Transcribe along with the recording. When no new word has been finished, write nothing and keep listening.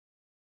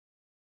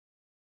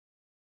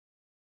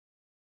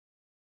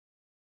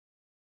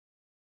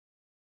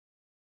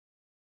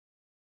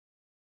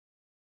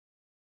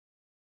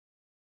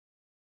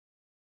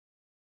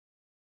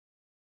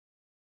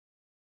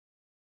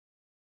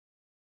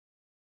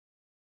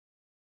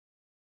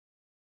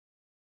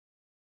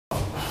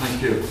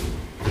Thank you.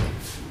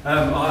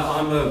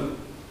 I'm a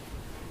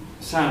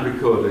sound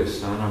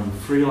recordist, and I'm a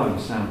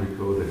freelance sound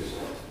recordist.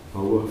 I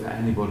work for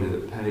anybody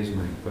that pays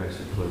me,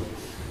 basically.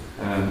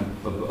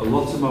 A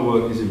lot of my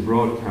work is in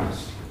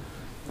broadcast,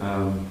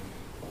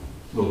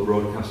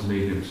 broadcast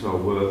medium, so I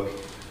work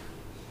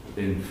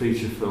in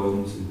feature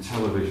films, in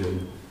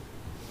television,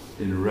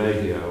 in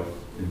radio,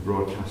 in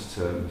broadcast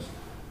terms.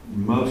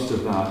 Most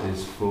of that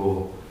is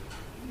for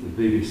the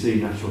BBC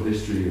Natural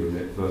History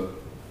Unit, but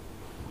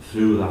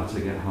through that I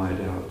get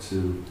hired out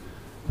to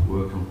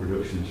work on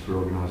productions for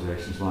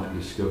organisations like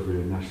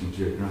Discovery and National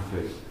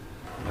Geographic,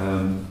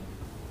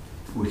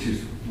 which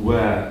is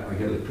where I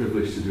get the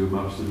privilege to do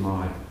most of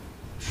my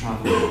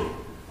travelling,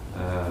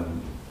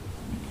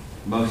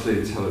 mostly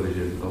in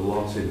television, a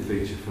lot in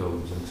feature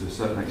films, and to a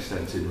certain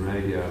extent in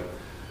radio.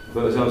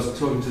 But as I was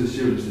talking to the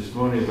students this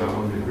morning about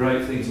one of the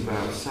great things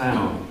about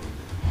sound,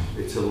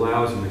 it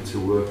allows me to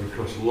work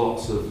across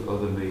lots of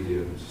other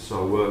mediums.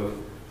 So I work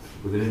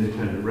with an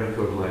independent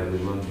record label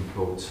in London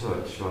called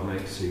Touch. So I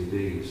make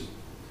CDs.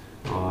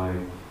 I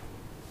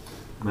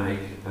make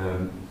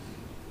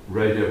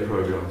radio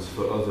programs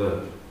for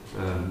other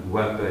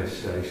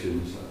web-based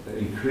stations.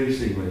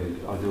 Increasingly,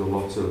 I do a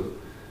lot of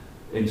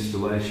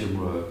installation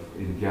work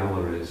in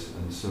galleries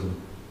and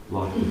some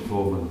live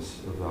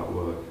performance of that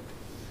work,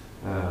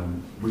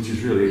 which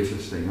is really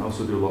interesting. I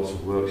also do lots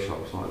of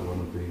workshops like the one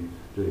I've been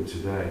doing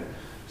today.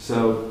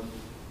 So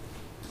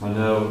I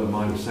know I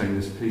might have saying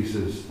this piece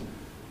is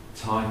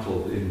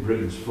titled In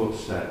Britain's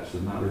Footsteps,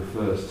 and that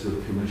refers to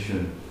a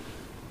commission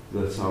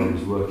that I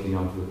was working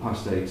on for the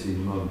past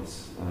 18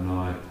 months, and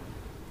I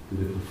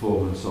did a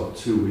performance of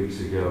 2 weeks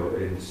ago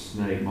in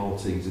Snake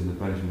Maltings in the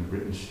Benjamin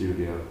Britten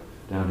studio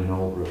down in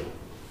Aldborough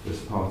as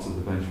part of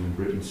the Benjamin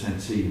Britten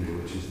centenary,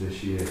 which is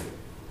this year.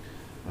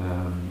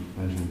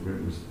 Benjamin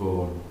Britten was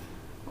born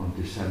on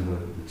December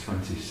the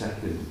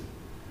 22nd,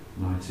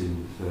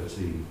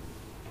 1913.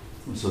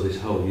 And so this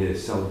whole year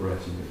is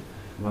celebrating it.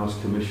 And I was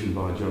commissioned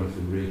by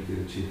Jonathan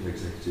Reekie, the chief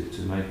executive,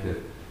 to make a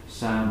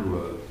sound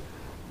work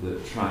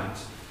that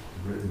tracked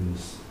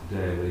Britain's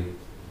daily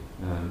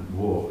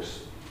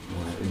walks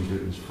in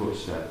Britain's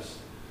footsteps,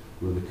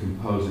 with the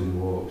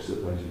composing walks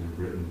that Benjamin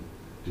Britten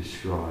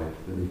described,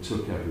 that he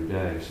took every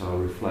day. So I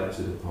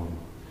reflected upon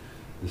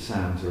the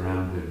sounds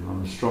around him.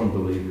 I'm a strong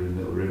believer in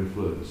that we're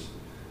influenced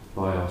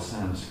by our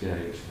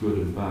soundscapes, good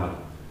and bad,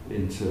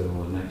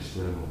 internal and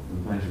external.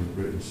 And Benjamin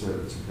Britten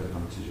certainly took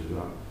advantage of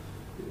that.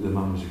 The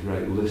man was a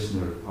great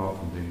listener, apart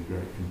from being a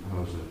great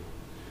composer.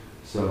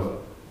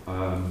 So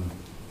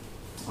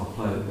I'll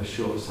play a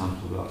short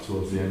sample of that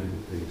towards the end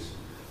of the piece.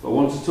 But I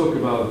want to talk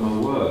about my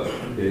work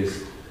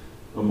is,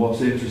 and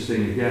what's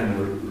interesting again,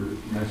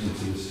 I mentioned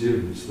to the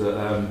students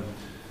that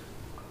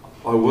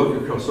I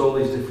work across all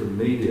these different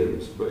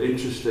mediums, but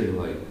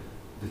interestingly,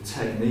 the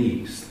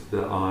techniques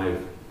that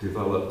I've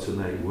developed to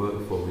make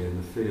work for me in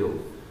the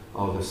field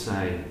are the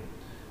same.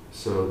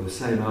 So the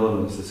same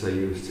elements that I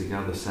use to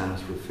gather sounds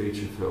for a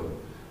feature film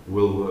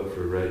will work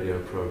for a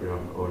radio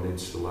program or an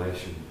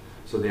installation.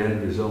 So the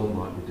end result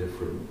might be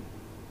different,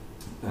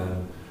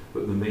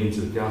 but the means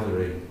of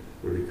gathering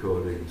the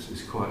recordings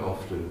is quite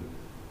often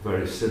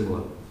very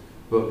similar.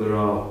 But there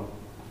are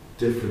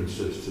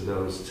differences to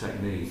those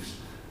techniques.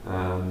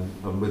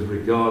 And with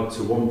regard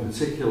to one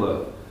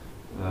particular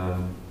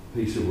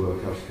piece of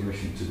work I was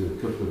commissioned to do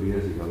a couple of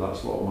years ago,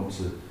 that's what I want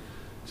to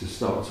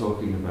start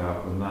talking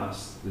about, and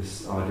that's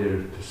this idea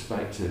of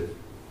perspective,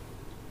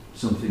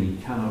 something you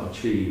cannot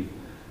achieve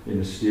in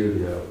a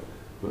studio,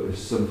 but it's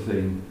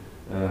something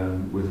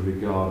with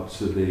regard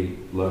to the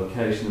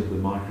location of the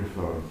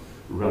microphone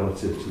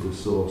relative to the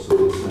source of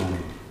the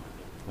sound.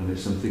 And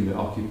it's something that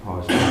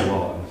occupies me a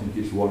lot. I think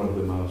it's one of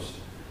the most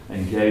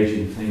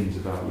engaging things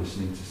about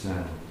listening to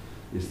sound,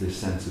 is this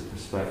sense of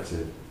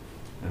perspective.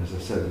 And as I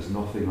said, there's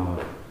nothing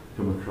I've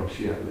come across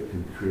yet that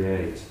can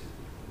create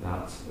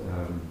that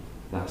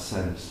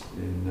sense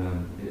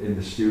in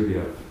the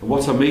studio. And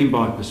what I mean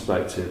by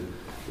perspective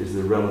is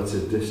the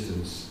relative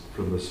distance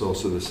from the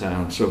source of the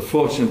sound. So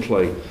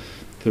fortunately,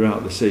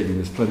 throughout this evening,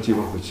 there's plenty of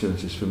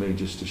opportunities for me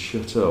just to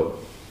shut up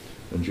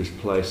and just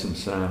play some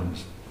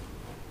sounds.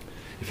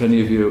 If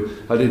any of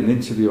you, I did an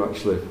interview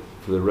actually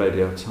for the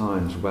Radio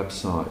Times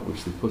website,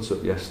 which they put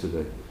up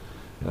yesterday,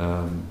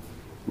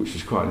 which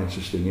was quite an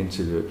interesting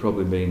interview. It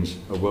probably means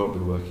I won't be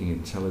working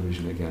in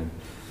television again.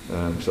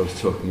 So I was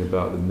talking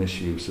about the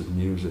misuse of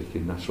music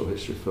in natural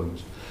history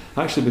films.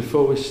 Actually,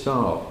 before we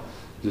start,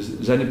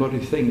 does anybody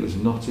think there's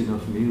not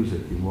enough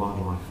music in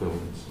wildlife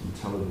films and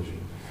television?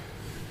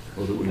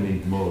 Or that we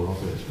need more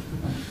of it?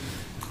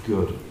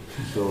 Good.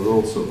 So we're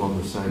all sort of on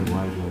the same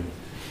wavelength.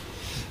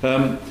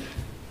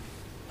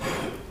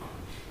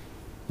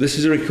 This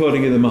is a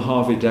recording in the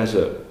Mojave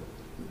Desert.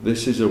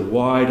 This is a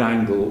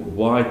wide-angle,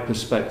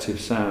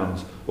 wide-perspective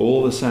sounds.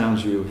 All the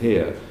sounds you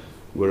hear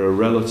were a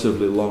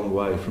relatively long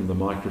way from the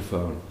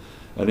microphone.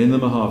 And in the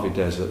Mojave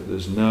Desert,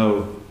 there's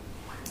no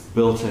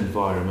built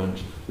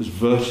environment, there's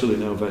virtually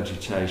no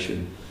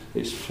vegetation.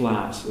 It's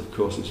flat, of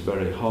course it's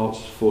very hot,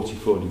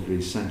 44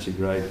 degrees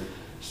centigrade.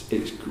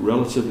 It's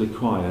relatively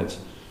quiet,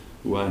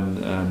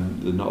 when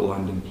they're not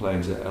landing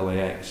planes at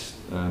LAX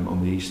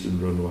on the eastern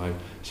runway.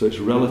 So it's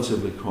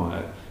relatively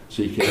quiet,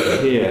 so you can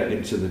hear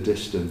into the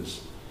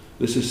distance.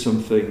 This is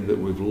something that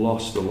we've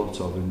lost a lot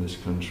of in this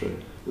country,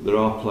 but there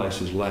are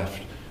places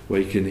left where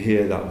you can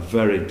hear that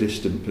very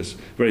distant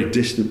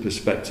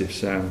perspective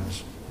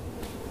sounds.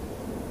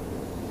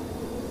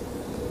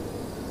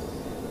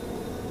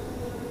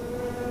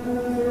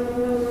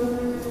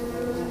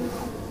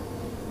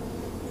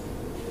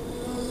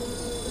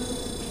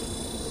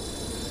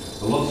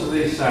 A lot of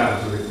these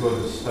sounds are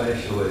recorded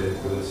spatially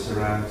with a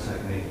surround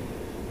technique,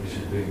 which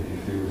has been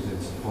diffused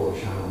into 4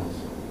 channels.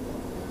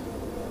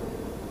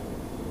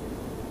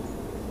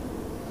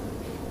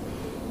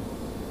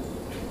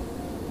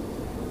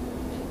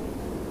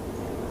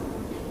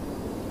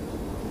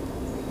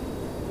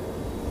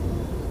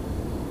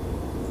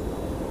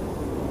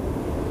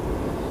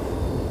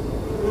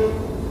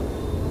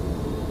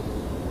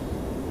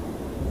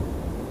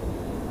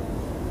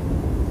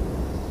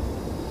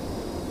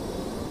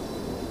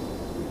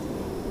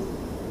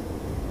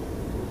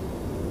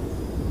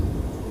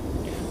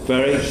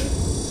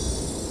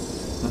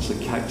 That's a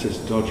cactus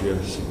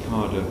dodger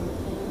cicada,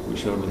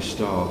 which only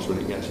starts when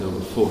it gets over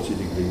 40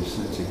 degrees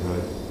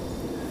centigrade.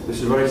 This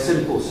is a very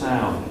simple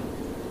sound,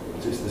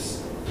 but it's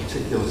this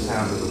particular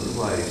sound of the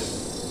place.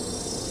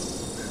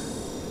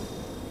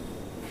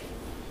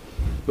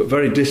 But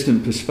very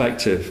distant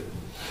perspective.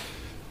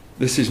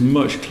 This is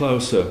much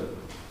closer.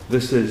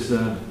 This is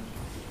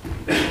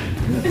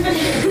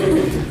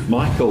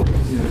Michael.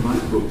 Yeah,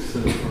 Michael's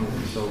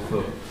himself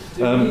up.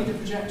 Do you need the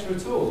projector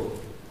at all?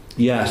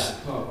 Yes,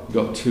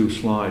 got 2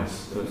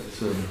 slides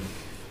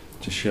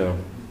to show.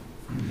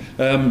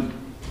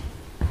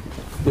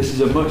 This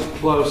is a much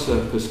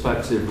closer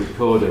perspective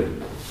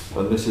recording,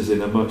 and this is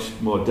in a much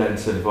more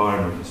dense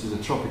environment. This is a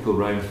tropical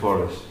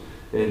rainforest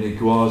in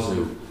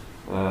Iguazu,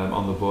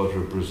 on the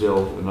border of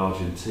Brazil and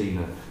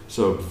Argentina.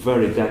 So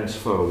very dense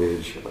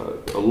foliage,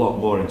 a lot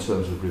more in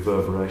terms of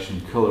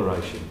reverberation,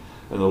 coloration,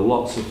 and there are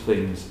lots of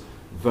things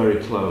very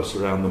close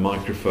around the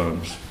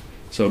microphones.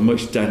 So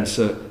much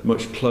denser,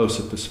 much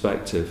closer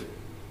perspective.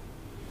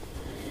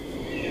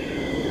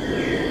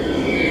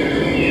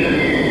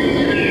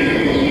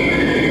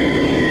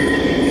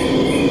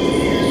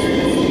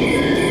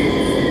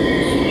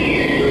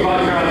 The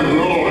background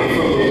roar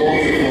from the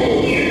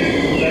waterfalls.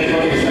 Then,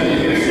 like I said, you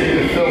can see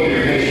the film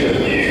condition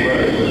where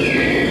it was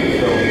filmed.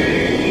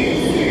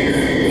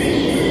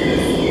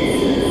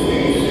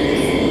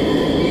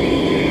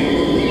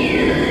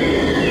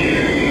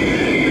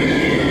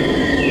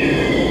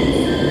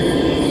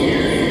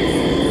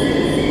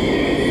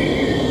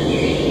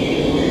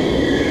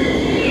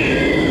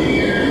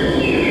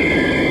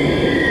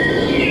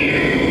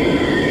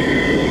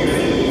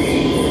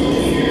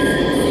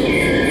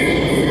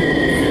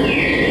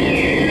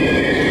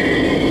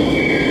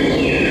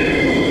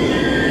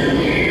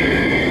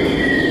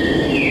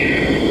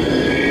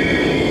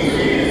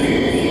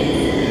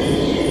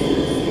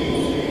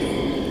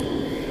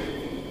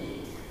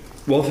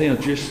 One thing I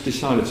just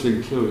decided to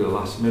include at the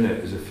last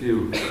minute is a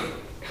few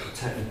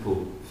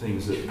technical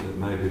things that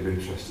may be of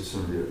interest to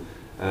some of you.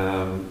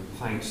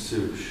 Thanks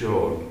to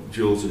Sean,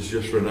 Jules has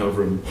just run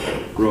over and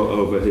brought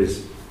over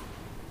his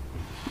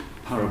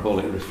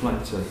parabolic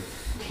reflector.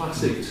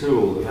 Classic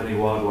tool of any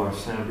wildlife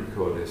sound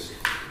recordist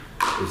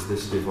is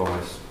this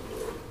device.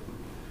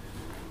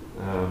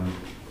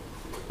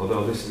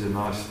 Although this is a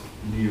nice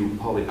new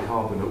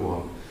polycarbonate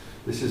one.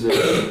 This is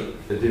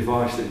a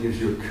device that gives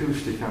you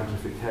acoustic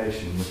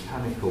amplification,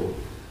 mechanical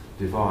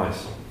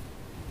device.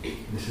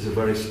 This is a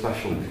very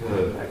special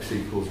curve, x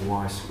equals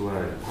y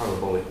squared,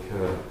 parabolic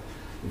curve.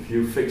 If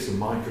you fix a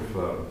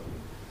microphone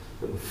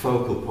at the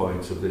focal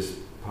point of this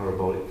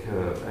parabolic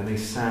curve, any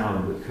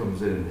sound that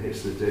comes in and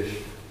hits the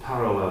dish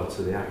parallel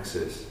to the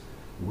axis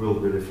will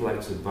be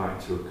reflected back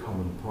to a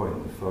common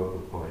point, the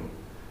focal point.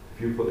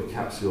 If you put the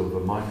capsule of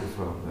a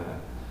microphone there,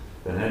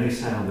 then any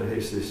sound that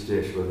hits this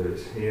dish, whether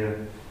it's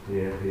here,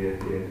 here, here,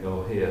 here,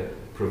 or here,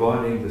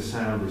 providing the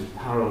sound is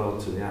parallel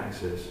to the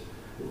axis,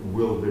 it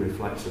will be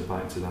reflected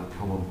back to that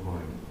common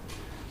point.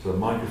 So a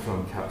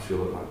microphone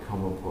capsule at that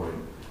common point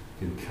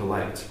can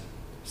collect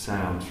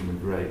sounds from a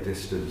great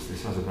distance.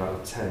 This has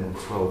about a 10 or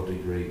 12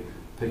 degree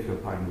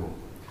pickup angle.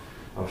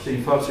 I've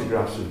seen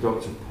photographs of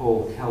Dr.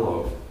 Paul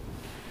Kellogg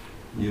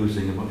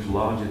using a much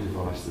larger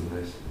device than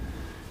this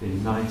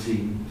in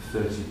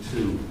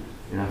 1932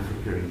 in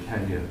Africa and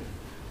Kenya.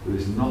 There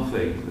is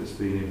nothing that's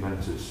been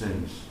invented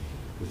since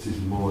that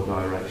is more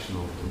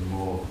directional and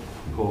more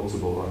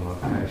portable on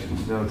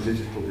locations. No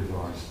digital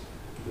device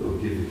that will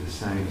give you the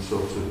same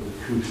sort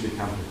of acoustic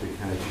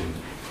amplification,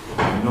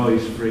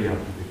 noise-free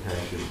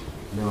amplification,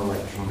 no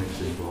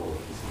electronics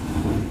involved.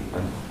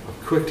 And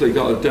I've quickly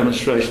got a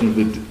demonstration of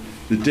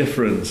the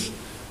difference.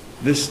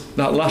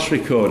 That last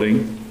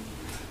recording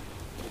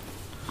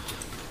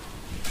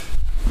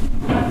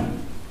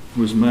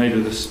was made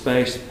with a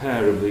spaced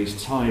pair of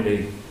these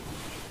tiny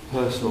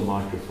personal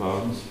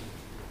microphones,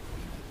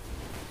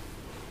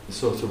 the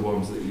sort of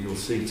ones that you'll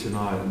see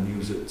tonight on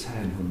News at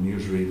 10 when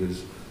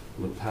newsreaders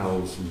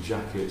lapels and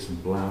jackets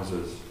and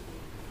blouses.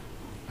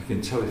 I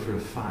can tell you for a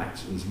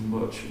fact there's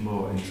much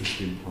more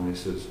interesting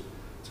places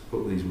to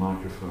put these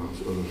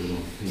microphones other than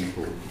on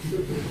people.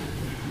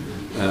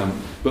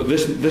 But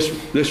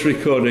this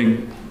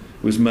recording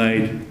was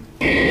made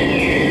with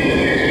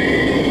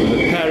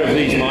a pair of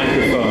these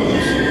microphones.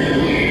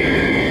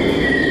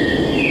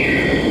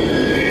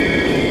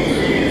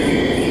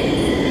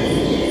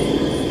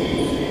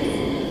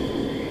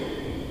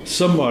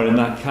 Somewhere in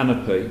that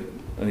canopy,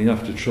 and you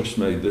have to trust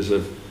me, there's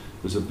a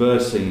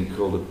bird singing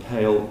called a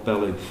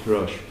pale-bellied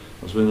thrush.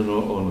 I was with an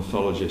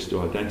ornithologist who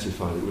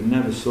identified it. We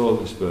never saw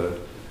this bird.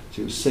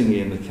 So it was singing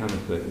in the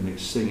canopy, and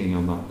it's singing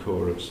on that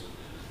chorus.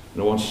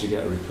 And I wanted to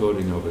get a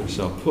recording of it.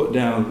 So I put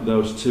down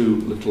those two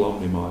little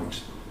Omni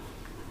mics,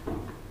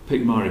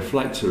 picked my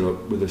reflector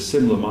up with a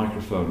similar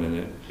microphone in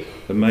it,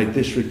 and made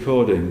this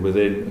recording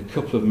within a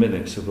couple of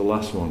minutes of the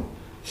last one.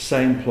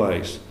 Same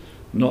place,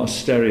 not a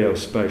stereo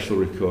spatial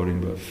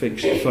recording, but a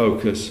fixed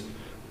focus,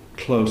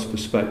 close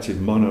perspective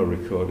mono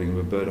recording of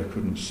a bird I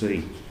couldn't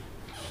see.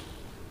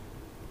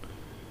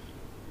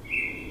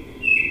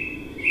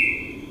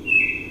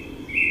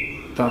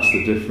 That's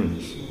the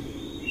difference.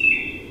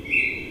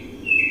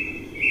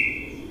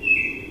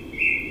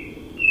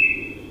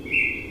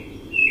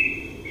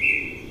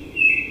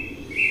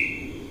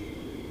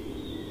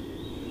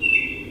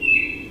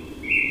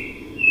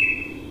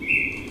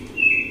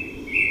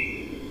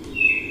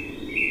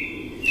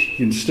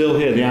 You can still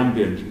hear the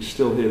ambient, you can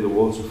still hear the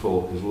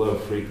waterfall because low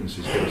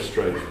frequencies go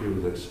straight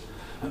through this.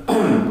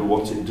 But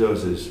what it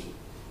does is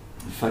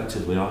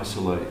effectively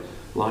isolate.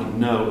 Like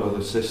no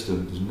other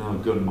system, there's no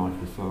gun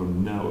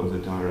microphone, no other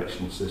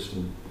directional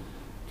system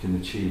can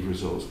achieve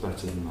results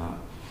better than that.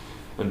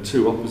 And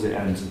two opposite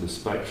ends of the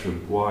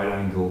spectrum, wide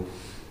angle,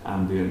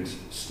 ambient,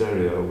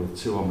 stereo with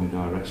two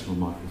omnidirectional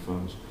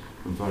microphones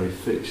and very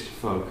fixed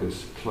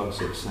focus,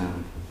 close-up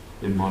sound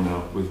in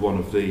mono with one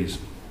of these.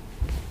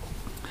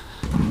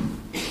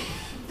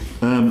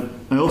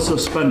 I also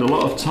spend a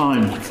lot of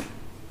time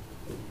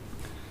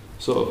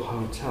sort of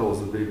hotels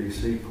the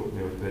BBC put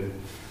me up in.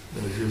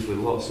 There's usually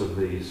lots of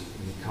these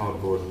in a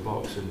cardboard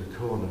box in the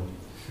corner.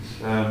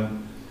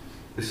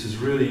 This is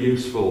really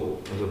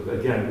useful, as I've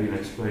again been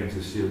explaining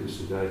to students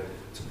today,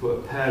 to put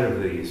a pair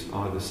of these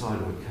either side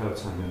of a coat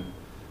hanger,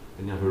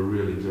 and you have a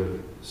really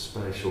good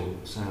spatial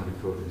sound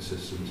recording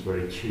system. It's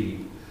very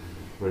cheap,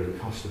 very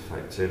cost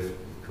effective,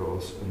 of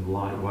course, and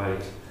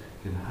lightweight.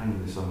 You can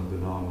hang this on a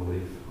banana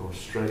leaf or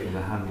straighten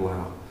the handle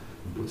out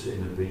and put it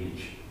in a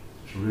beach.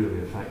 It's really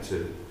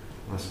effective.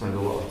 And I spend a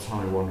lot of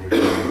time wandering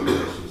around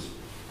places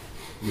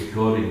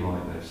recording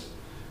like this.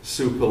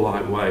 Super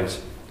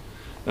lightweight.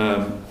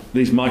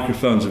 These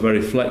microphones are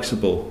very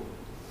flexible,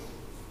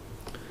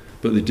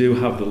 but they do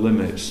have the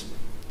limits.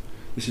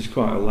 This is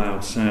quite a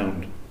loud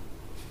sound.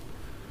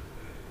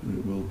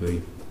 It will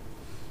be.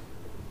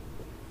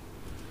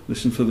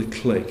 Listen for the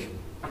click.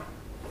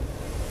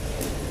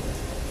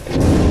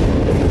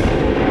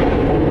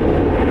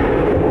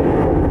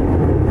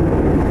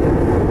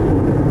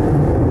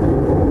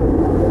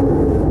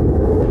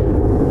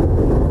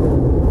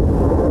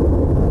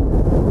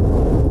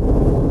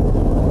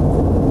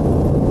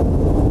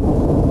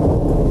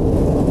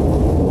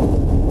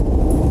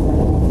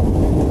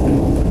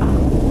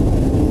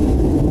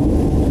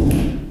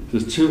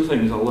 Two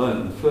things I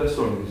learned. The first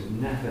one is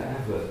never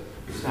ever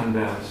stand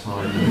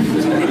outside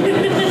with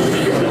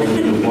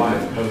the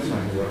wire coat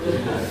hanger up your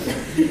head.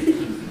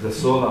 I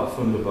saw that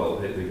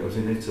thunderbolt hit I was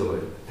in Italy,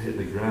 hit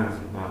the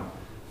ground about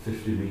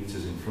 50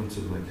 metres in front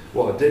of me.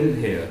 What I didn't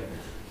hear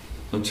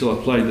until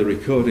I played the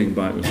recording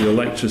back was the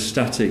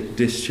electrostatic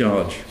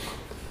discharge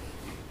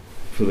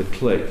for the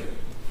click.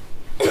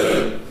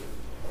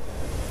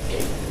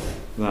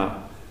 That,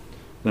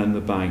 then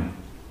the bang.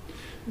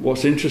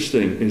 What's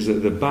interesting is that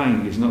the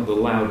bang is not the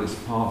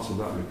loudest part of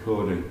that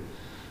recording.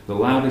 The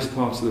loudest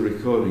part of the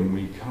recording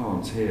we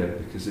can't hear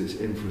because it's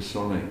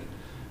infrasonic.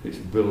 It's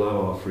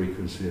below our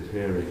frequency of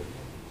hearing.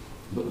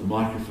 But the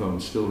microphone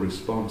still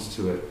responds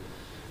to it.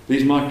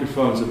 These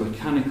microphones are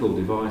mechanical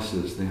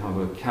devices. They have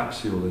a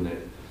capsule in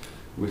it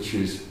which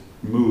is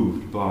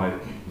moved by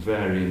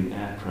varying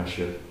air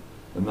pressure,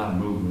 and that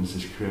movement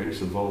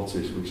creates a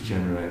voltage which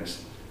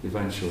generates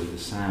eventually the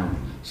sound.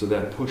 So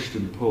they're pushed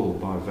and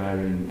pulled by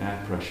varying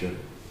air pressure.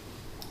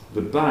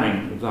 The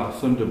bang of that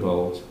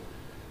thunderbolt,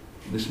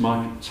 this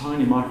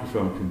tiny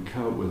microphone can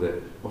cope with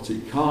it. What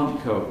it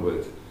can't cope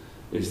with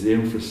is the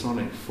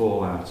infrasonic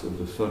fallout of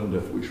the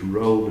thunder which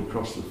rolled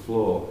across the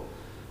floor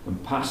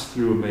and passed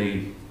through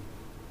me.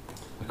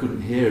 I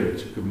couldn't hear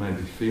it, I could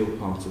maybe feel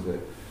part of it,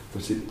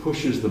 but it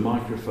pushes the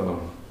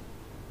microphone.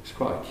 It's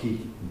quite a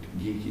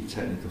geeky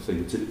technical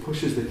thing, but it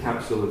pushes the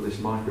capsule of this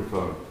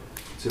microphone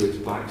to its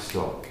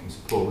backstop. This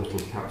poor little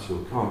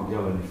capsule can't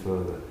go any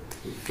further.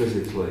 It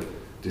physically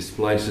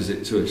displaces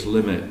it to its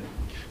limit,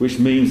 which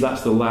means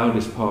that's the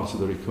loudest part of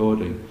the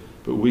recording,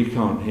 but we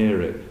can't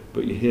hear it,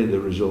 but you hear the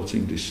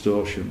resulting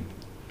distortion.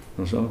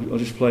 So I'll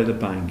just play the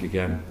bang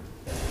again.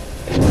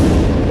 If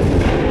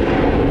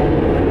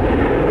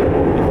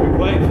we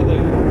wait for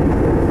the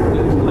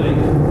click,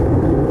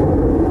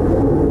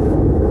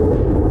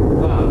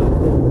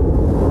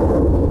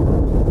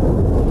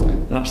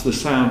 that's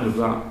the sound of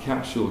that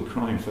capsule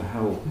crying for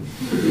help.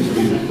 It's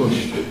being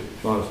pushed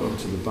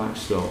onto the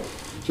backstop.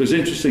 So it's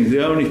interesting,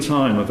 the only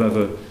time I've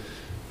ever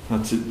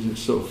had to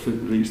sort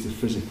of reach the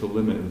physical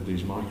limit of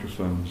these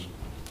microphones.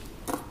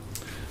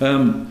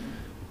 So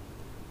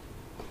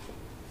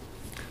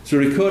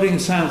recording the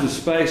sounds of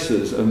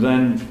spaces and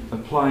then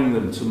applying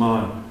them to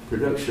my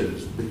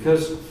productions,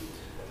 because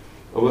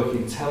I work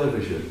in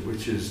television,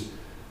 which is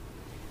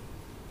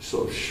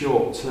sort of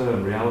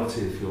short-term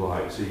reality, if you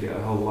like, so you get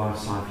a whole life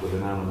cycle of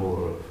an animal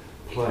or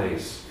a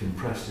place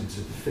compressed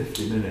into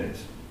 50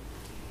 minutes.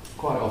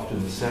 Quite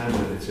often the sound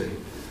editing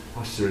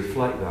has to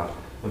reflect that,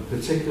 and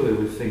particularly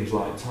with things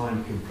like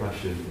time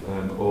compression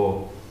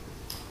or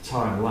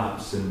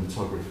time-lapse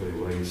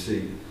cinematography, where you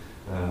see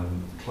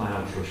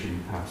clouds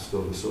rushing past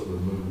or the sort of the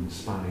moon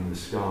spanning the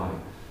sky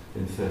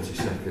in 30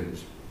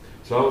 seconds.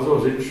 So I was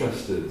always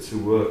interested to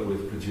work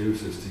with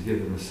producers to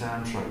give them a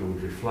soundtrack that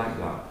would reflect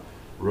that,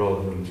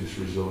 rather than just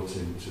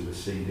resorting to the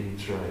CD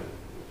tray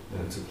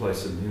to play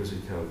some music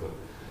over.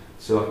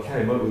 So I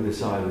came up with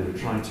this idea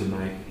of trying to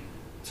make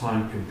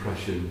time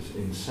compressions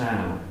in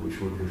sound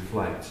which would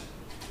reflect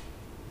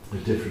a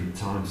different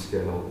time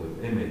scale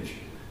of image.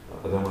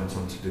 I then went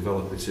on to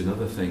develop it in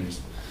other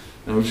things.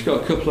 And we've just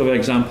got a couple of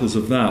examples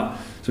of that.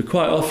 So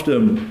quite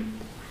often,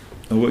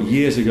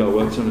 years ago I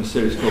worked on a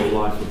series called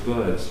Life of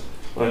Birds,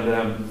 and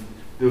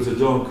there was a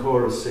dawn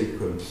chorus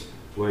sequence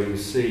where you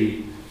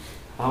see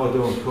our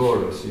dawn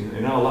chorus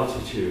in our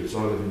latitudes.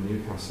 I live in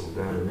Newcastle,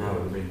 down the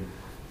road, I mean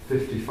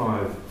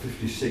 55,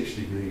 56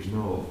 degrees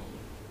north.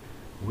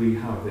 We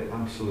have the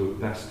absolute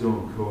best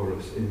dawn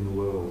chorus in the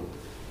world.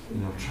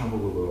 I've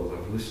travelled the world,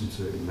 I've listened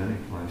to it in many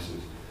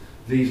places.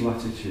 These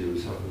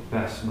latitudes have the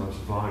best, most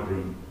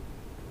vibrant,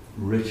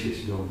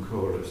 richest dawn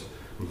chorus.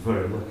 We're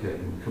very lucky,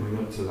 and we're coming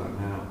up to that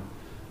now.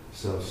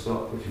 So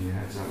start putting your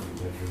heads out of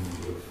your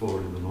bedroom at 4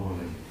 in the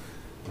morning,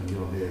 and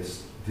you'll hear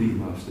the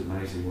most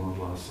amazing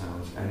wildlife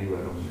sounds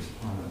anywhere on this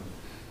planet.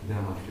 You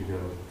don't have to go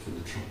to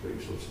the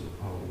tropics or to the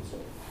poles.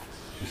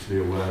 Just be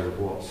aware of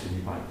what's in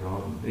your back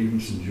garden. Even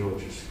St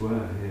George's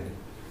Square here,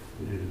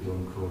 we did a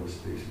dawn chorus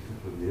piece a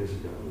couple of years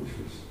ago, which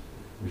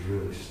was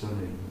really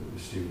stunning, that the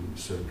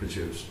students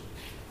produced.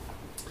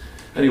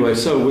 Anyway,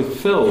 so with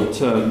film,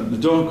 the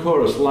dawn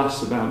chorus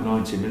lasts about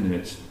 90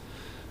 minutes.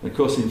 And of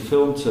course, in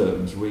film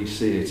terms, we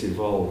see it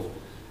evolve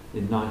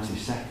in 90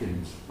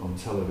 seconds on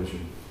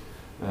television.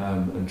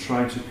 And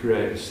trying to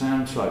create a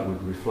soundtrack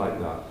would reflect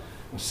that.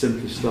 I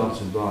simply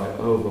started by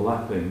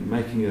overlapping,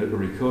 making a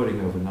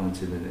recording over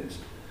 90 minutes,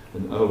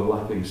 and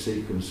overlapping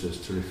sequences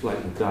to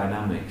reflect the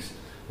dynamics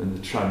and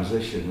the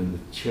transition and the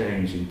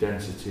change in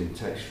density and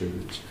texture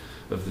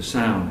of the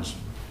sounds.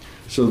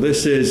 So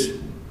this is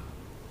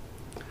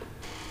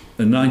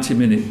a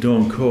 90-minute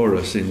dawn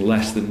chorus in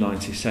less than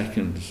 90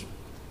 seconds.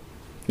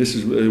 This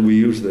is we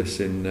use this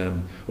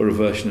in, or a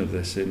version of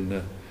this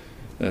in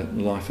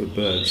Life of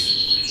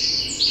Birds.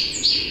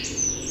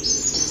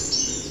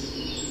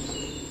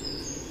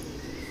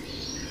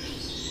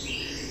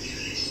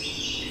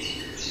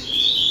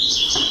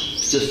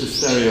 Just a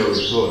stereo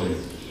recording,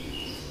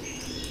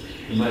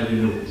 and maybe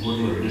in a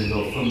woodland in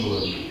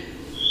Northumberland.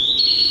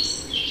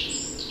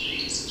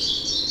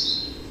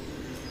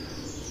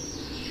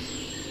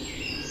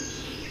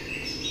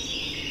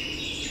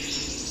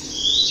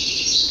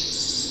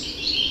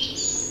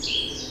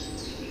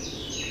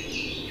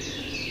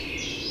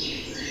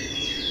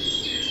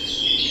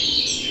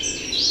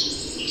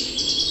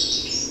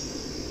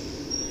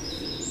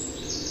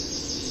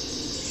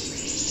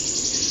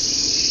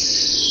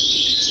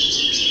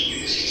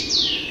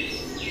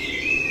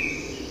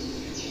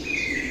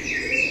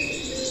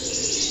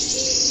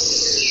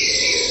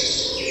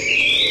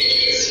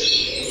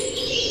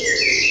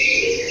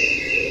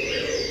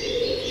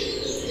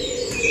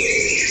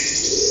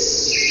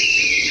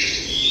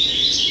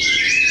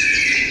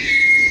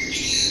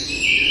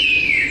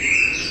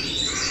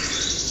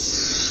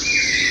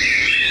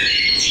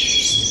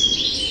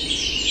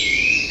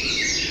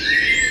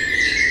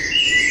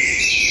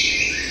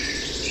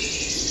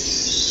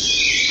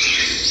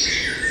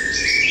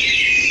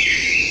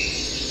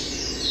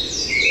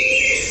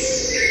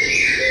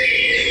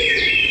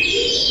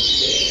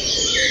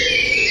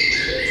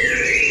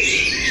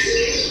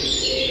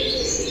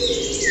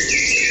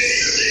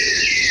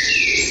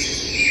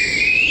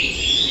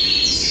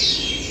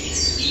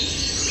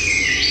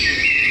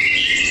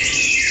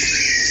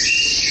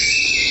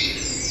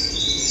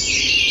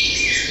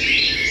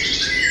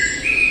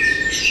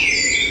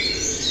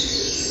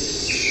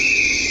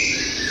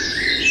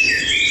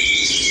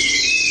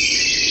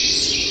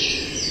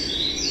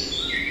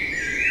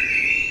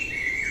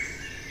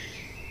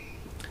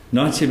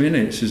 "90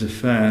 minutes is a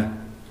fair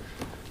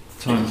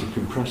time to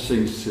compress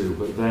things to,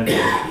 but then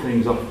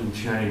things often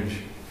change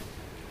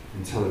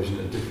in television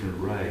at a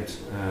different rate.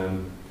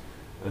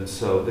 And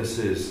so this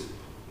is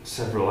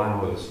several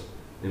hours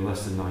in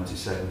less than 90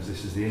 seconds.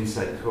 This is the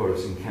insect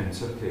chorus in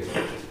Kentucky,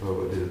 where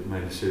we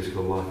made a series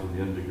called Life in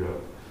the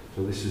Undergrowth.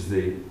 So this is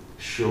the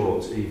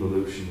short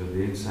evolution of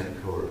the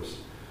insect chorus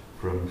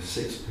from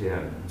 6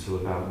 p.m. until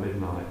about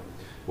midnight.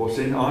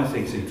 I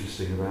think is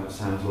interesting about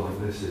sounds like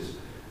this is,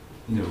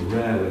 you know,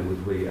 rarely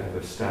would we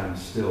ever stand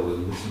still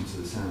and listen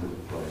to the sound of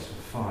the place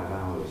for 5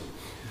 hours.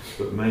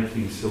 But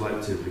making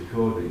selective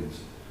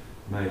recordings,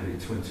 maybe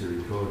 20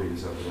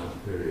 recordings over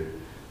that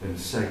period, and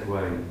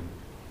segueing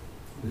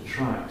the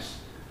tracks,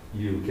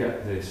 you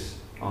get this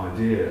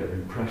idea,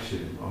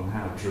 impression on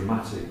how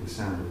dramatic the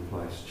sound of the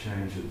place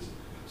changes,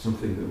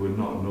 something that we're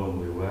not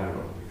normally aware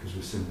of because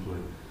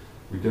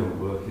we don't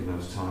work in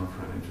those time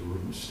frames. We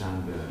wouldn't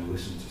stand there and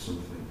listen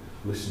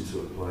to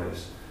a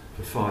place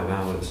for 5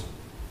 hours.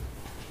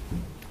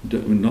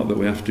 Not that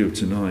we have to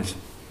tonight.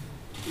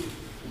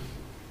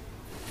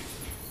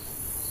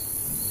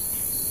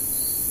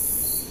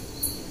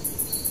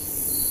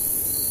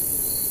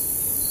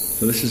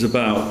 So this is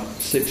about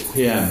 6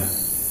 p.m.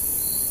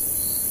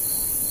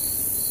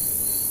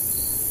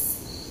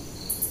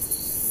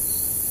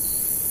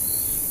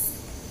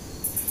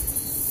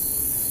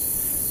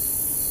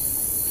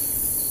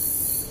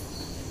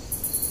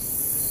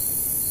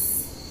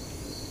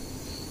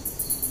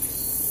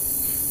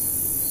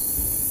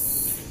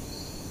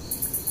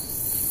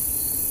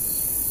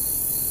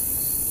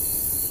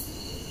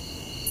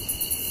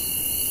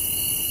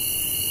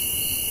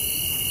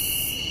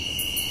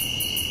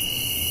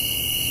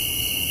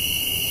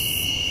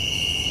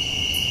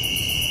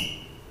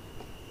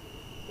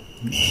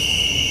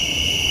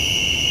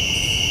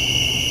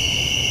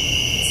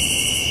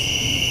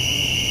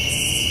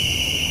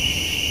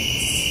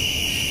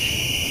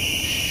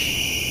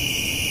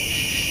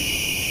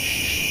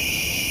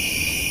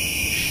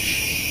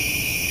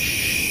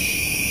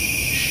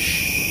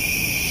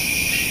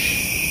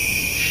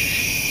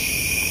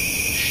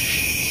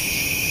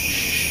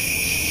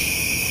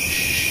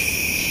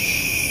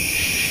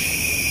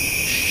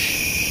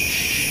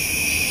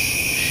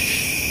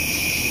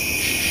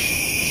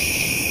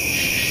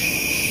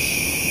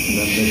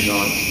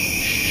 Midnight.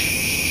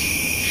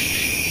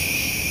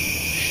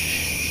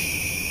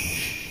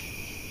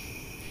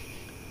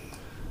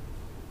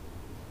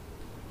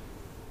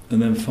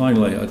 And then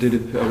finally, I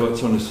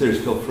worked on a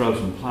series called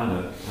Frozen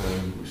Planet,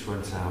 which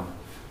went out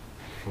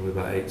probably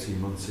about 18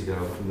 months ago.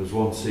 And there's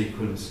one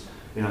sequence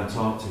in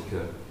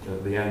Antarctica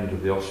at the end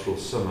of the austral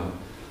summer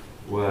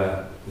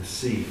where the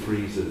sea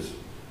freezes.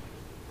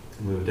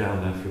 And we were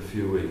down there for a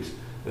few weeks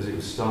as it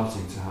was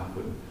starting to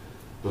happen.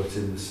 But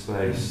in the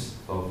space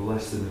of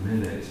less than a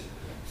minute,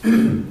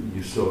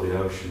 you saw the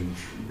ocean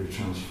be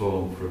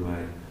transformed from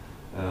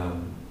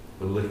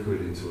a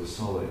liquid into a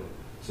solid.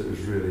 So it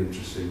was really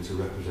interesting to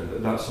represent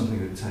it. That's something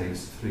that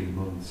takes 3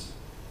 months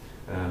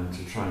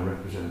to try and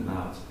represent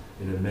that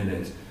in a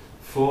minute.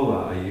 For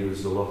that, I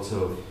used a lot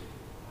of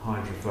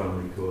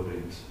hydrophone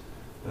recordings,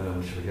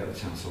 which if I get the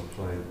chance I'll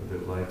play a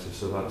bit later.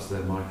 So that's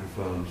their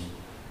microphones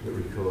that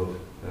record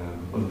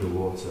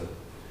underwater.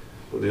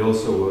 But they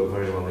also work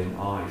very well in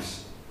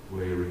ice,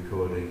 where you're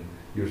recording,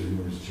 using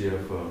them as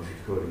geophones,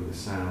 recording the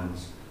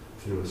sounds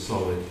through a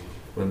solid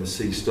when the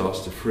sea starts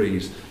to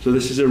freeze. So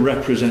this is a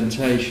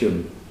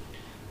representation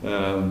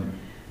that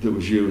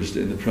was used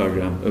in the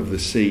programme of the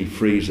sea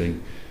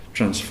freezing,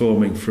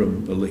 transforming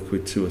from a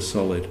liquid to a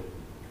solid.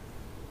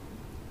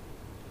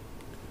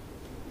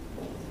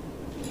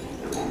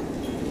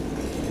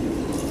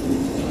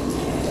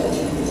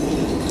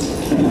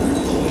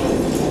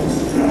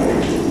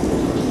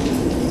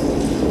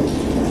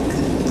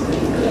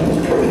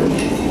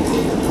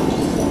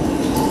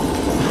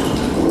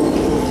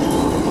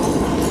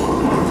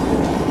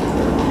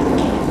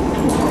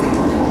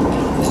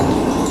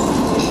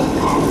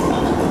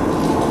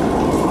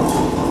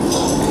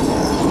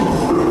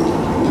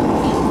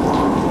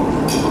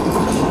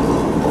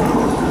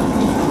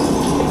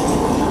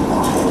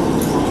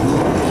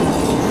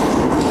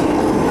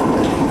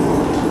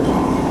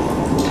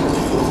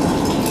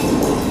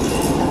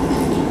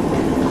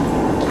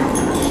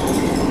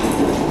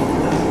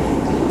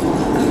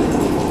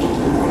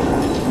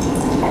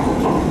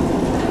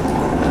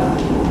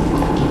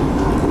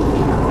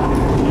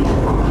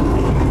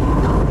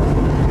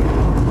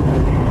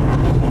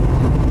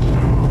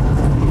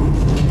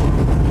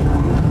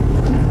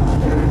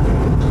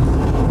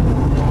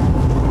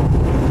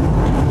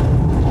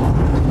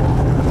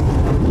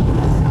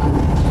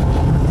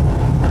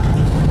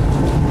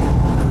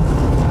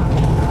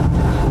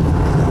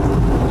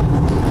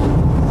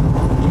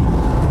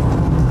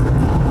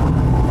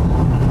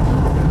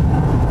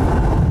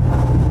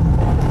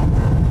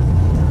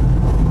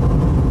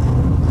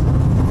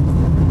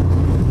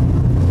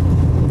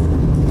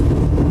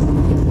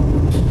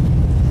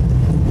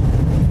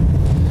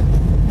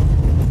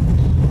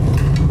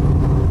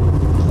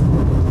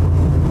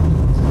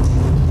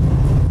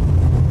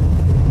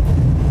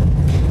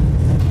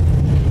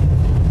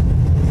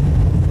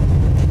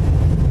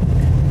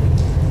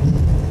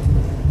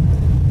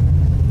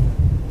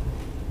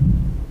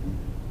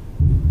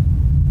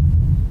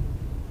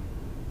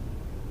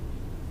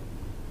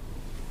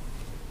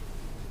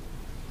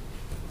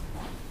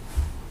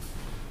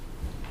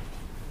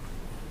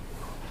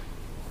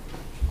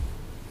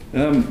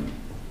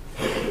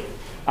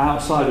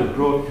 Outside of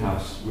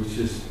broadcast, which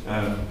is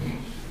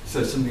So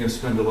it's something I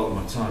spend a lot of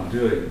my time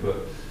doing, but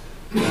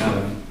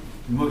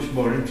much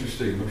more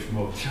interesting, much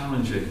more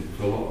challenging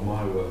for a lot of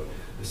my work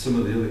are some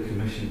of the other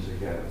commissions I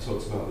get. I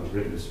talked about the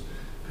Britten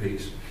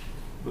piece,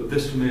 but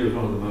this for me was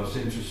one of the most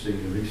interesting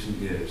in recent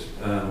years,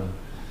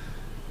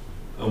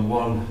 and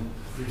one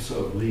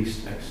sort of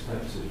least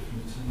expected. Can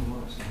you turn the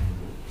lights down a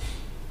bit?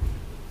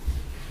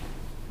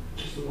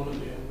 Just the one at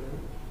the end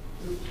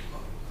there.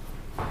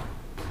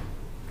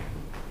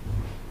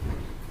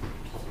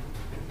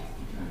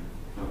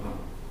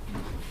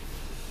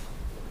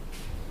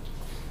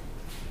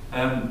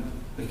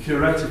 A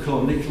curator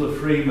called Nicola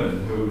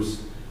Freeman,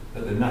 who's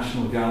at the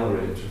National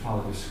Gallery in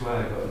Trafalgar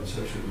Square, got in touch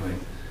with me.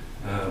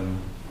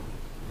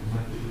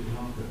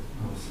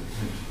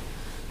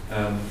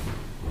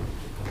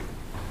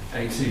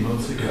 18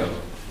 months ago,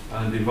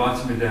 and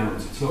invited me down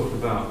to talk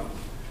about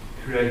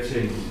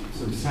creating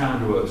some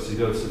sound works to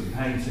go to some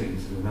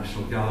paintings in the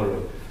National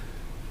Gallery,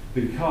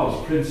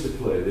 because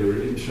principally they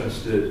were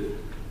interested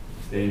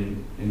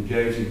in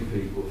engaging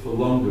people for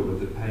longer with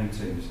the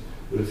paintings.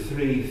 There are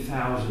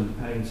 3,000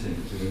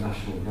 paintings in the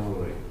National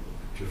Gallery,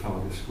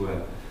 Trafalgar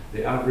Square.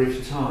 The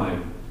average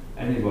time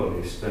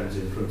anybody spends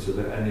in front of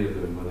any of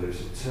them, whether it's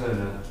a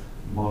Turner,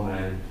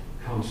 Monet,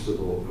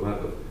 Constable,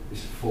 whoever,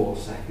 is 4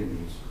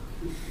 seconds.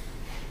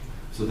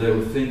 So they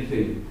were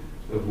thinking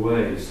of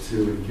ways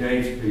to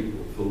engage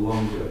people for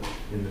longer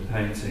in the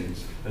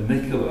paintings. And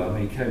Nicola,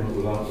 came up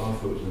with what I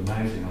thought was an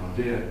amazing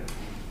idea.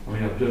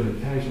 I've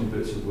done occasional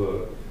bits of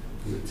work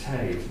with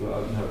Tate, but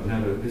I've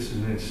never, this is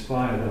an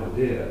inspired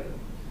idea,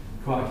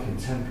 quite a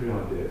contemporary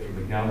idea from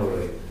a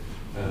gallery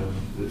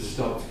that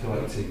stopped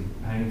collecting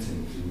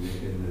paintings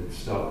in the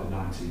start of the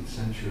 19th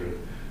century.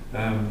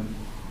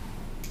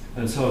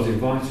 And so I was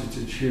invited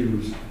to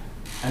choose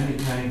any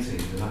painting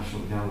in the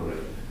National Gallery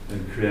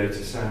and create a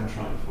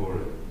soundtrack for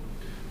it.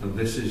 And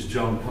this is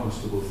John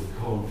Constable's The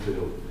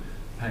Cornfield,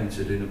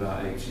 painted in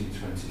about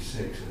 1826,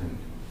 I think.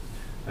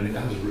 And it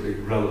has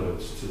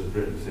relevance to the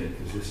Britten thing,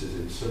 because this is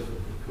in Suffolk,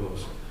 of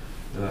course,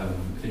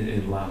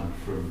 inland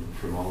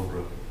from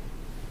Aldborough.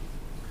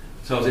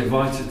 So I was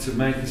invited to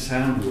make a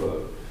sound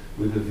work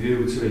with a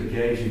view to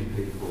engaging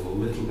people a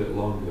little bit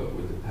longer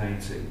with the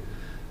painting.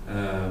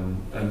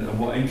 And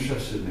what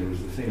interested me was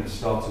the thing I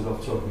started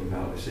off talking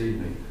about this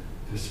evening,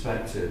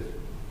 perspective.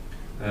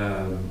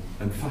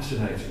 And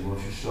fascinating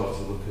once you start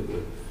to look at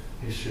the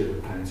history of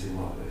a painting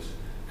like this.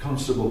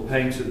 Constable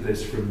painted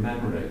this from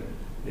memory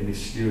in his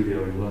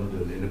studio in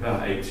London in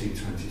about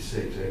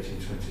 1826,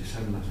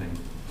 1827 I think.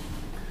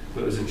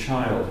 But as a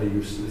child he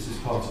used to, this is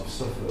part of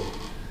Suffolk,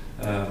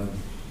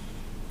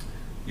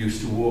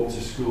 used to walk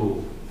to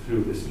school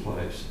through this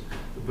place,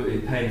 but he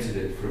painted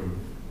it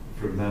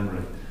from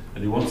memory.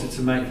 And he wanted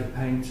to make a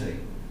painting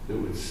that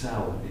would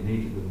sell. He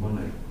needed the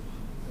money.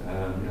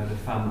 He had a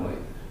family.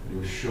 He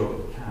was short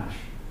of cash,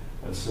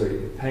 and so he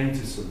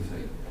painted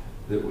something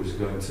that was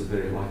going to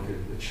be like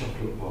a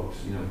chocolate box,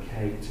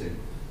 caked in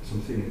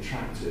something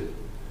attractive,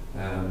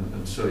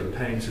 and so he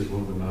painted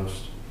one of the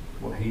most,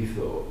 what he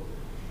thought,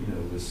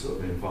 was sort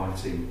of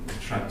inviting,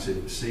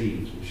 attractive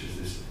scenes, which is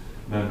this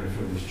memory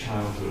from his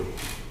childhood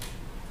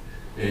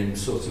in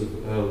sort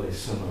of early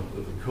summer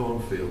of the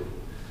cornfield.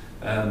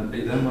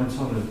 It then went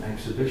on an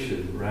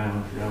exhibition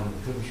round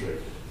the country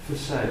for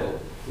sale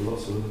with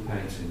lots of other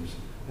paintings,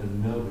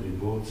 and nobody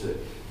bought it.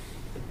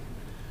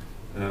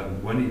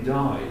 When he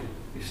died,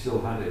 he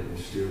still had it in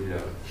his studio,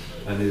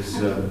 and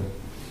his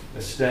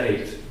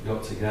estate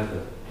got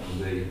together,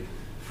 and the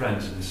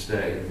friends of the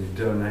estate, and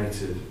they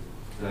donated,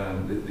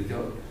 they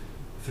got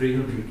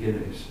 300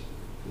 guineas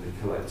that they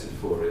collected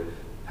for it,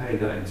 paid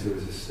that into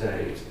his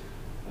estate,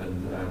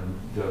 and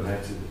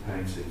donated the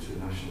painting to the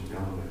National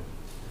Gallery.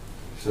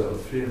 So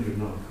 300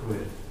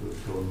 quid for the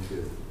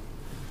cornfield.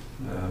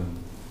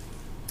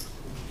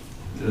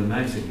 An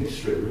amazing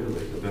history,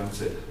 really,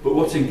 about it. But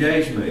what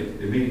engaged me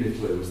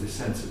immediately was this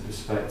sense of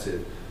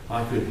perspective.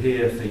 I could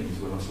hear things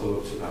when I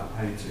looked at that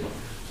painting,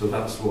 so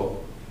that's what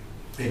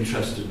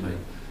interested me.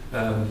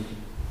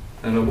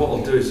 And what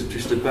I'll do is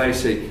just a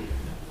basic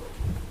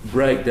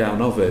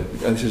breakdown of it.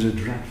 And this is a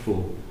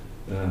dreadful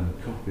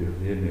copy of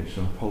the image,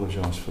 so I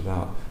apologise for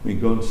that.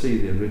 Go and see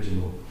the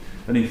original.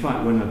 And in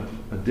fact, when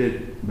I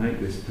did make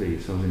this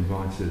piece, I was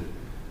invited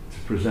to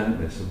present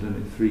this. I've done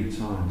it 3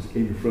 times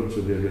in front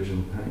of the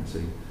original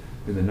painting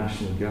in the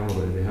National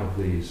Gallery. They have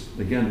these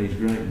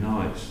great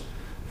nights,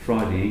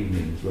 Friday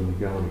evenings when the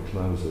gallery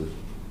closes.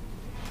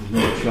 There's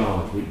no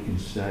charge, but you can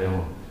stay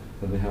on,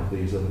 and they have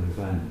these other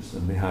events.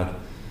 And they had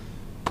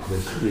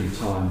this 3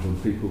 times when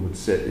people would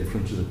sit in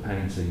front of the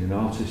painting. An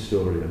art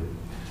historian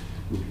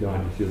would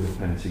guide you through the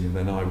painting, and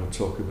then I would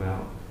talk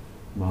about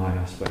my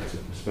aspect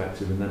of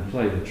perspective, and then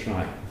play the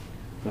track.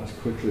 That's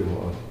quickly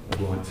what I'd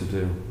like to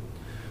do.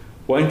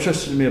 What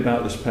interested me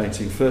about this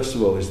painting, first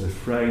of all, is the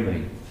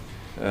framing.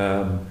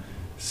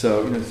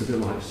 So, it's a bit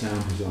like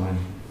sound design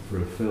for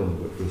a film,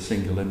 but for a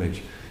single image.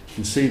 You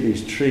can see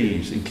these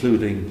trees,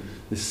 including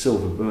this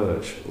silver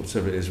birch,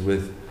 whatever it is,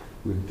 with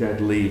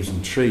dead leaves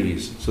and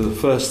trees. So the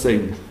first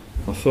thing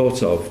I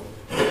thought of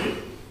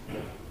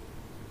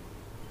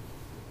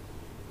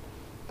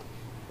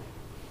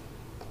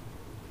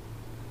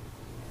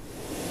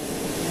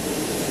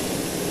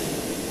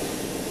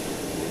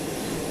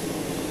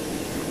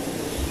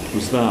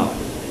was that.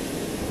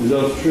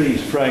 Those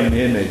trees frame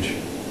the image.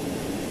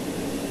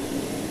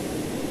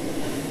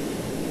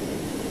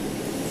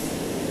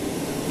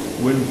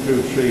 Wind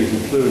through trees,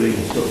 including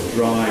sort of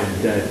dry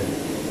and dead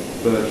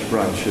birch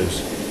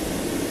branches.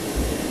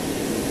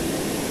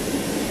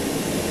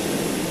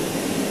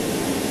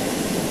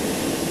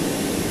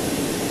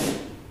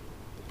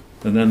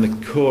 And then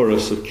the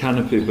chorus of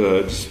canopy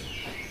birds,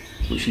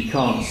 which you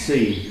can't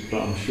see,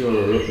 but I'm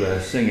sure are up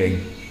there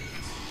singing.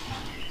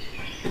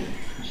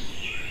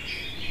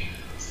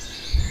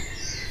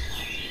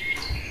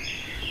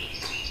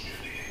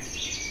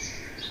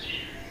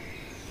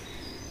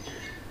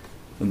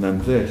 And then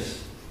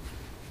this.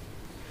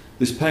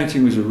 This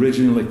painting was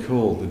originally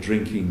called The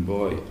Drinking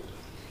Boy.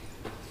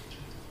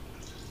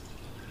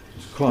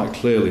 It's quite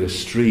clearly a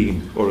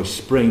stream or a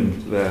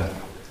spring there,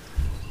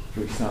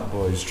 which that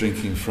boy is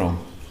drinking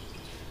from,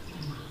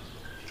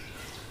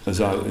 as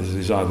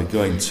he's either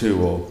going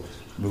to or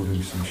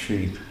moving some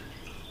sheep.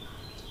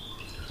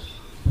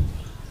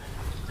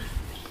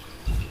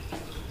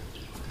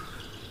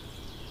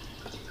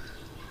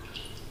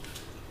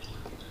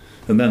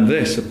 And then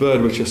this, a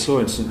bird which I saw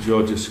in St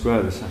George's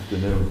Square this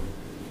afternoon.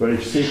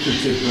 Very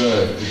secretive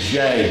bird, a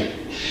jay.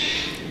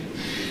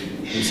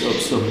 It's up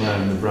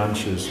somewhere in the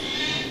branches.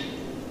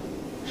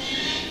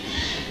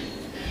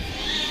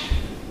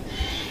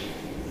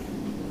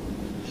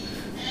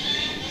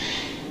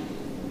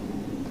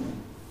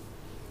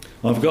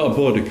 I've got a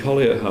border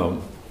collie at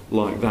home,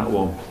 like that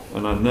one,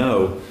 and I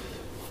know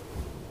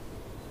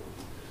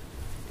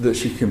that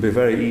she can be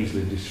very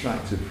easily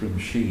distracted from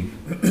sheep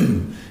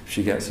if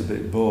she gets a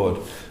bit bored.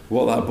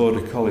 What that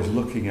border collie is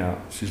looking at,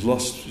 she's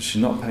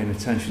not paying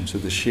attention to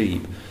the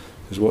sheep,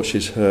 because what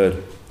she's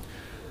heard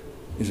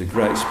is a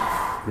great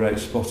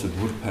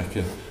spotted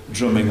woodpecker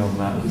drumming on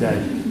that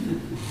dead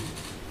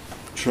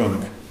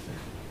trunk.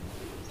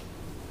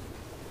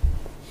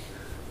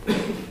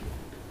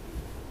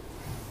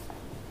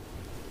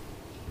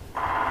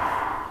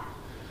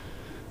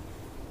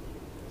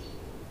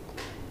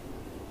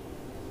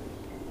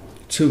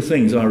 Two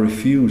things I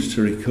refuse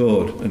to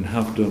record and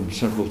have done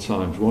several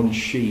times. One is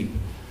sheep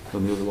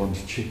and the other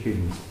one's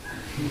chickens.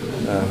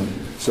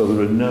 So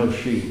there are no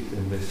sheep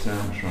in this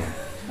soundtrack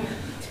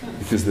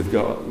because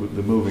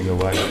they're moving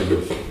away from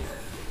us.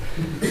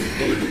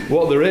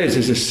 What there is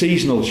a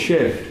seasonal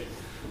shift.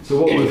 So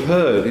what we've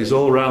heard is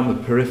all around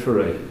the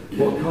periphery.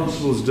 What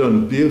Constable's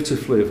done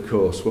beautifully, of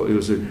course, what he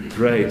was a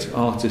great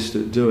artist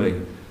at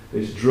doing,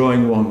 is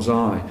drawing one's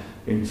eye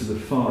into the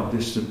far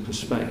distant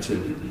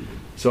perspective.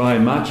 So I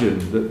imagine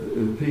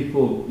that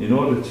people, in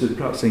order to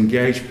perhaps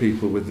engage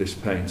people with this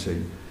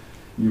painting,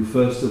 you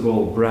first of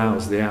all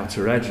browse the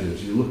outer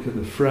edges. You look at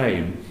the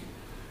frame,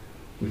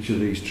 which are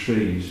these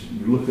trees.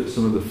 You look at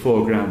some of the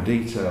foreground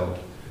detail,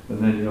 and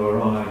then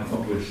your eye,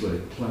 obviously,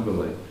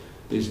 cleverly,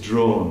 is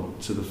drawn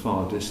to the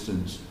far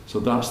distance. So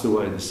that's the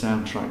way the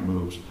soundtrack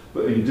moves.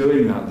 But in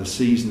doing that, the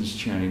seasons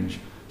change.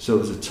 So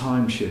there's a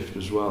time shift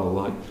as well,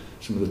 like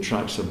some of the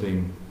tracks I've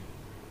been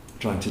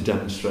trying to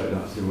demonstrate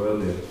that to you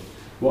earlier.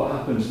 What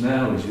happens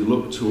now is you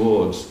look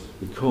towards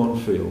the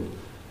cornfield,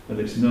 and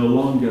it's no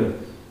longer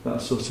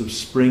that sort of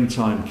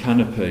springtime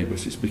canopy,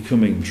 but it's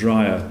becoming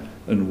drier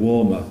and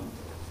warmer.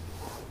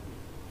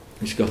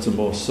 It's got a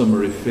more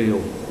summery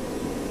feel.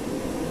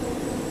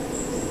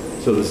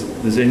 So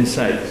there's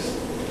insects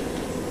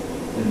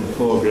in the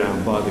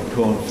foreground by the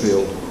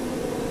cornfield,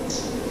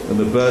 and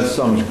the bird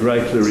song's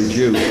greatly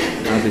reduced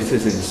as it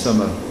is in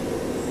summer.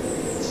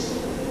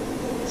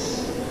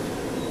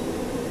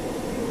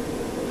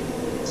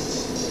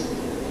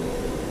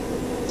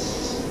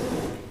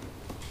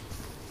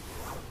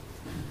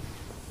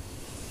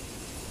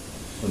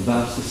 And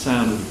that's the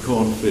sound of the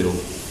cornfield.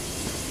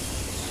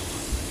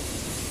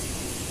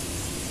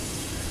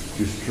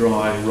 Just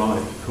dry,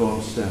 ripe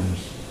corn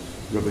stems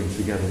rubbing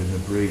together in the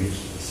breeze,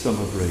 the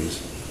summer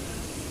breeze.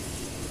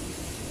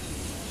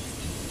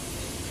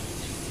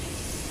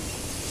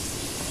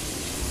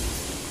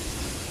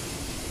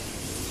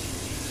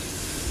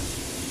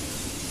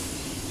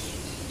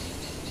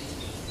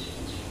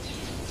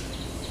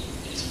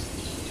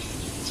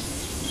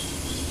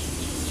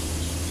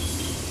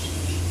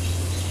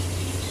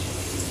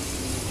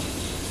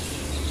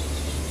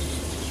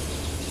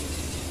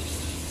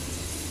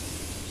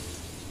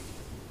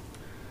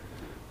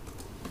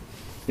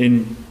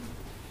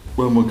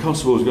 When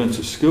Constable was going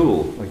to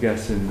school, I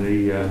guess in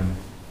the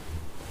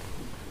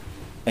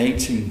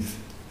 18th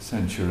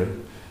century,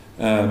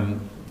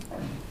 not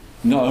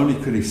only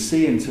could he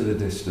see into the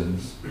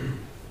distance,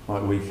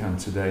 like we can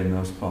today in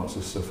those parts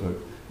of Suffolk,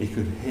 he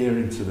could hear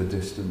into the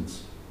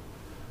distance.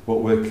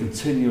 What we're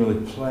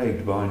continually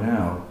plagued by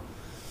now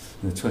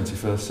in the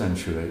 21st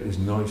century is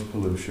noise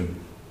pollution.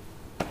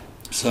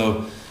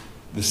 So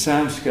the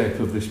soundscape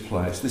of this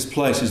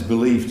place is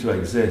believed to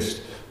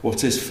exist.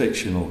 What is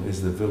fictional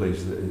is the village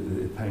that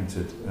it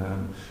painted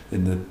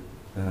in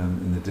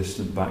the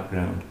distant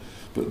background.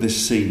 But this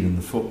scene and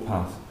the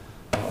footpath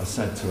are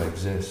said to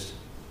exist.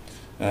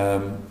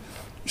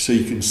 So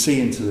you can see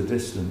into the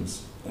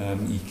distance,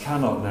 You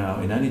cannot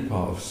now, in any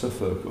part of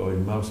Suffolk or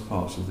in most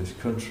parts of this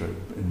country,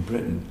 in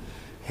Britain,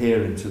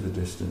 hear into the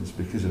distance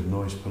because of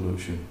noise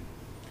pollution.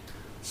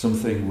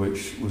 Something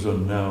which was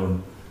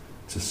unknown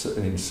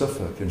in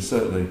Suffolk, and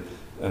certainly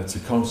to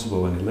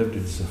Constable when he lived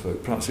in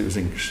Suffolk. Perhaps it was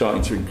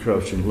starting to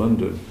encroach in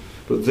London.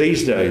 But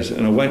these days,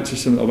 and I went to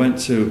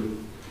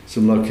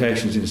some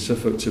locations in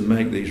Suffolk to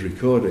make these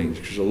recordings,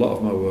 because a lot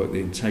of my work, the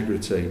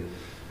integrity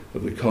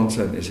of the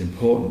content is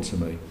important to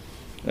me.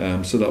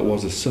 So that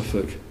was a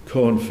Suffolk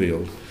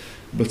cornfield.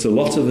 But a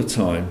lot of the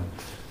time,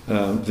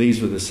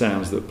 these were the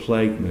sounds that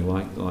plagued me,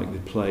 like they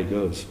plague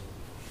us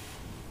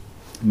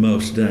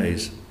most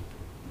days.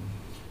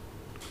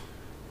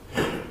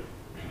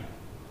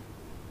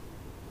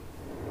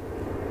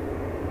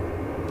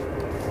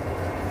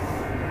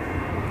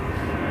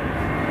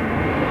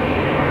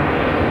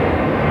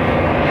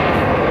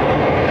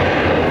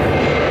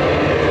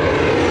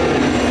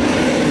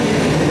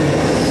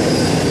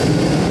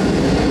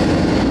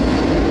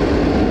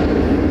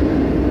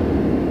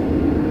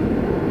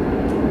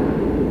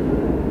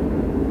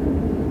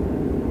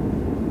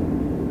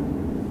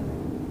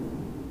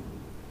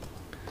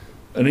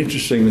 And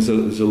interesting,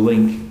 there's a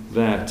link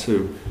there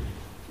to,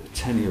 a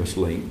tenuous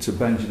link to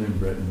Benjamin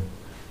Britten,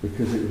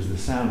 because it was the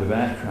sound of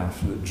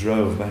aircraft that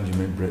drove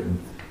Benjamin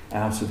Britten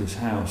out of his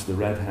house, the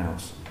Red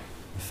House,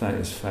 the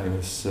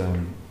famous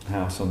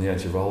house on the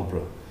edge of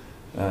Aldborough.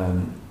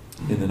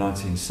 In the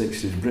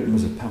 1960s, Britten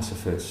was a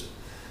pacifist,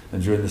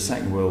 and during the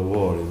Second World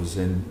War he was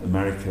in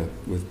America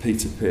with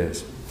Peter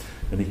Pearce,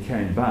 and he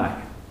came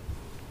back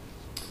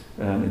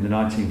in the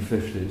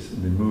 1950s,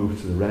 and they moved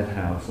to the Red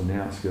House on the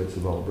outskirts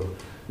of Aldborough.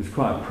 He was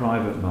quite a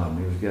private man.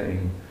 He was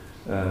getting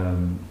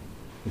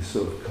this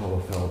sort of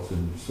collar felt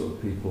and sort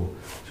of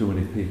too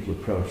many people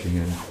approaching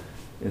him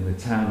in the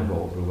town of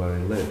Aldborough where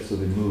he lived, so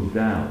they moved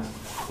out.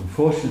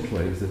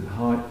 Unfortunately, it was the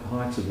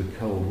height of the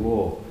Cold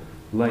War,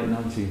 late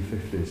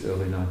 1950s,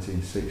 early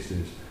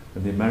 1960s,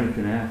 and the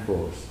American Air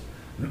Force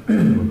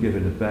were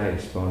given a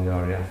base by the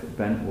RAF at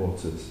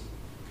Bentwaters,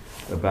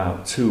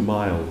 about 2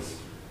 miles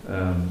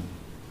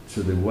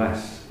to the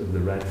west of the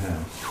Red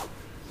House.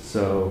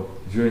 So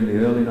during the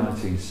early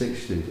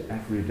 1960s,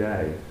 every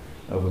day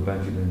over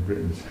Benjamin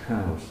Britten's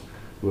house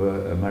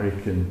were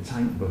American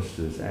tank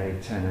busters,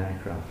 A-10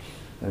 aircraft,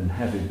 and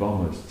heavy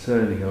bombers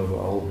turning over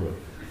Aldborough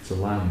to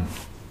land.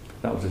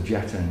 That was a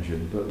jet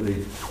engine, but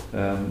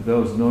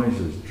those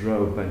noises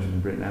drove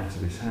Benjamin Britten out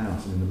of his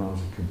house. I mean, the man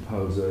was a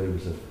composer, he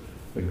was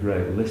a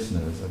great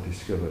listener, as I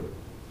discovered,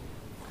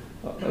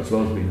 as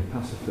well as being a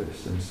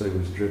pacifist, and so he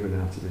was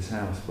driven out of his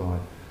house by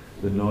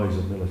the noise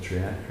of military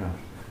aircraft,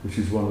 which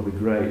is one of the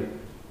great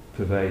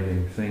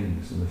pervading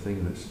things and the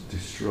thing that's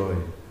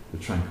destroyed the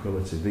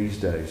tranquility these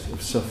days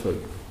of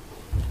Suffolk.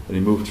 And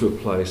he moved to a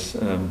place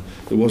that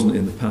wasn't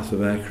in the path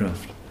of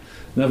aircraft.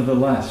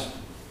 Nevertheless,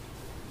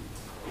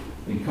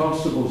 in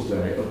Constable's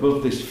day,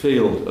 above this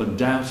field,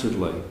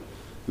 undoubtedly,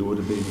 there would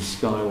have been a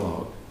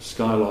skylark.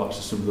 Skylarks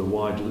are some of the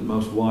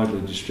most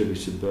widely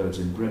distributed birds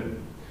in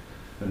Britain.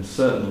 And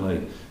certainly,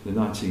 in the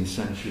 19th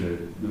century,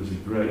 there was a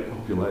great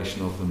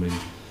population of them in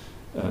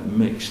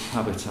mixed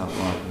habitat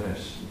like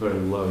this, very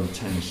low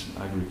intense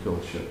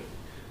agriculture,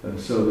 and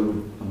so there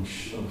would, I'm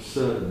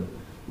certain,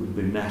 would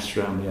be nests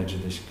around the edge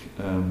of this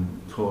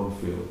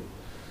cornfield,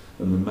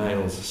 and the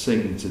males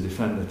singing to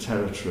defend their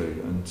territory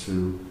and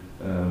to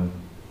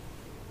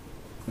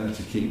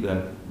keep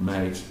their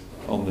mate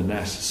on the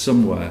nest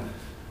somewhere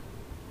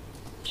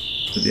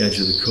at the edge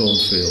of the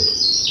cornfield.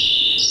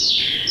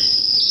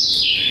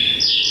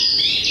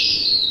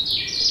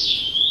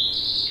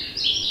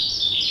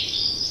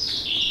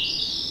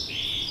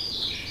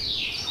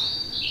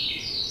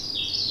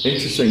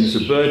 Interesting, there's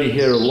a bird you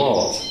hear a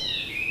lot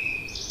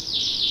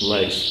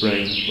late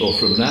spring, or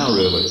from now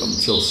really,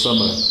 until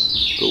summer,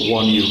 but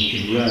one you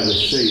can rarely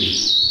see.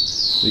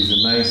 These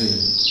amazing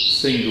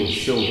single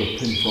silver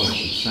pinpoints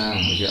of sound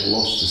that get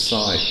lost to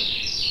sight.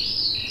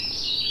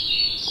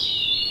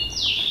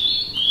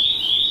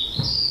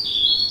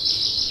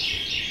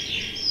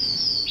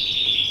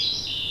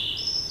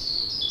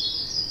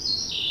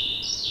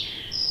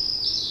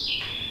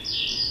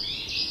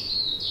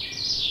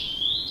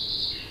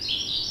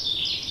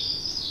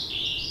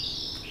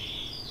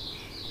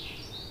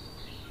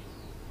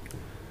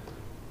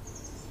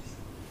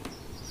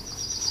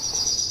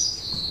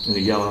 And a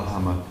yellow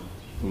hammer,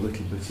 a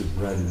little bit of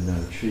bread and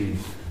no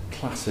cheese,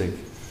 classic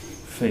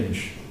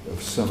Finch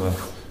of summer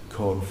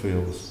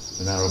cornfields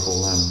and arable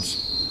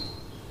lands.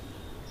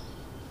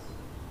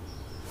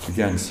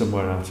 Again,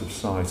 somewhere out of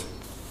sight.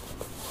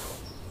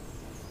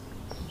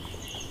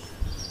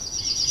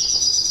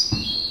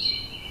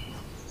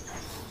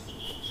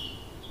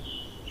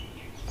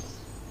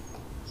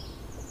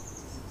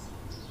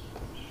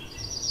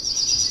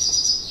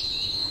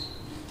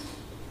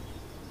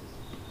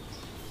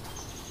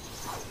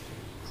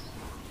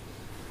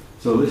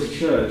 So this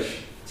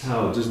church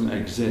tower doesn't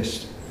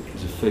exist.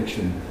 It's a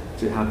fiction.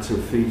 It had to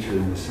feature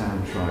in the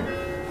soundtrack.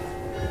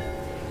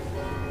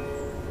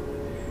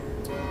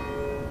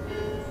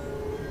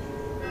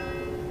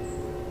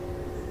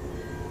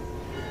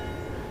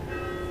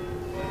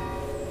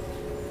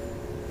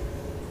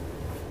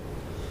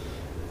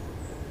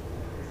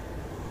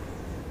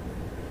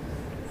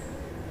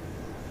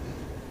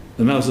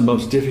 And that was the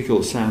most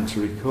difficult sound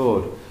to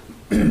record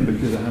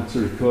because I had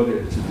to record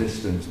it at a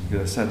distance.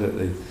 Because I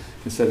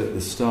said at the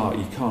start,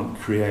 you can't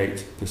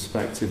create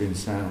perspective in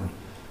sound.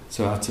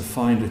 So I had to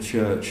find a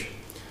church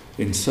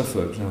in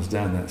Suffolk, and I was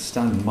down there,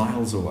 stand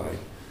miles away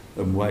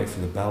and wait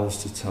for the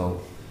bells to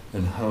toll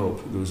and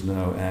hope there was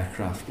no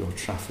aircraft or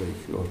traffic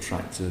or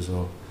tractors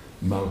or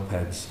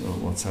mopeds or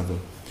whatever.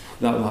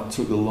 That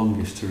took the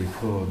longest to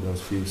record, those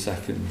few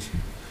seconds.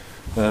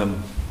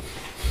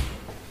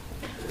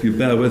 If you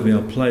bear with me,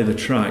 I'll play the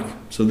track.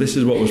 So this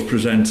is what was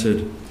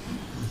presented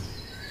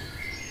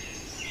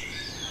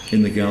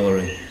in the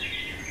gallery.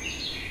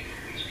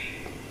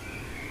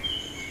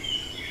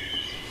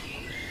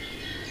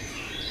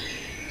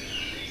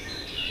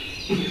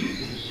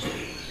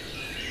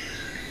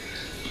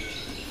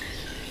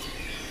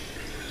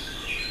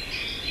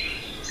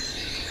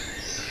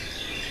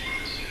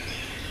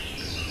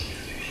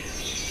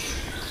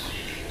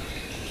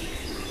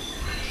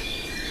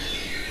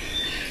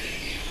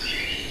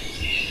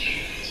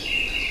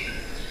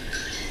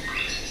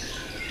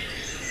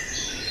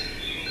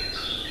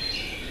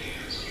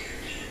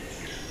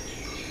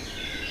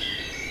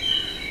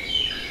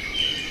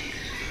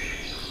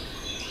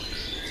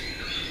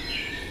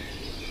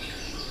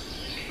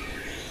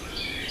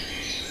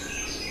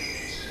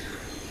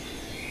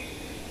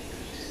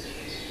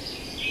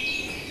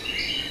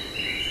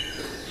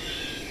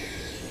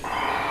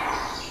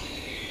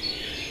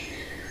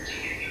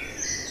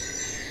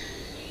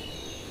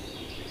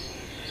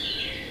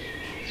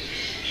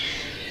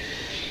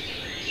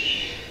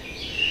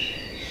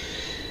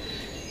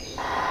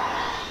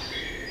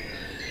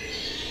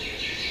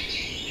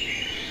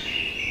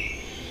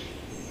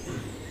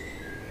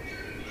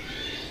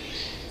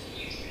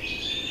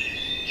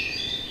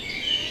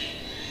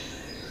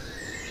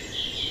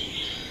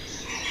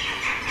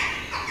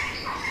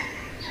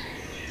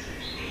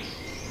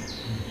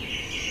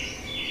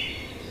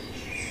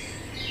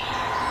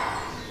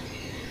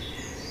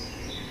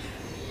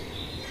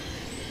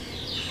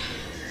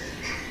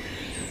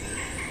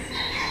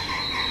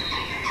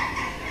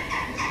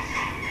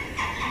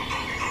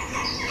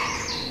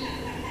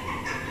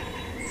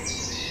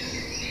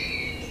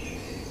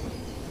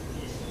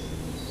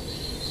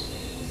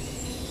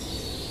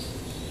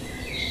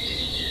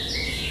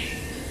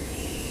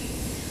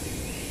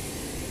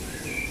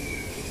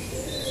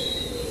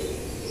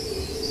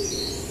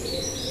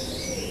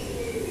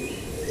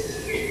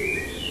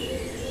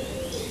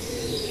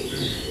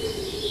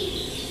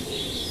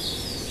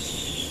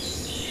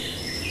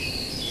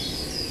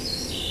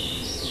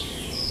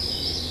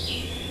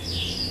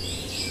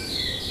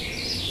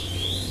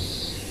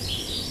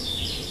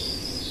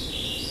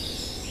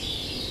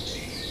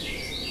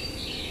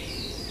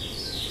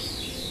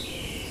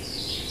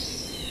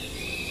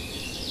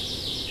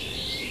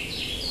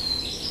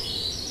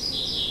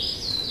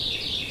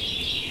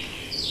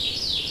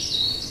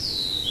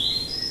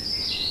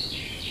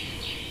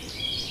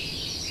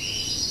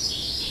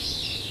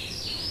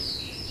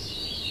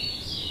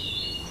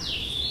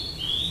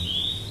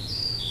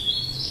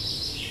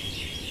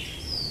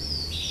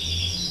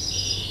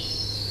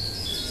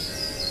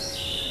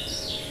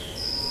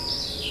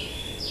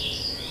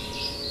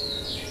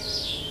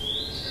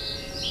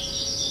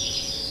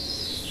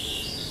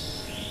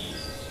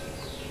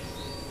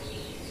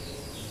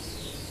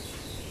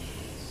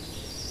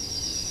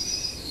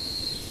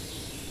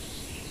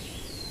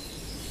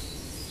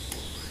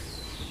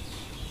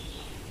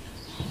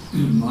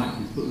 Mike,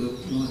 you put the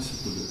lights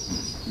up a bit,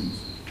 please.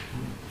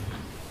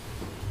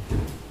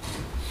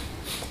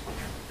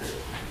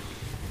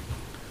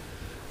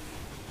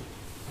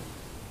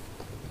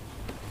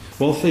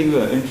 One thing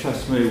that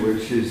interests me,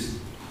 which is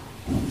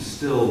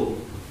still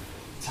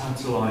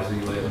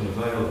tantalisingly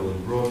unavailable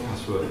in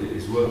broadcast work,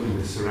 is working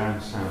with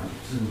surround sound.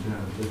 Turn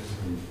down this.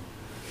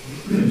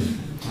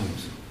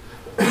 Thanks.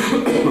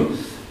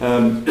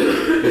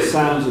 The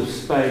sounds of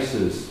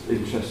spaces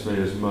interest me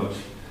as much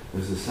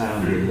as the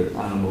sound of the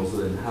animals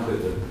that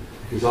inhabit them,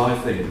 because I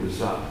think there's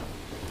that,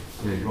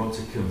 you want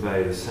to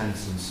convey the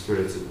sense and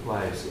spirit of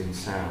place in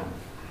sound.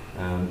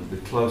 The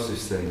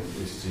closest thing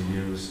is to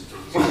use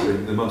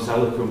something, the most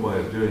eloquent way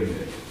of doing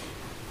it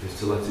is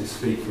to let it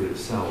speak for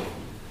itself.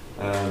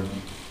 And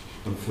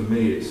for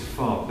me, it's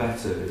far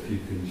better if you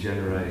can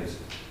generate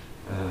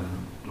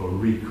or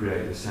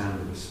recreate the sound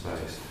of a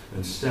space.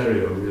 And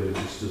stereo really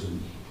just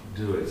doesn't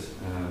do it.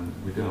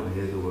 We don't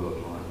hear the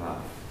world like that.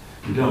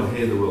 We don't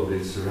hear the world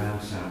in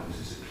surround sound.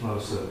 This is a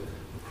closer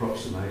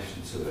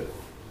approximation to it.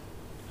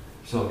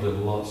 So I've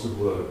done lots of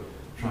work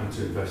trying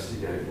to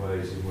investigate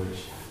ways in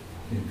which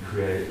you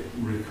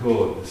can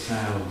record the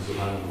sounds of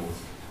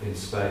animals in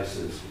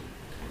spaces.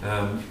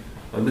 And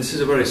this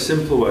is a very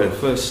simple way. I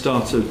first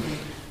started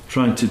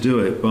trying to do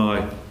it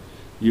by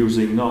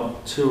using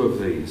not 2 of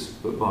these,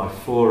 but by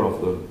 4 of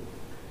them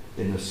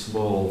in a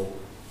small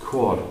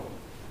quad,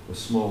 a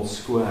small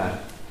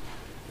square.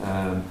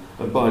 And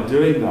by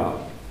doing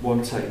that,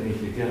 one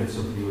technique, again,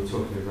 something you were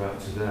talking about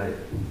today,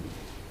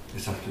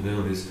 this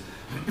afternoon, is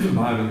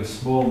by having a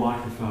small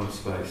microphone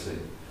spacing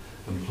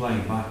and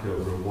playing back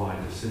over a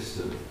wider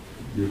system.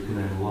 you can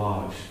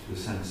enlarge the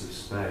sense of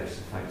space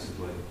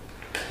effectively.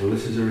 Well,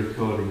 this is a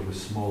recording of a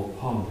small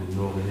pond in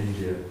northern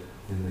India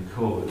in the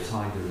Corbett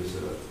Tiger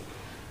Reserve.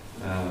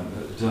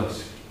 At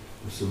dusk,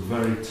 with some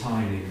very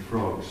tiny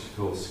frogs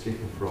called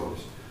skipper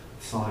frogs,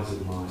 the size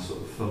of my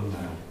sort of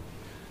thumbnail.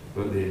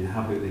 But they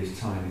inhabit these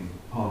tiny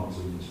ponds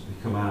and they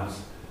come out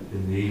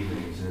in the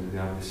evenings and they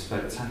have this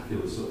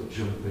spectacular sort of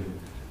jumping,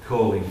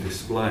 calling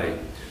display,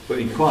 but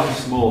in quite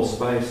small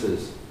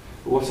spaces.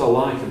 But what I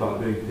like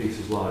about doing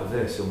pieces like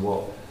this and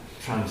what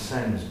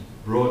transcends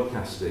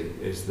broadcasting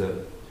is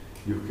that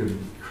you can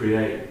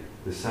create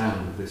the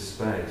sound of this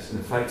space, and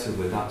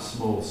effectively that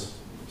small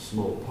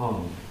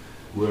pond,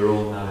 we're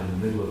all now in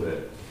the middle of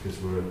it because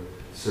we're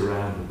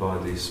surrounded by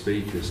these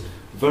speakers.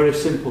 Very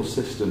simple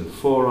system,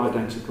 4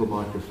 identical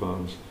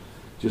microphones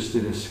just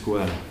in a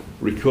square,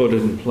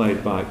 recorded and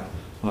played back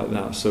like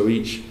that, so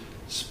each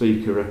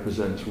speaker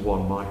represents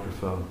 1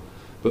 microphone,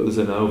 but there's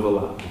an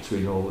overlap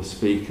between all the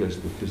speakers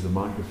because the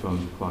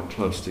microphones are quite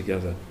close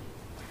together.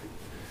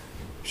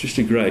 It's just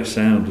a great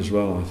sound as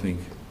well, I think.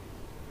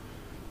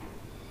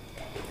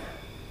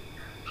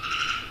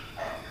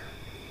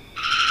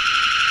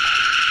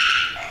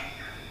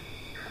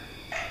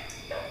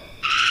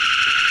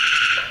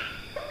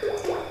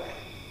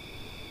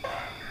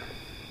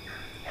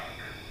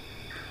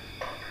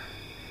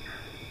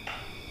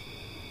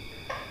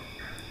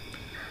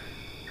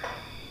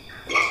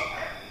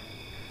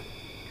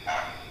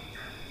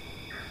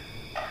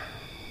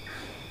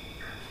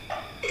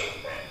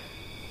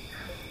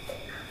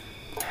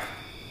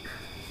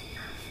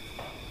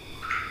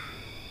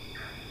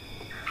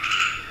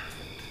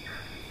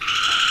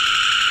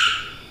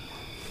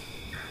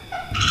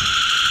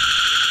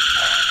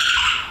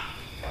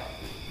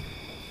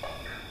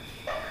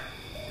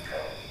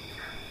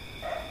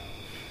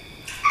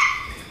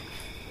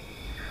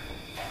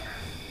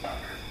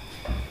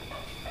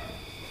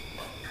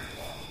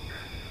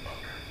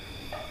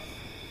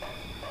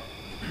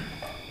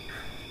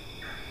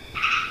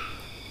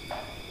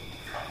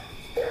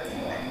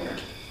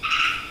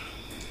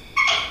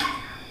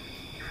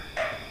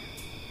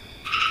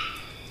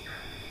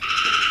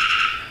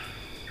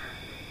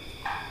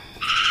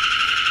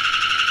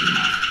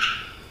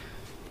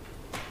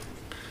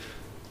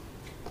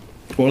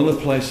 One of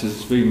the places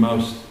that's been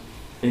most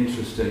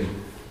interesting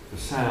for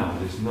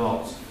sound is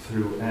not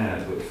through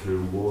air but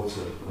through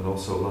water, and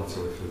also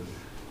latterly through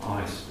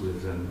ice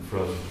with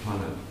Frozen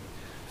Planet.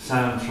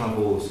 Sound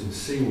travels in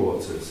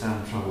seawater,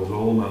 sound travels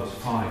almost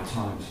 5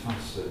 times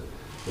faster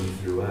than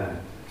through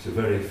air. It's a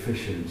very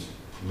efficient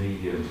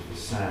medium for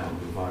sound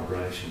and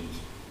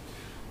vibrations.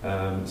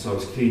 So I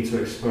was keen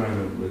to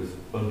experiment with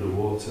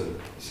underwater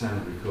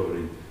sound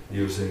recording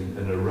using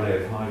an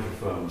array of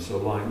hydrophones, so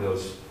like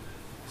those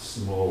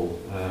small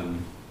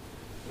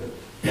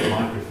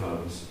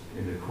microphones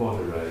in a quad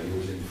array,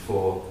 using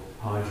 4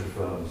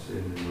 hydrophones in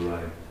an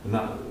array, and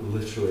that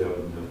literally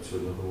opened up to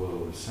another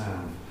world of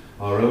sound.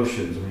 Our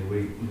oceans, I mean,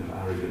 we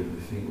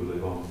arrogantly think we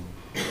live on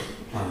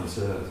planet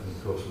Earth, and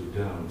of course we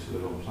don't. We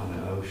live on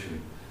planet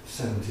Ocean.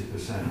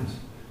 70%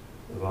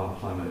 of our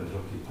planet is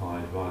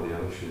occupied by the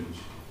oceans.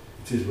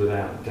 It is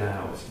without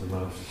doubt the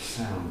most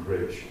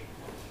sound-rich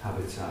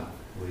habitat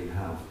we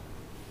have.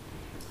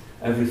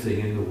 Everything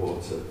in the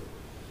water,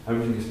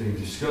 everything that's been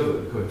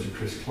discovered, according to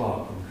Chris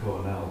Clark from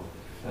Cornell,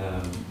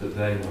 that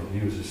they not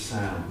use as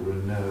sound. There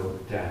are no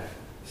deaf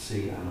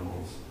sea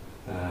animals.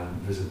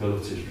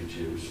 Visibility is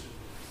reduced,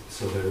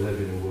 so they live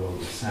in a world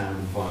of sound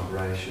and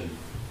vibration.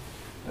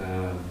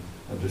 And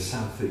the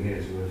sad thing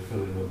is, we're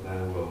filling up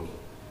their world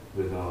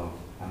with our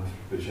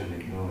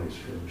anthropogenic noise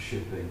from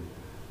shipping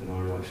and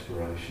oil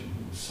exploration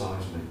and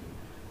seismic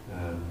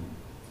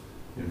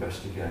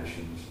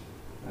investigations.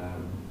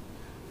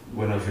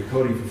 When I was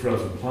recording for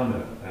Frozen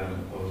Planet,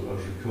 I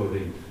was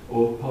recording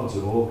pods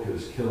of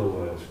orcas, killer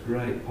whales,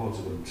 great pods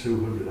of them,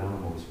 200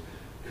 animals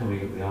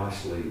coming up the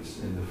ice leads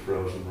in the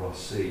frozen Ross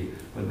Sea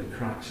when the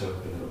cracks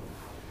open up,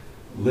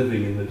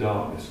 living in the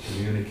darkness,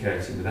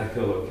 communicating with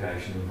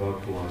echolocation and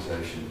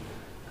vocalization.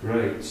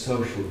 Great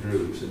social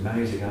groups,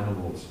 amazing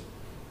animals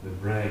with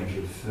brains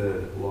a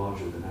third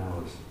larger than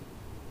ours.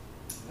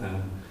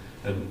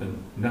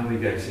 And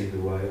navigating the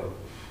way up,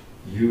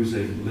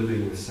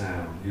 living with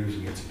sound,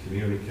 using it to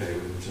communicate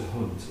with them, to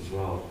hunt as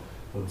well,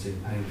 hunting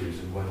penguins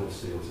and Weddell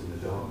seals in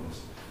the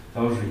darkness.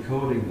 I was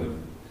recording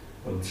them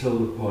until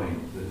the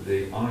point that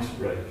the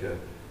icebreaker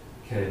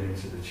came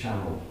into the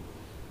channel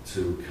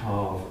to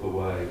carve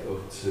away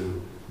up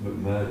to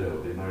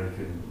McMurdo, the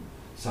American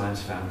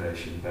Science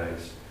Foundation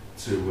base,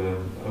 to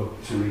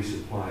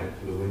resupply it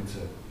for the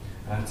winter.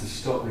 I had to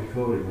stop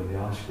recording when the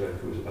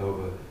icebreaker was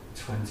over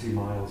 20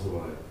 miles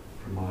away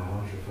from my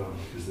hydrophone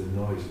because the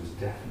noise was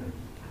deafening.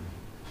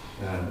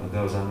 And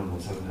those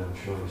animals had no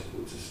choice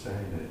but to stay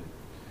in it.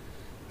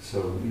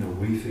 So,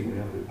 we think we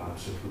have it bad,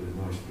 suffer with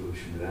noise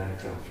pollution with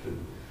aircraft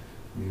and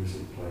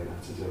music played at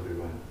us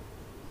everywhere.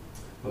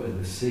 But in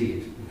the sea,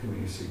 it's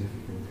becoming a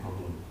significant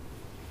problem.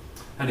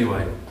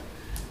 Anyway,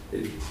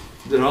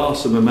 there are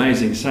some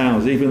amazing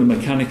sounds, even the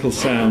mechanical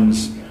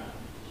sounds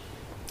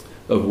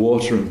of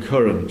water and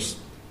currents.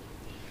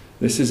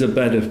 This is a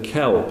bed of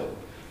kelp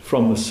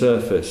from the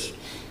surface.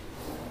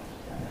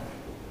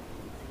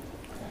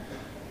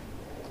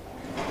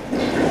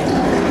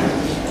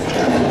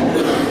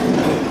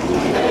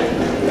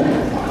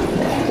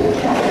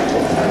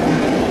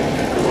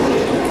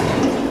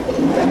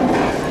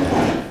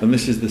 And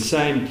this is the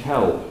same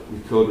kelp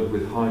recorded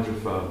with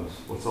hydrophones.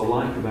 What I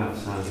like about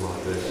sounds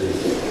like this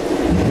is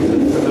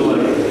the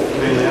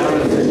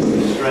familiarity and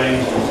the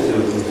strangeness to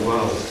them as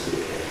well.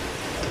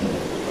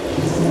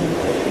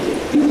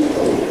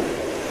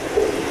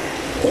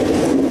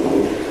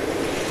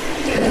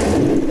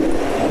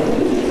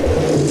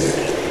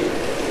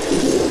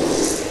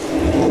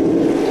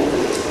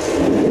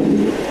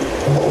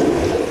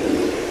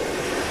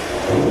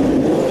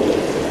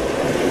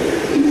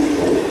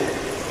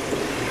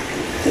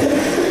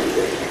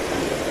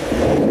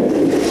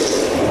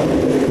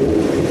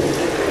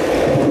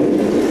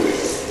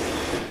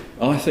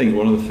 I think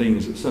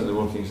certainly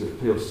one of the things that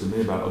appeals to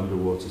me about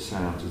underwater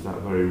sounds is that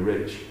very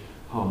rich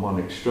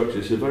harmonic structure.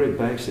 It's a very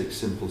basic,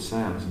 simple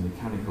sound, a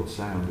mechanical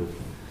sound of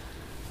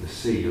the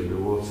sea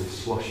underwater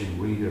sloshing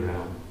weed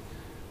around.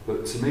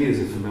 But to me there's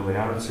a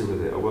familiarity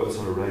with it. I worked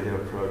on a radio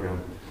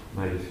programme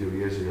made a few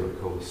years ago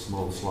called A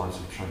Small Slice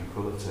of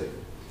Tranquility,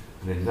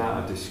 and in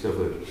that I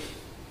discovered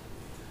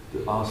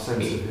that our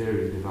sense of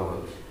hearing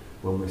developed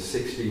when we're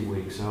 16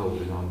 weeks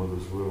old in our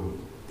mother's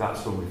womb.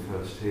 That's when we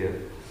first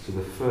hear. So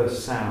the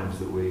first sounds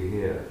that we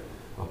hear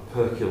are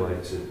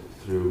percolated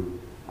through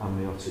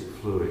amniotic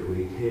fluid.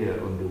 We hear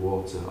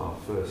underwater our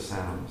first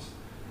sounds.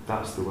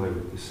 That's the way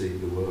we perceive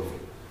the world.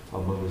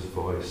 Our mother's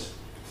voice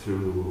through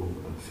the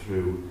womb and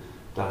through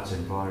that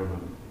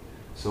environment.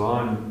 So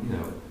I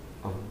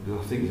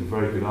think it's a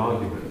very good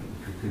argument,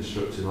 you could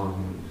construct an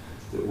argument,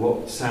 that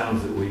what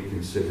sounds that we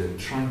consider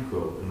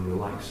tranquil and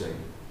relaxing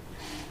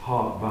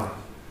hark back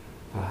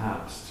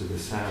perhaps to the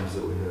sounds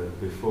that we heard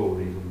before we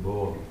were even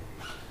born.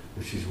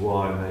 Which is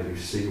why maybe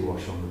sea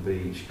wash on the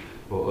beach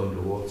or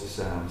underwater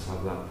sounds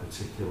have that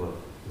particular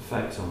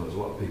effect on us. A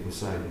lot of people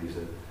say these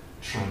are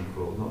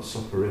tranquil, not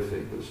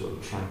soporific, but sort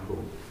of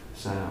tranquil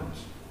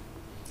sounds.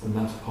 And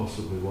that's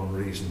possibly one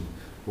reason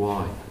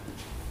why.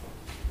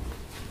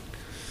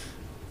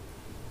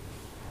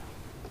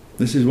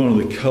 This is one of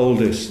the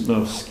coldest,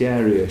 most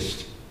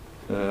scariest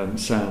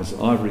sounds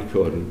I've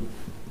recorded,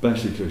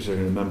 basically because I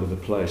can remember the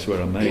place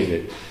where I made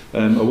it.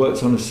 I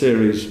worked on a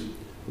series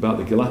about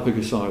the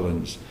Galapagos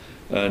Islands,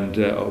 and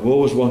I've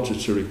always wanted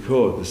to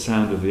record the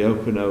sound of the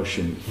open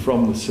ocean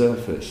from the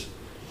surface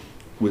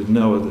with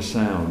no other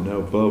sound,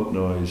 no boat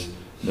noise,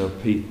 no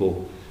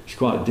people. It's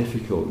quite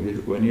difficult.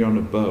 When you're on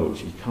a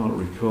boat, you can't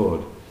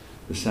record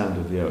the sound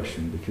of the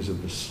ocean because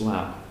of the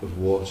slap of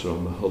water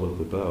on the hull of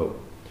the boat.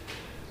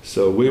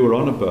 So we were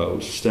on a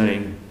boat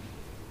staying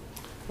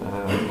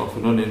off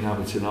an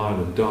uninhabited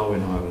island,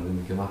 Darwin Island in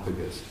the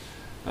Galapagos,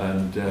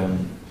 and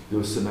there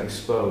was some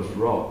exposed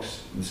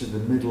rocks. This is the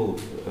middle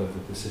of the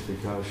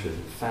Pacific Ocean,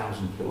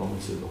 1,000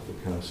 kilometres off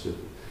the coast of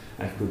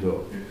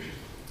Ecuador.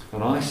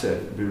 And I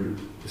said,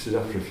 this is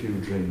after a few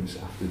drinks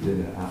after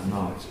dinner at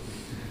night,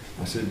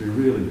 I said it'd be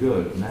really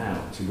good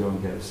now to go and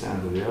get the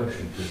sound of the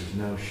ocean because there's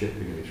no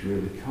shipping and it's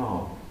really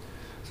calm.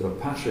 So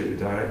Patrick, the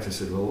director,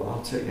 said, well,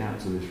 I'll take you out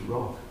to this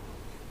rock.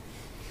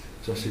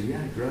 So I said,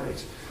 yeah,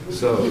 great.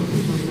 So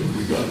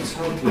we got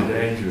totally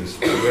dangerous.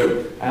 We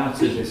were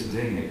out in this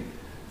dinghy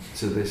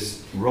to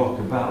this rock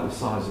about the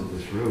size of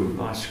this room.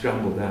 I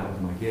scrambled out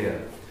with my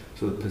gear,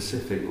 so the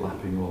Pacific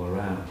lapping all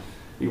around.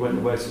 He went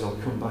away and said, I'll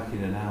come back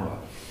in an hour,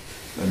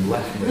 and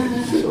left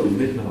me sort of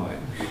midnight.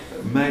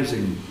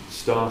 Amazing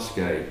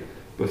starscape,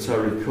 but I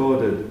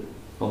recorded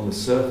on the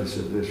surface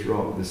of this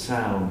rock the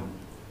sound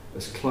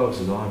as close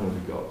as I've ever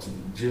got to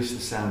just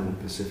the sound of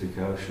the Pacific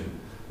Ocean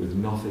with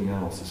nothing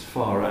else, as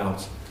far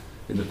out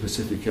in the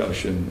Pacific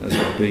Ocean as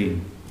I've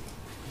been.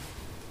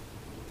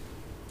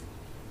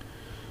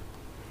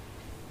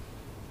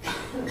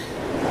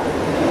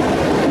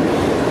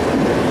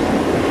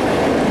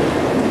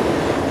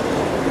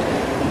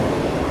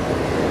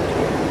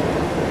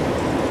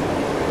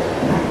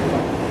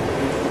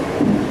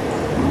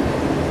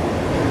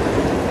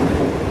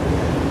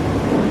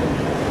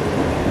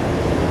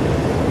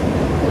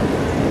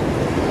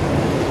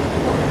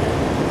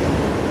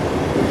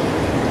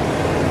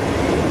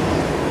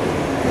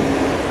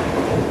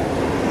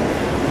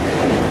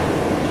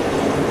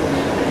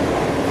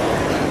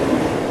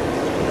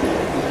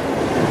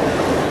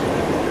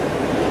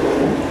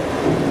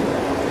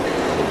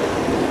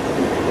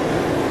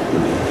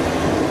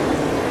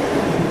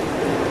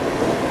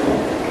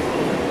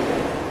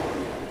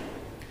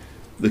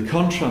 The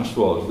contrast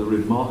was, the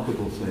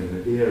remarkable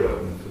thing, the ear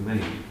opener for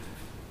me,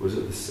 was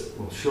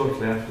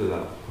shortly after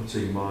that,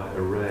 putting my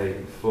array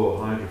of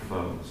 4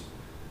 hydrophones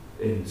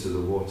into the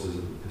waters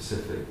of the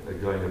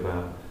Pacific, going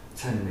about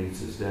 10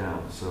 metres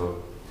down,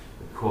 so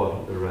a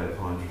quad array of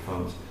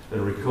hydrophones,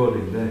 and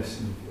recording this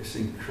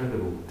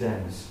incredible,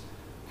 dense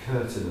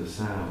curtain of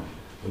sound.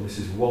 And this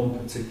is one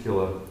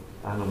particular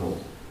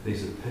animal.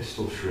 These are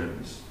pistol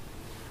shrimps,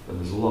 and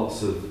there's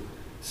lots of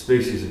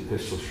species of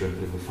pistol shrimp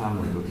in the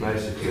family, but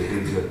basically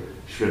these are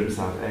shrimps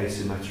that have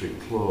asymmetric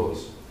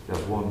claws. They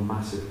have one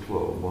massive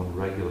claw and one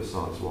regular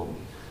sized one,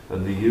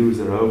 and they use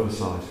their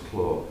oversized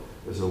claw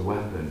as a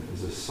weapon,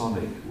 as a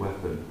sonic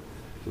weapon.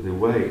 So they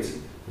wait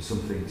for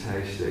something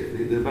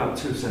tasty. They're about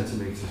 2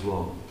 centimetres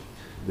long.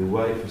 They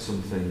wait for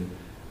something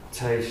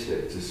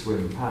tasty to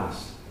swim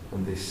past,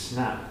 and they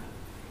snap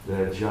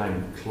their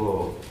giant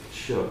claw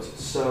shut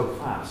so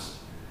fast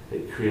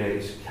it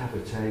creates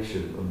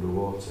cavitation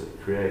underwater,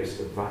 it creates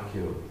a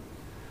vacuum.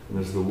 And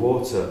as the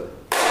water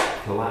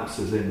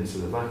collapses into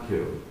the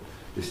vacuum,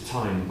 this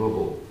tiny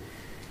bubble,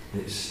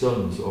 it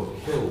stuns or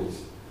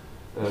kills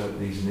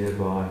these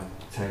nearby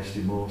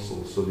tasty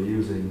morsels. So they're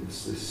using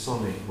this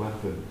sonic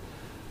weapon.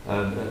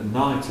 And at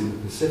night in the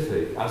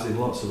Pacific, as in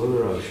lots of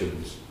other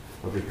oceans,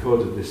 I've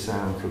recorded this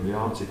sound from the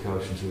Arctic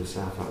Ocean to the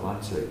South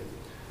Atlantic.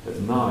 At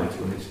night,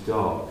 when it's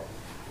dark,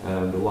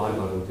 the light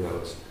level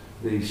goes,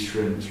 these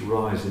shrimps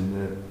rise in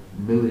their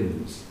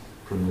millions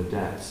from the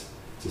depths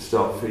to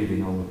start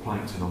feeding on the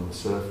plankton on the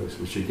surface,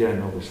 which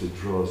again obviously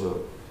draws up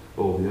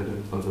all the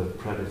other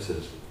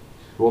predators.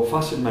 What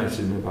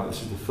fascinated me about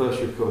this is the first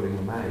recording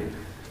I made,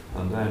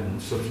 and then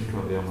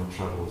subsequently on my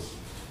travels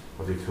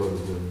I've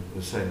recorded them,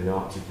 say, in the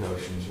Arctic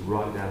Oceans,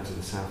 right down to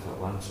the South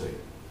Atlantic.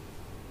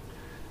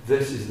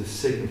 This is the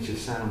signature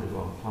sound of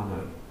our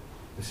planet.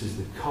 This is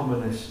the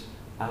commonest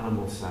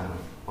animal sound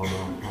on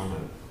our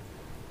planet.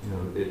 You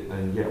know,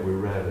 and yet we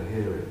rarely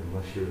hear it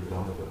unless you're a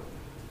diver.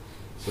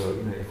 So,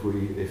 you know, if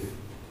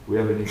we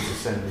ever need to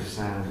send a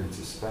sound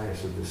into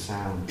space, of the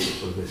sound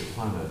of this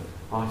planet,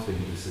 I think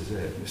this is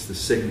it. It's the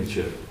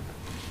signature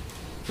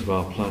of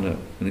our planet,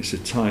 and it's a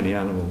tiny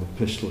animal, the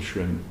pistol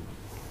shrimp.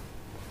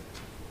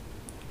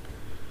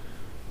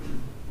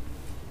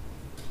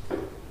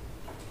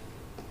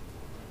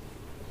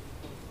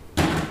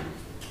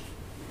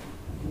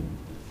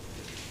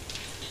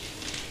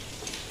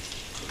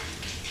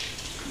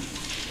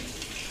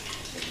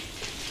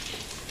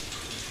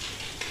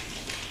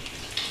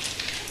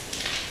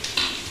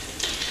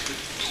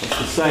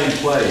 Same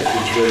place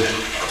as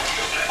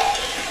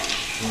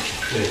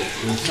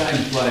the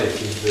same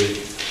place as the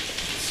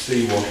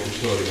sea wash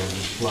recording on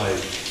display.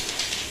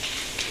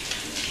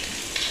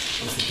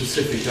 That's the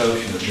Pacific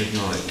Ocean at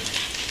midnight.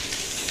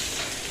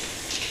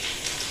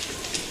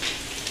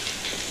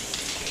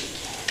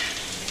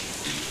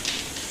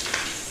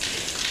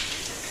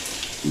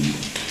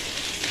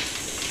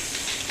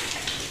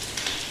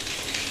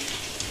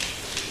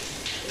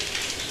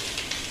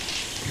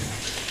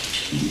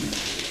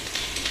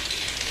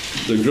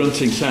 The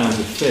grunting sounds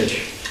of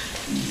fish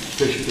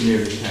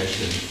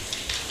communicating.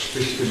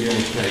 Fish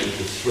communicate with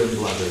the swim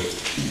bladders.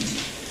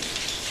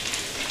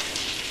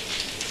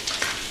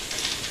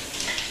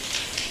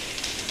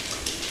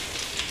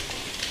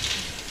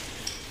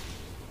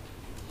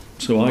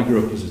 So I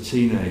grew up as a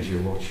teenager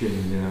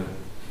watching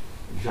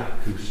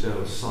Jacques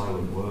Cousteau's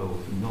Silent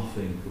World.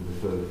 Nothing could be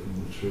further from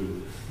the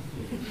truth.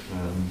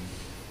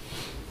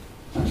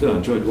 So I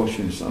enjoyed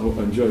watching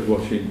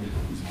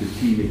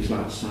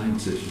bikini-clad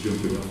scientists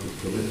jumping off the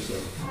calypso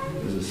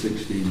as a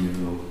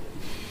 16-year-old.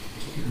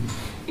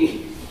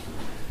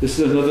 This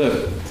is another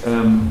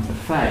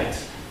effect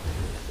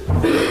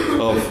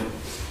of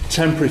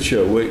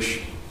temperature,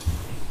 which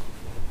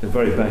a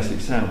very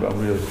basic sound, but I'm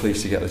really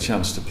pleased to get the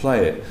chance to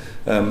play it.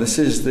 This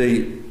is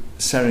the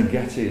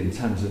Serengeti in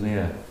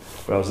Tanzania,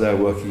 where I was there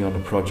working on a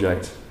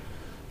project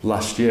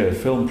last year, a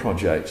film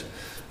project.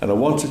 And I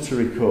wanted to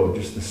record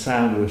just the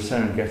sound of the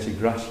Serengeti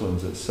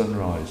grasslands at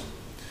sunrise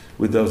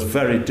with those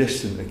very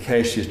distant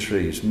acacia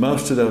trees.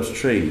 Most of those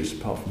trees,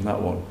 apart from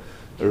that one,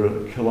 are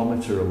a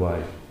kilometre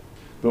away.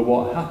 But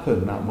what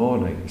happened that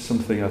morning is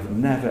something I've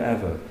never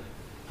ever,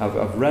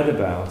 I've read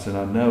about and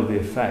I know the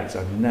effect,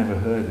 I've never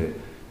heard it.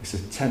 It's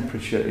a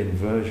temperature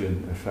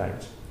inversion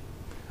effect.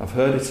 I've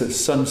heard it at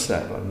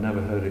sunset, but I've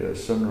never heard it at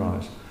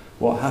sunrise.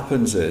 What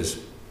happens is,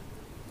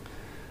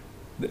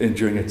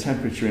 during a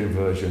temperature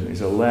inversion, is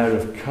a layer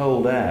of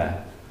cold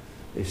air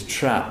is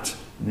trapped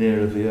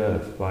nearer the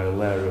earth by a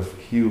layer of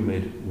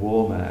humid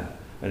warm air,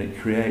 and it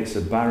creates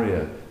a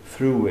barrier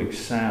through which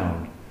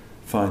sound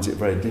finds it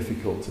very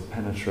difficult to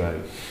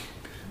penetrate.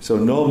 So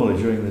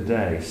normally during the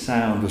day,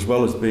 sound, as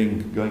well as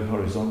going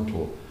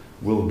horizontal,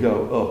 will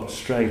go up,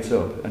 straight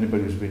up.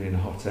 Anybody who's been in a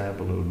hot air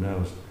balloon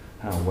knows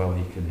how well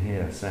you can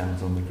hear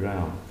sounds on the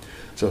ground.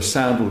 So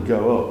sound will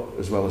go up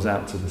as well as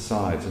out to the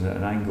sides and at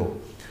an angle.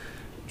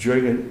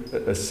 During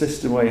a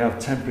system where you have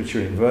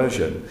temperature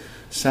inversion,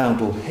 sound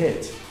will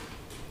hit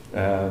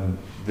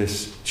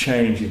this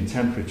change in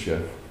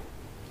temperature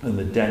and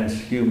the dense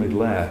humid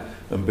layer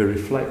and be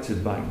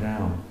reflected back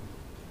down.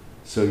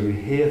 So you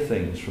hear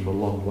things from a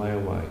long way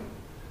away.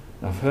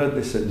 Now, I've heard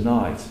this at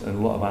night, and a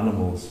lot of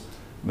animals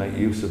make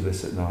use of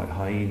this at night.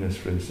 Hyenas,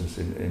 for instance,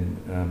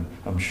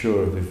 I'm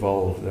sure have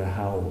evolved their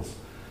howls.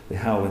 They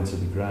howl into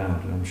the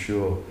ground, and I'm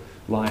sure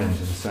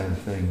lions are the same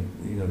thing.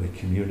 You know, they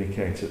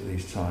communicate at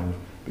these times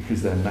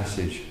because their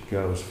message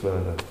goes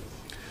further.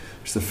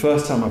 It's the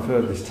first time I've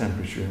heard this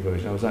temperature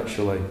inversion. I was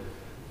actually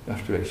you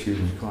have to excuse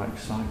me, quite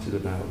excited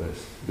about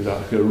this,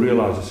 because I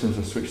realised as soon as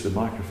I switched the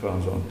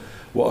microphones on,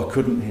 what I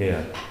couldn't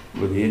hear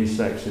were the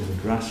insects in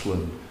the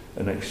grassland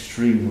and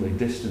extremely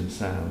distant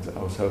sounds that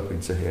I was hoping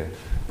to hear.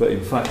 But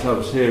in fact I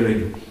was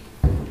hearing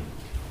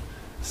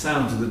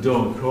sounds of the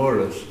dawn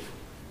chorus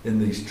in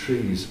these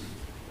trees.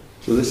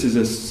 So this is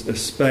a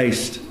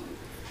spaced,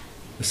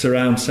 a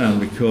surround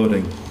sound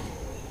recording.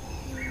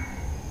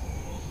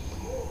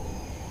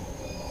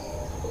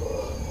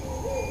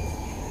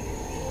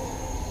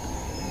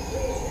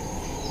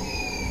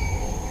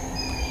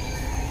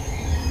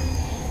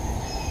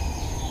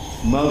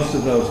 Most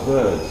of those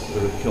birds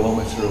are a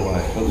kilometre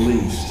away, at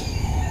least.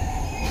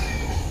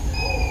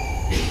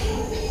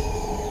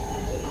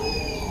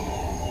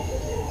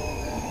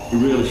 It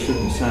really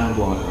shouldn't sound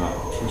like that,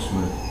 trust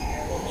me.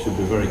 It should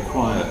be very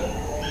quiet.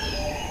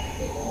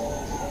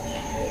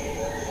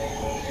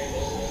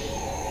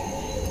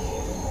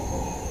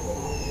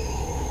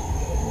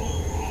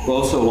 What I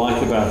also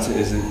like about it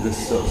is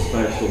this sort of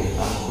spatial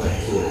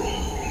aspect to it.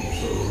 It's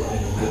sort of right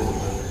in the middle of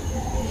it.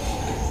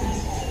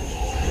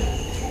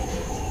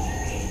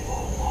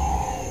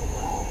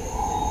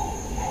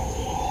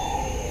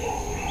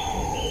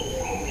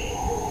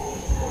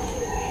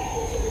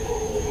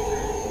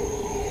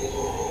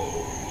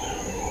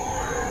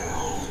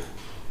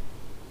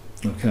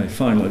 Okay,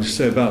 fine. I'll just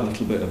say a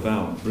little bit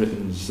about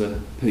Britten's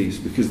piece,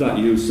 because that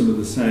used some of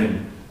the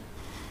same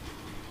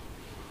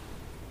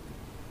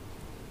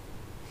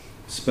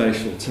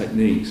spatial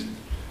techniques.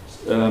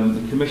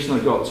 The commission I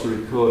got to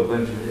record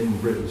Benjamin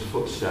Britten's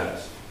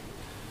footsteps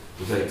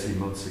was 18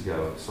 months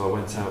ago, so I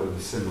went out with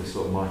a similar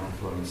sort of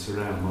microphone, a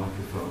surround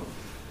microphone,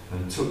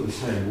 and took the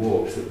same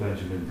walks that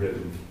Benjamin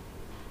Britten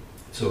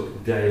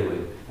took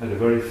daily. Had a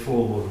very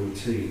formal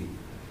routine.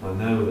 I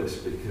know this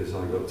because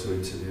I got to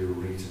interview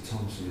Rita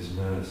Thompson, his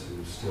nurse,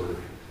 who still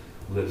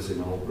lives in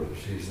Aldborough.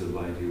 She's the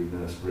lady who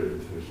nursed Britten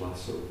for his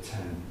last sort of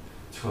 10,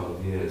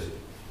 12 years.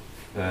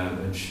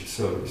 And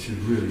so she was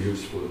really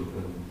useful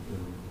and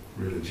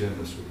really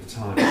generous with the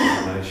time and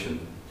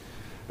information.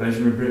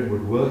 Benjamin Britten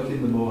would work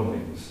in the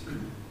mornings.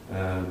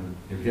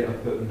 He'd get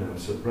up at,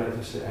 so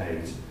breakfast at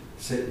 8,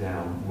 sit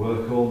down,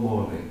 work all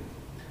morning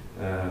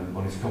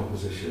on his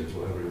compositions,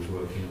 whatever he was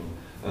working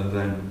on, and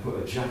then put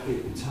a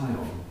jacket and tie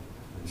on,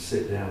 and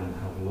sit down and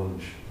have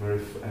lunch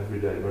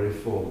every day, very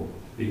formal,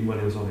 even when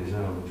he was on his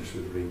own, just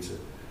with Rita.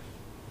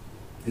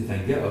 He'd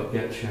then get up,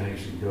 get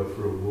changed and go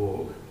for a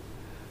walk.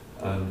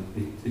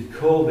 And he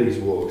called these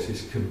walks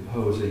his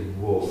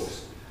composing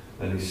walks.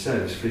 And he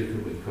said, he's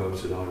frequently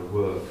quoted, I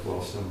work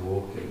whilst I'm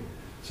walking.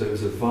 So it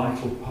was a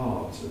vital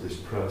part of his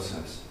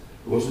process.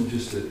 It wasn't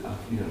just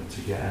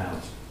to get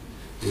out.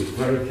 He was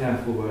very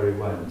careful where he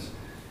went.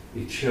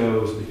 He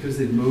chose, because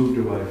they'd moved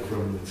away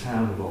from the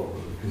town of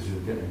Aldborough, because he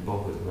was getting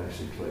bothered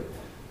basically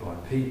by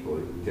people,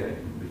 he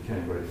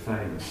became very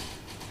famous.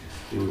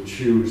 He would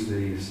choose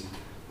these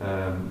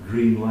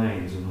green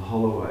lanes and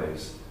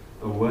holloways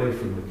away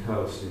from the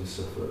coast in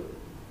Suffolk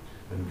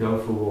and go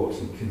for walks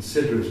and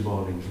consider his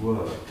morning's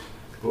work,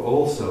 but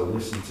also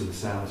listen to the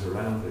sounds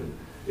around him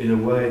in a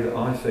way that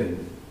I think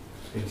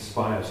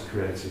inspires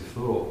creative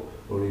thought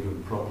or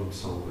even problem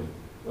solving.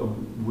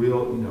 We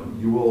all,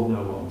 you all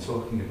know what I'm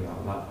talking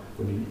about, that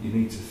when you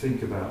need to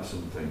think about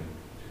something,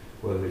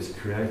 whether it's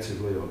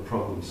creatively or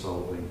problem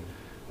solving,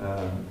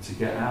 to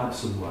get out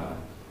somewhere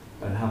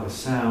and have a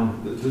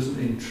sound that doesn't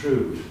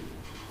intrude,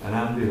 an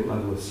ambient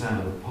level of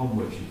sound upon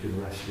which you can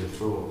rest your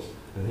thoughts.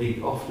 And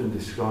he often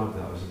described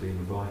that as being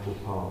a vital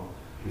part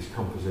of his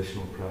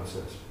compositional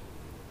process.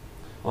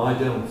 I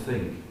don't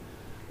think,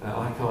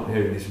 I can't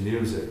hear his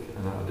music,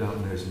 and I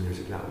don't know his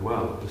music that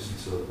well, I've listened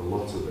to a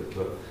lot of it,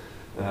 but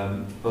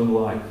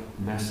unlike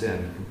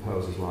Messiaen,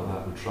 composers like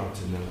that who tried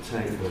to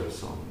notate their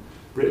song,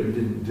 Britten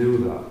didn't do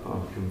that.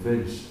 I'm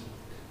convinced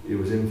he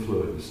was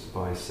influenced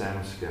by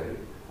soundscape,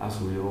 as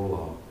we all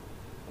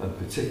are, and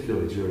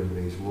particularly during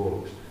these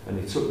walks. And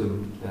he took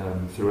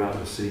them throughout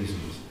the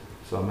seasons.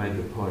 So I made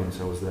the point,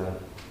 I was there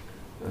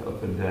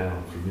up and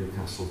down from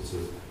Newcastle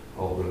to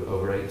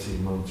over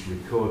 18 months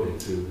recording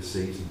through the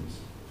seasons.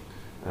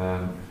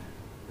 A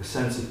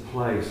sense of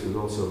place was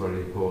also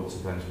very important to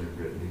Benjamin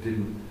Britten. He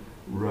didn't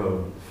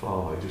roam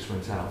far, he just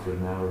went out for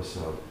an hour or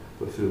so,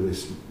 but through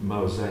this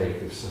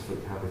mosaic of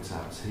Suffolk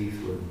habitats,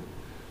 heathland,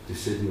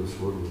 deciduous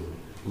woodland,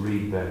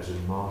 reed beds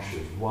and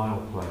marshes,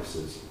 wild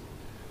places,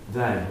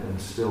 then and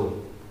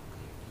still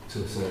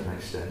to a certain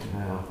extent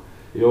now.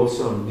 He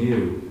also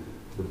knew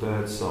the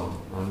bird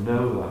song. I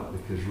know that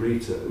because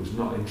Rita, who's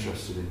not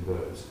interested in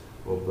birds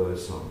or bird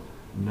song,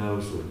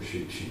 knows them.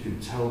 She can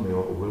tell me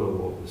what a willow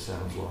warbler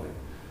sounds like,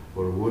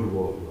 or a wood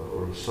warbler,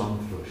 or a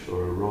song thrush,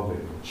 or a robin,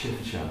 or a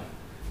chiff-chaff,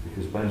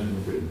 because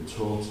Benjamin Britten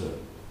taught her.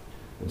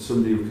 And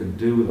somebody who can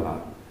do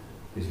that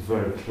is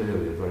very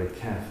clearly a very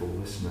careful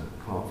listener,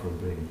 apart from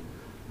being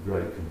a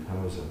great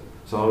composer.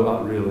 So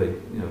that really,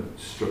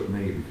 struck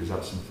me, because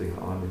that's something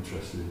that I'm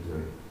interested in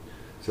doing.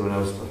 So when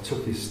I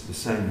took the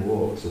same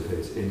walks of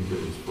his in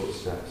Britten's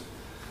footsteps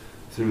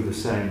through the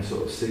same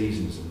sort of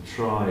seasons and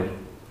tried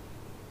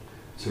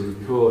to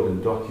record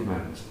and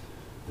document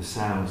the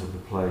sounds of the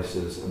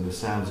places and the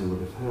sounds he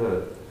would have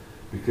heard,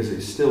 because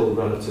it's still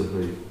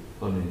relatively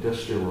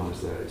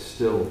unindustrialised there. It's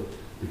still,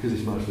 because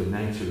it's mostly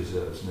nature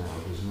reserves now,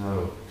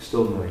 there's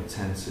still no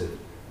intensive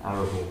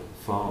arable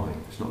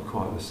farming. It's not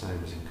quite the same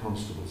as in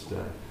Constable's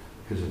day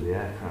because of the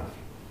aircraft.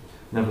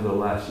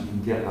 Nevertheless, you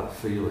can get that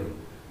feeling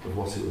of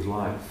what it was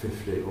like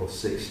 50 or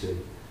 60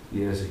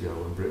 years ago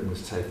when Britain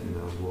was taking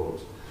those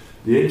walks.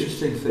 The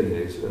interesting thing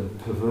is, and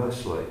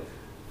perversely,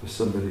 for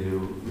somebody who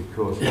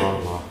records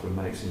wildlife and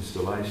makes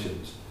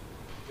installations,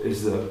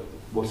 is that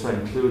what I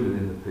included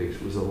in the piece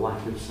was a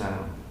lack of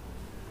sound,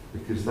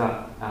 because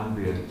that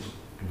ambient,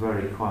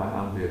 very quiet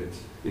ambient,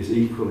 is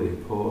equally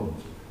important.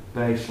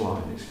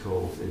 Bassline, it's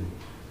called in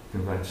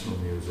conventional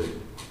music.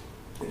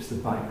 It's the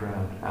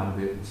background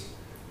ambience.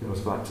 It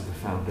goes back to the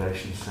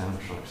foundation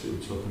soundtracks that we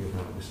were talking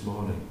about this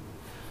morning.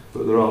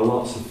 But there are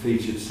lots of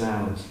featured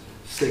sounds,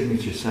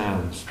 signature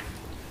sounds.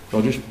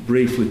 I'll just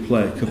briefly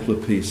play a couple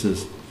of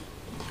pieces.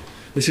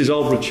 This is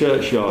Aldborough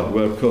Churchyard,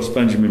 where of course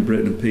Benjamin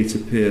Britten and Peter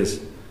Pears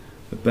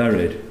are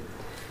buried.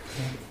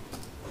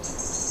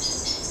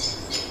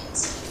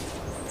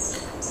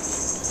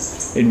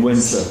 In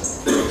winter,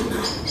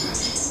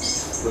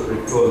 but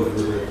recorded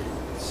with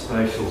a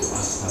spatial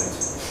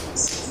aspect.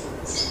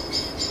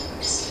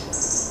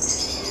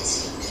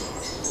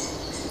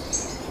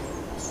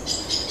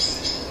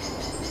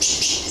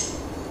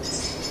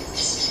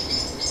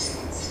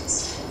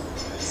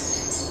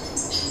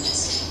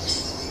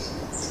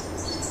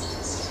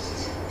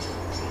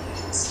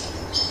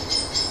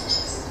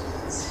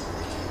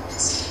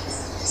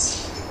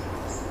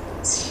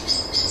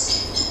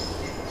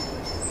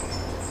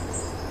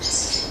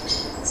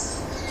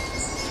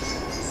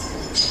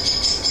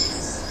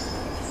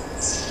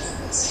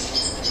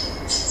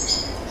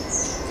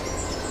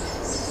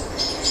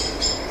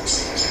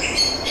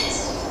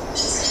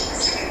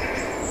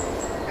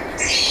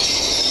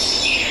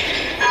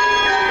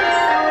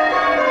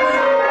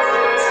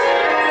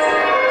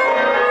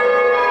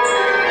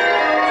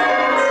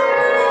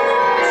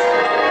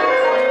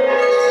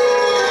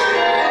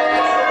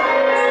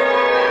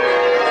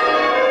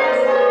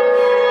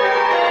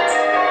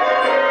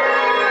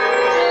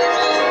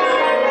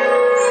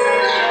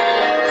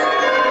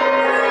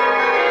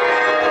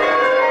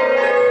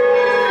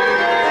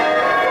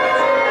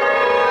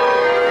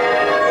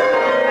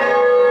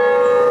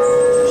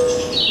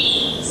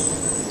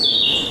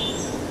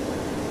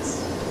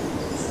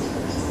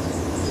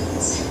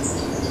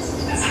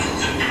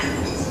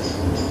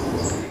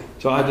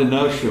 So I had a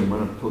notion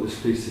when I put this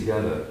piece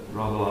together,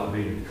 rather like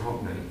being a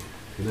Cockney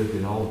who lived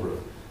in Aldborough,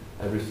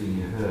 everything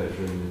you heard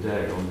during the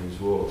day on these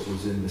walks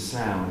was in the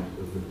sound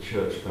of the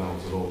church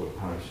bells at Aldborough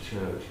Parish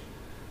Church.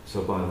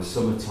 So by the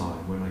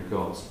summertime, when I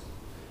got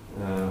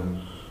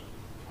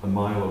a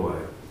mile away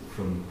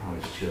from the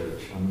parish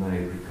church, I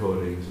made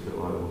recordings, a bit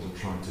like what I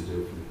tried to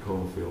do for the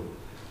cornfield,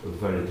 of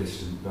very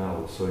distant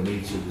bells. So in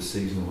each of the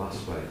seasonal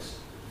aspects,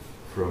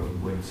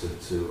 from winter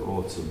to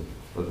autumn,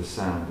 of the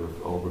sound of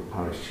Aldborough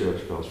Parish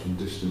church bells from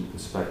distant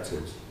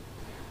perspectives.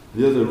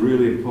 The other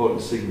really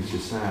important signature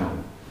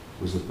sound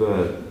was a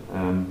bird,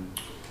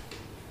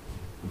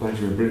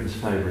 Benjamin Britten's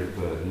favourite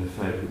bird, and a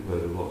favourite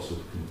bird of lots of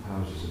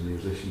composers and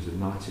musicians, a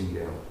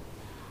nightingale.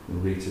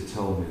 And Rita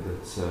told me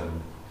that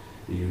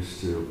he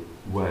used to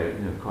wait,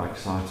 quite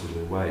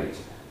excitedly wait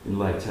in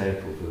late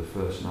April for the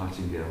first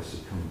nightingales to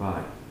come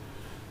back.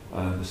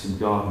 There's some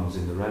gardens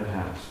in the Red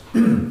House.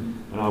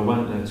 And I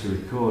went there to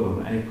record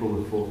on April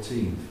the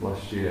 14th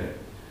last year,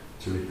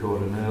 to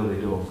record an early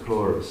dawn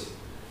chorus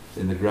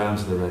in the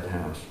grounds of the Red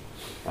House.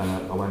 And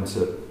I went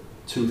at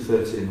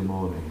 2:30 in the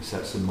morning,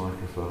 set some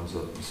microphones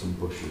up and some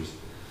bushes.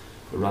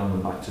 I ran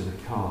them back to the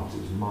cart,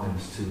 it was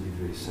 -2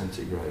 degrees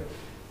centigrade.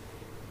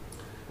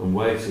 And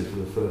waited for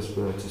the first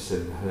bird to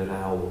sing. I heard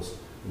owls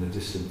and a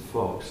distant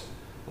fox.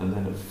 And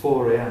then at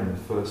 4 a.m.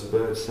 the first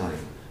bird sang.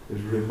 It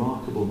was a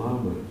remarkable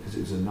moment because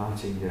it was a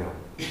nightingale.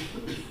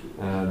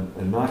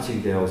 And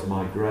nightingales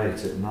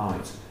migrate at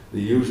night. They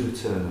usually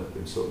turn up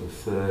in sort of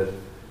the third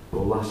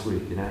or last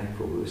week in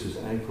April, but this was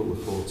April the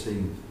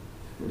 14th.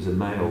 It was a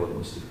male that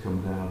must have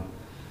come down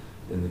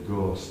in the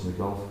gorse and the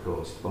golf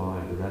course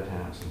by the Red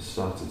House and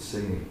started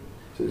singing.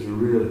 So it was a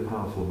really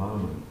powerful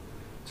moment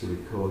to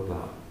record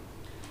that.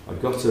 I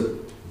got a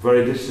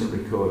very distant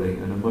recording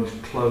and a much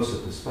closer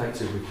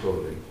perspective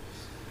recording.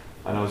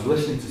 And I was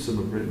listening to some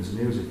of Britten's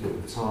music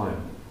at the time,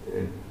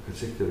 in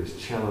particular his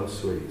cello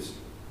suites.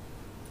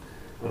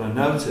 And I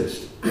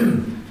noticed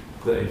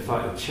that in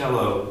fact the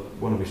cello,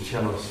 one of his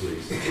cello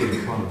suites, the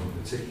Tune Conner in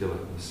particular,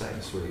 the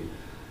second suite,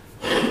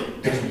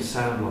 doesn't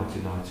sound like a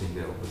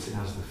nightingale, but it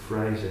has the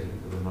phrasing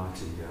of a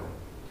nightingale.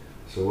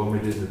 So when we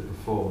did the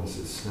performance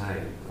at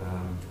Snape,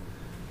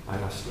 I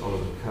asked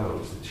Oliver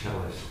Coates, the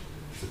cellist,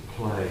 to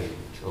play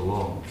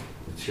along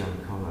with Tune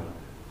Conner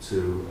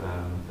to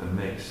a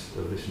mix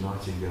of this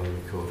nightingale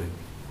recording.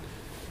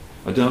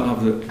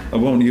 I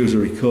won't use a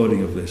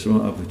recording of this, I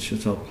won't have the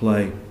chit, I'll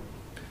play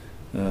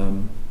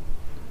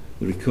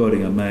the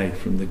recording I made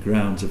from the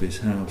grounds of his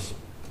house.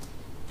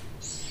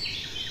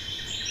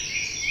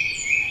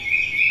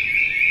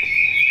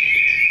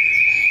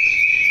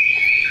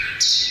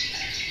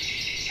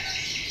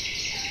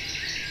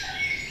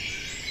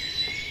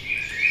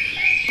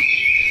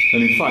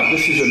 And in fact,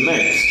 this is a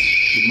mix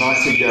with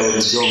nightingale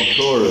and gong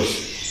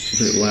chorus. A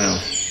bit loud.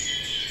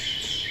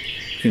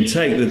 You can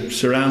take the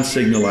surround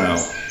signal out.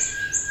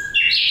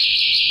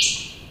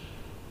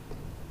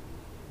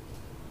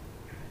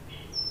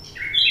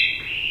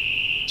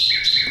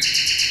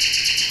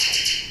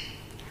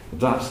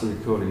 That's the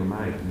recording I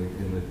made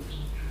in the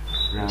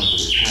grounds of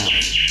the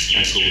house.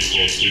 Echo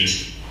 14.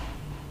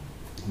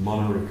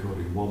 Mono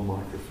recording, one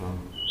microphone.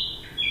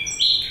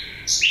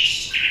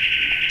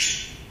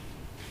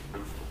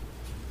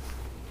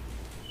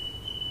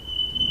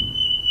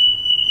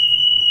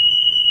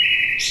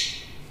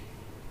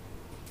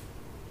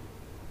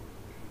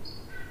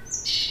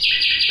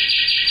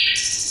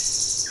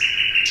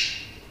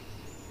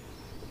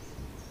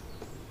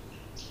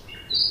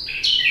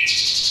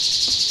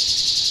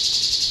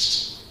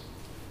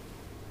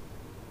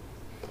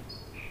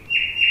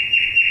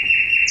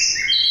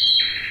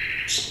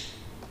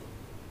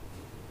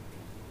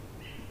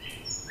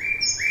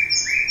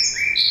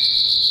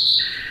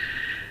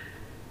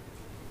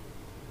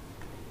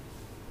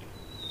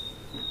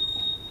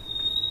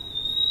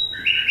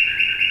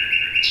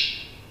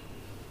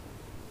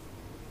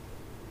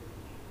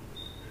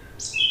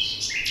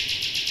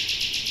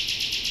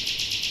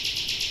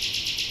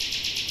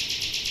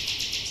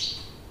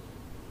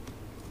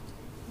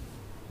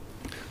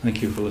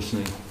 Thank you for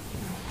listening.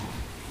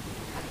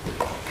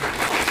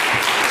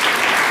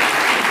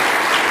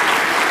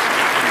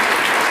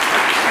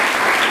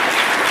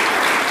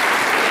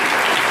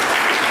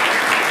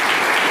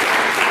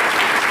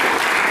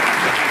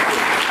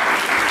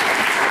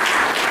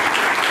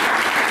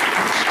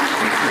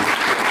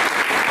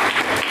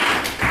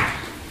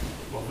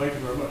 Well, thank you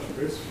very much,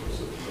 Chris, for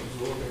such an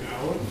absorbing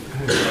hour.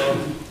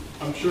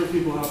 I'm sure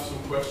people have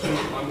some questions.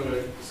 I'm going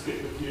to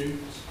skip the queue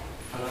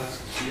and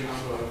ask, do you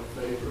have a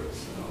favourite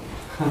sound?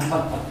 It's a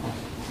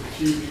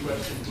cheesy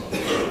question, but...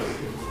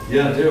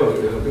 Yeah, I do.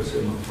 I've got it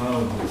on my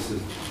phone. It's the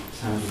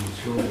sound of the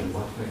children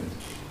laughing.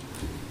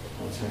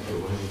 I'll take it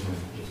away with me.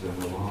 It's an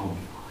alarm.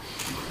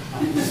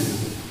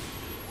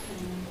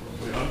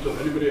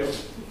 Anybody else?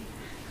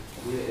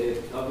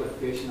 Yeah, I've got a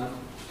question. I'm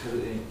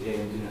currently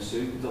doing a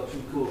sound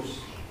production course.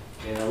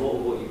 A lot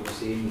of what you were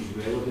saying was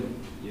relevant,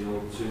 you know,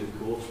 to the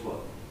course, but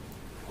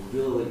I'd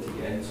really like to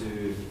get into,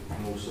 you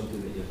know,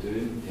 something that you're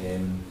doing.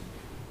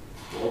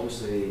 But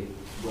obviously,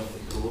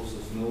 with the course,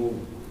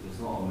 there's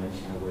not a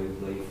mention of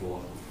wildlife,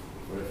 or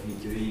if you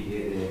do, you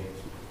get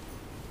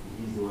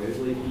the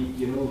wildlife,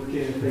 you know, kind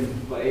of thing.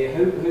 But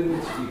how would you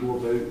go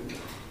about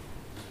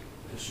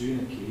pursuing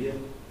a career?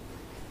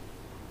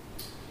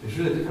 It's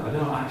really difficult. I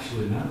don't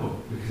actually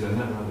know because I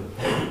never had a,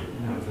 you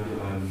know,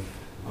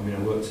 I mean, I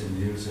worked in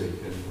music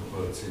and I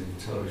worked in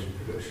television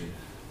production,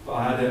 but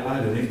I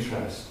had an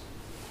interest.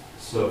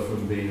 So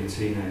from being a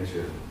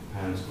teenager,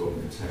 parents bought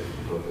me a tape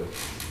recorder,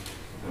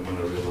 and when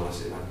I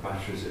realised it had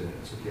batteries in it,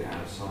 I took it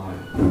outside,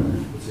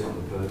 put it on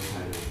the bird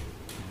table,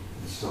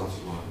 and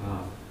started like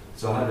that.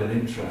 So I had an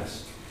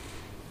interest,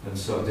 and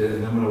so I did.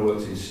 And then when I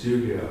worked in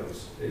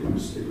studios, it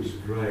was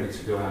great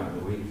to go out on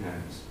the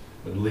weekends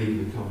and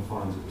leave the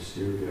confines of the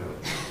studio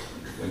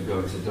and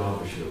go to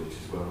Derbyshire, which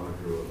is where I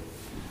grew up.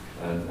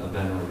 And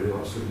then I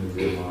suddenly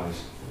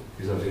realised,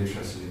 because I was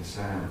interested in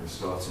sound, I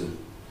started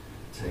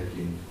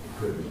taking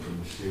equipment from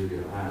the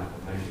studio out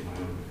and making my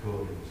own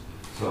recordings.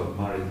 So I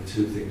married the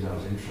two things I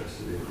was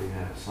interested in, being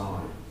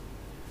outside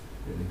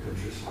in the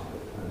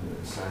countryside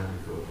and sound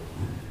recording.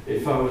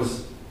 If I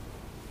was,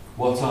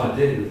 what I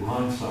did with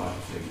hindsight, I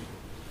think,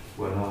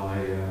 when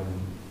I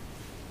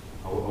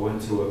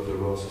went to work for the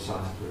Royal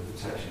Society for the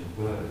Protection of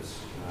Birds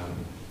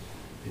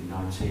in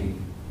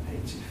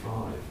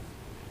 1985,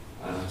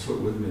 and I took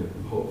with me a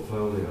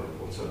portfolio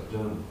of what I'd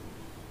done,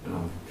 and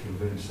I'm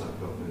convinced that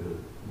got me the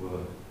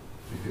work,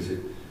 because it,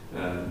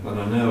 and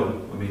I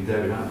know, I mean,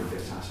 David Attenborough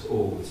gets asked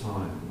all the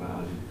time about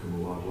how do you become a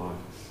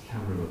wildlife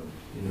cameraman,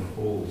 you know,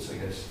 I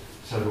guess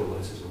several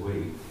letters a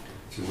week,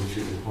 to which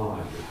he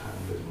replied with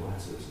handwritten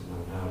letters, and I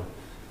know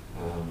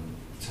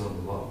tell them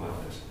a lot about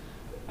this.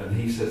 And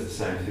he says the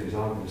same thing as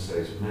I'm going to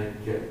say, is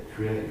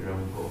create your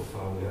own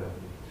portfolio.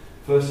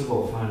 First of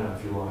all, find out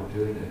if you like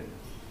doing it,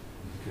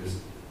 because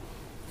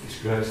it's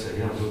great to say,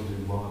 yeah, I love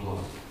doing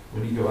wildlife.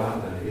 When you go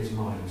out there, it is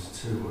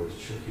 -2, where it's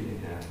chucking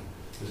it down,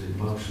 as it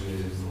mostly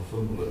is in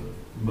Northumberland,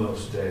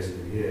 most days of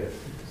the year.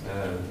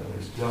 And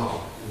it's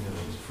dark, you know,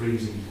 it's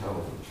freezing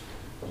cold,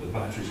 and the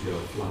batteries go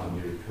flat and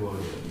you record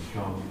it, and you've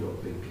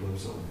got big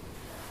gloves on,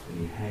 and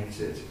you hate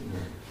it, you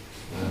know.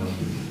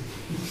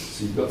 So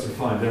you've got to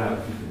find out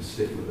if you can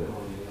stick with it.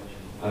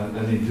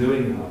 And in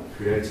doing that,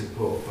 create a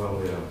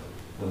portfolio,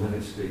 and then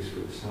it speaks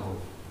for itself.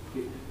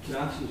 Can I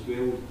ask as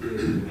well, the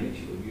mics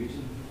you were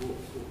using? What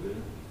were they?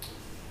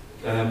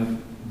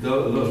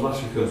 Those last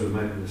records were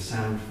made with a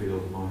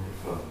Soundfield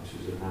microphone, which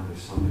is an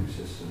ambisonic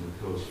system, of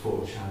course,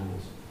 4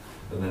 channels,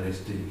 and then it's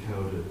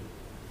decoded.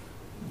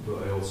 But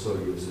I also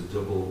use a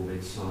double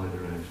mid-side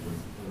arrangement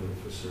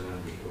for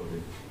surround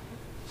recording.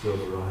 So a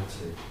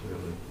variety,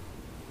 really.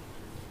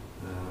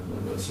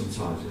 And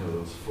sometimes, you know,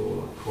 those 4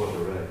 like quad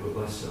array, but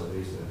less so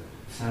these days.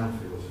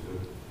 Soundfields are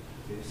good.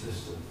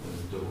 system and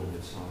a double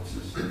mid-size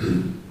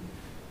system.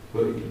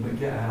 But you can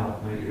get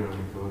out, make your own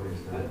recordings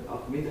there.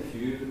 I've made a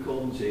few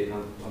recordings, and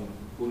I'm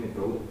going to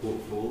build a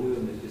portfolio.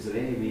 And is there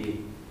any way,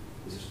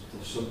 is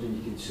there something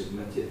you can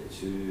submit it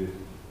to,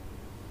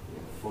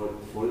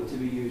 for it to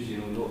be used?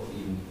 Not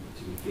even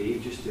to be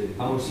paid, just to.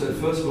 I would say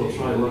first of all,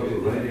 try a local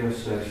radio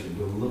station.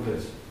 They'll love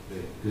it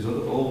because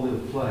all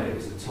they'll play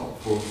is the top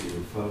 40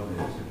 of phone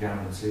hits. I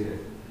guarantee it.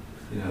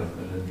 And a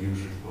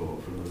news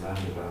report from a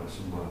roundabout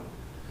somewhere.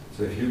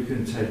 So if you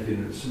can take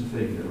in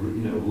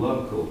something,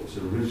 local, it's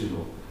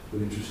original,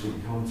 with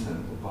interesting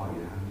content, will bite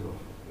your hand off.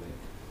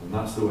 And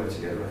that's the way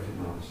to get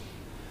recognised.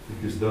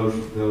 Because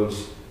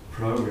those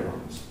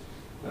programmes,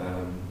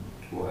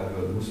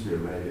 whatever, there must be a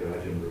Radio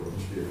Edinburgh, there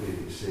must be a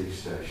BBC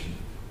station.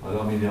 I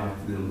mean,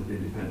 the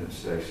independent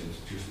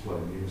stations just play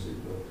music,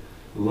 but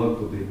the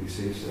local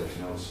BBC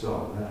station, I'll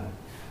start there.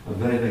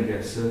 And they then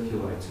get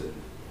circulated.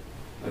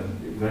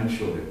 And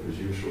eventually a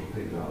producer will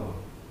pick that up,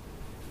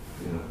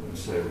 and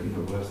say,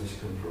 where's this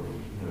come from?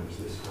 Is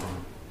this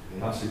time?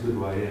 That's a good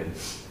way in.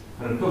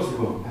 And of course they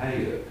won't pay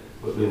you,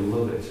 but they'll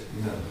love it, so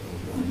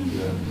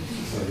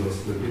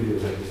they'll give you a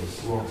regular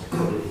slot,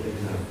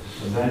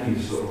 and then you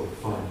sort of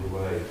find your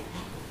way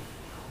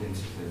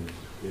into things.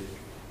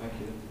 Thank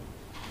you.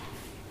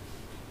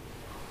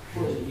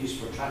 What is it used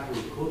for tracker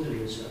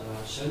recording? Is it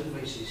sound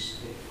devices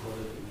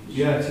recorded?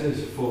 Yeah, it is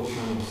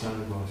 4-channel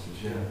sound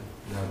devices, yeah.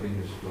 I've been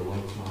used for a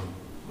long time.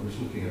 I'm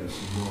just looking at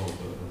some more,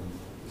 but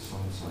the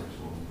sound side's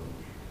one.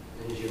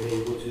 And is your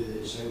main go-to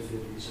the sound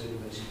field and the sound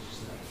devices? Is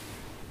that?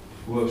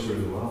 Works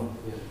really well.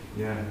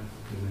 Yeah.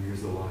 Because they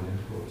use the line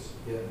inputs.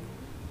 Yeah.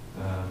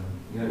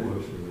 It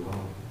works really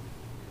well.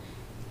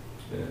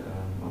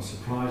 I was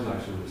surprised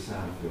actually with the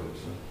sound field.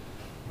 So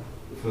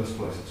the first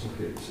place I took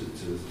it to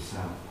was the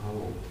South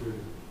Pole,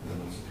 and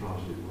I'm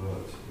surprised it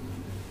worked.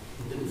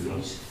 It didn't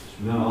freeze?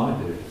 No,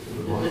 I did.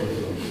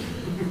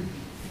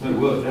 It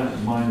worked out at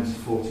minus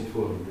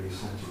 44 degrees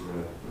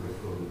centigrade. I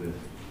recorded it.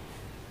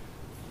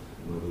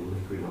 Where the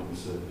liquid on the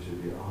surface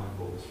of your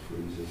eyeballs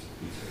freezes.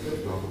 You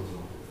take the goggles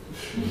off.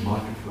 The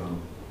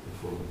microphone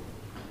before.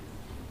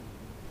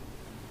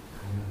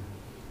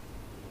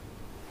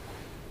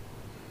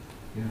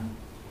 Yeah.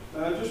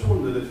 I just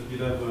wondered if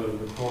you'd ever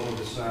recorded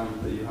a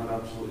sound that you had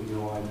absolutely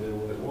no idea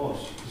what it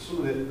was. Because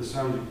some of the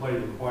sounds you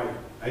played were quite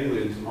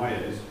alien to my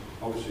ears.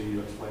 Obviously,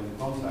 you explained the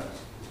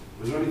context.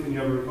 Was there anything you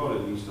ever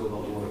recorded and you still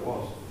don't know what it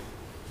was?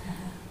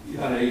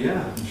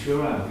 Yeah, I'm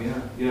sure I have,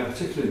 yeah,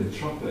 particularly in the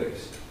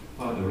tropics,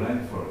 like the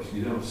rainforest,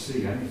 you don't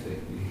see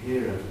anything, you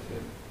hear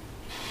everything.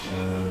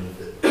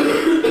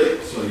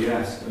 So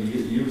yes,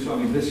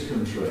 this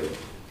country,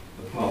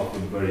 apart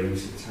from very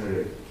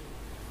esoteric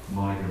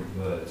migrant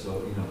birds,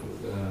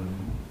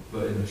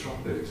 but in the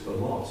tropics, a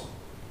lot.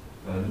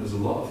 And there's a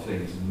lot of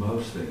things, and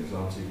most things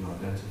aren't even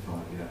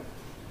identified yet.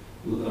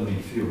 I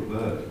mean, fewer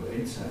birds, but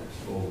insects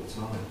all the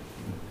time.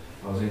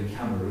 I was in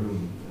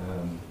Cameroon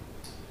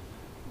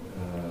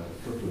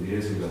a couple of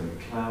years ago in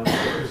cloud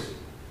birds,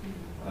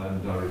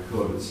 and I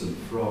recorded some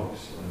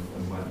frogs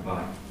and went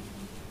back.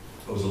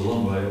 I was a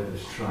long way up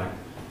this track,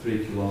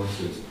 3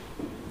 kilometres,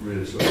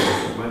 really sort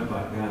of went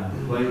back down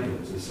and played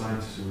them to the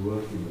scientists who were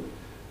working with.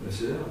 And they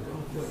said, oh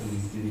God,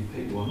 did you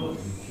pick one up?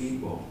 Did you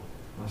keep one?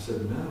 And I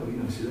said, no,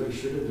 he said, oh, you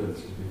should have done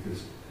it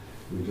because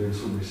we were doing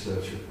some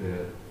research up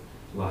here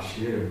last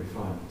year and we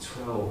found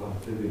 12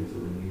 amphibians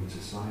that were new to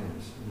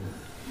science.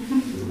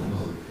 They were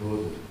not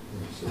recorded.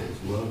 So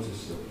it's loads of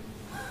stuff.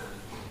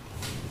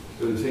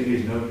 But the thing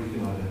is, nobody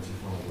can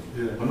identify them.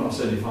 Yeah. I'm not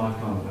saying if I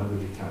can't,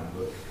 nobody can,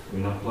 but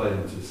I play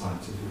them to the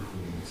scientific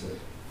community.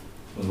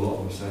 And a lot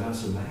of them say,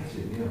 that's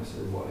amazing. I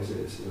say, what is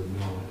it? I have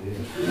no idea.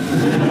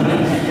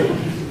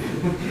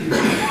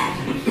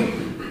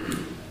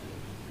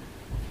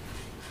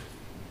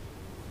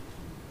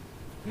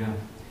 Yeah.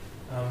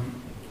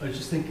 I was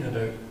just thinking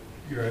about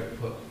your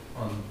output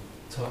on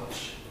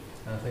touch,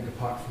 and I think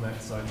apart from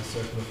outside the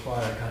circle of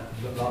fire,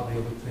 a lot of the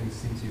other things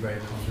seem to be very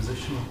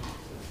compositional,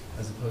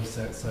 as opposed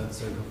to outside the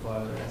circle of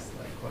fire, there's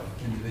like quite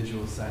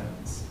individual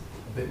sounds,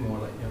 a bit more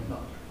like,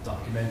 not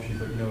documentary,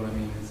 but you know what I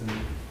mean, as in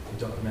you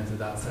documented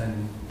that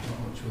sound, not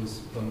much was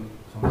done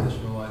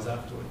compositional-wise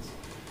afterwards.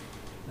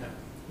 Now,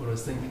 what I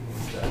was thinking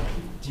is that,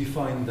 do you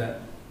find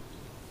that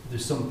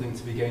there's something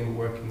to be gained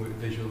working with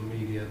visual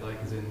media,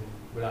 like as in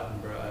with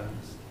Attenborough and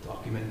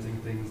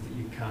documenting things that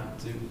you can't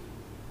do?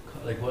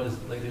 Like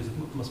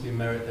must be a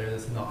merit there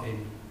that's not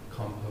in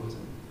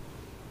composing.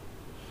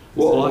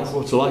 What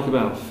I like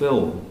about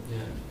film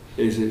Yeah.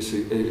 is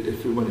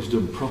when it's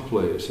done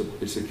properly,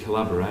 it's a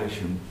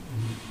collaboration,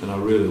 and I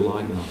really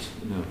like that.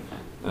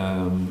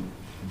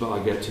 But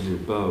I get to do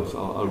both.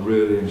 I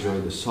really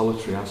enjoy the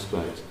solitary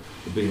aspect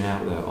of being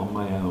out there on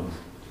my own,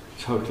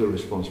 totally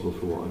responsible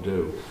for what I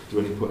do.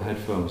 When you put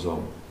headphones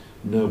on,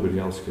 nobody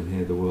else can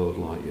hear the world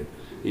like you,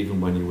 even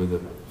when you're with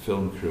a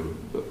film crew.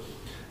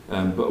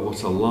 But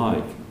what I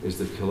like is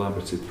the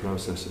collaborative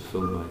process of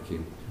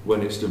filmmaking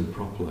when it's done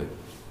properly.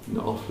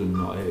 Not often,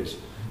 not is,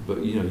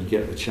 but you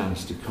get the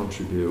chance to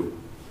contribute.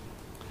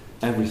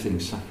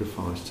 Everything's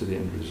sacrificed to the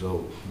end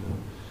result.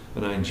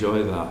 and I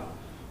enjoy that.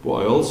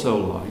 What I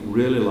also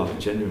really like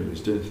genuinely,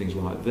 is doing things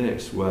like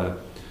this, where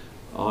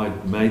I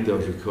made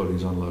those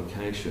recordings on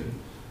location,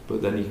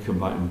 but then you come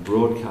back and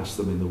broadcast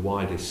them in the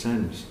widest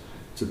sense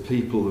to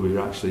people who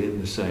are actually in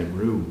the same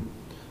room,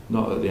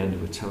 not at the end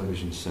of a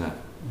television set.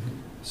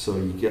 So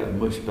you get a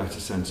much better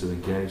sense of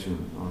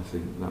engagement, I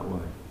think, that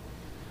way.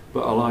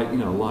 But I like,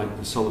 like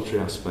the solitary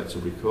aspect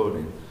of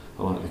recording.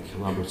 I like the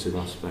collaborative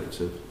aspect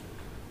of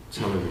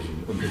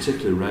television, and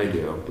particularly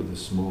radio with a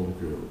smaller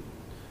group.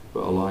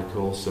 But I like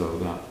also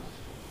that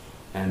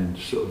end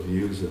sort of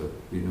user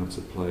being able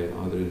to play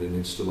either in an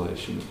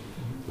installation,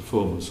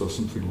 performance, or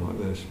something like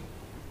this.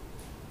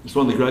 It's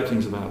one of the great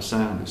things about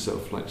sound, it's so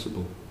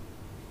flexible.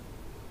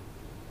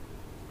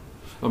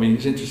 I mean,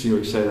 it's interesting what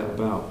you say that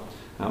about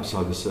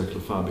Outside the Circle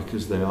of Fire,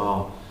 because they're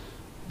not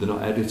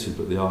edited,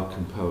 but they are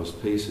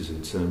composed pieces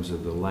in terms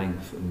of the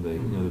length, and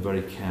they're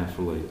very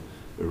carefully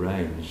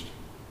arranged.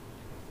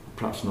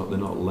 Perhaps they're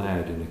not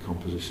layered in a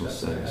compositional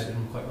sense. I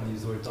didn't quite want to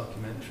use the word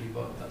documentary,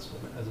 but that's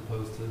what, as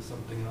opposed to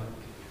something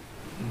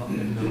like, not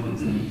in no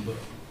one's name, but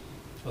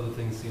other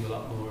things seem a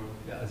lot more,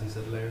 as you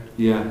said, layered.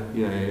 Yeah,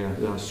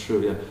 that's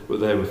true, yeah. But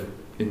they were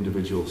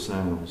individual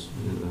sounds,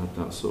 they had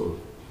that sort of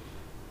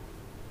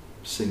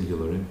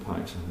singular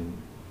impact, I think.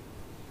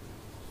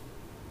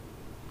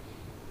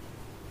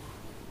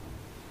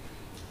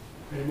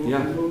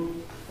 Yeah.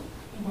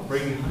 About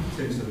bringing height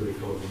into the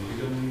recording, have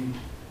you done any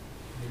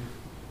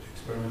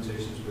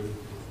experimentations with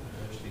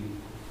actually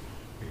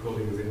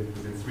recording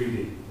within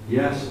 3D?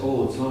 Yes,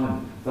 all the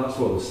time. That's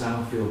what the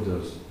sound field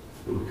does,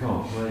 but we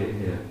can't play it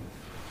here.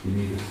 You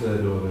need a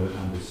third order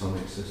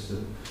ambisonic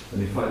system,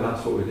 and in fact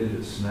that's what we did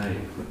at Snake.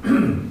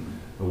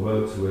 I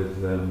worked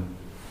with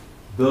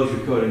those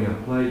recording I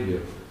played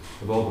you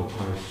of Albert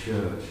Parish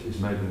Church is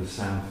made with a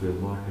sound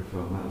field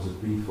microphone. That was a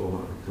B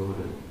format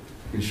recording.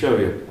 I can show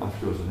you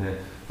afterwards on here,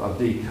 but I've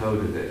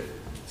decoded it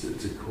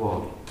to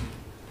quad.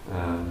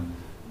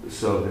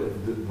 So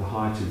the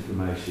height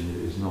information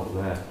is not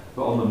there.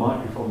 But on the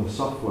microphone, the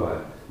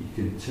software, you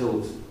can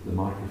tilt the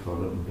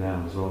microphone up and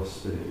down as well as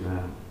spin it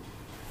round.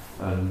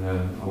 And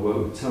I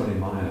work with Tony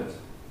Myatt,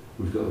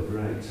 who's got a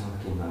great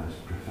title now, he's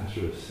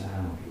Professor of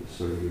Sound at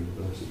Surrey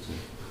University.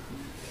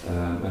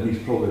 And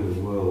he's probably the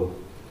world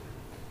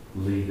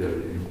leader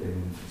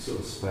in sort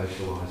of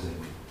specialising,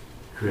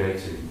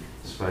 creating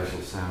spatial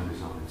sound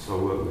design. So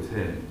I worked with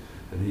him,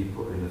 and he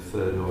put in a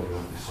third order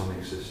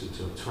ambisonic system,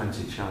 so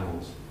 20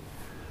 channels,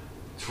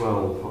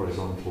 12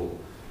 horizontal,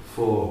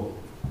 4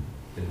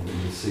 in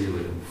the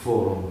ceiling, and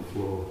 4 on the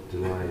floor,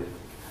 delayed.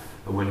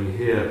 And when you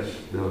hear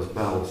those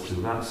bells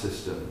through that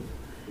system,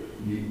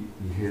 you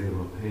hear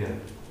them up here.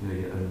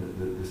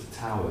 And there's a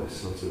tower,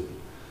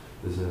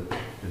 there's an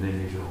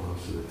image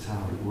almost of the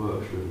tower. It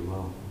works really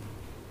well.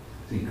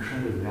 It's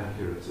incredibly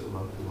accurate at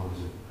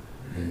localising,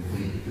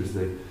 because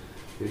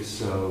it's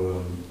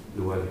so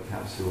the way the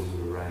capsules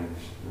are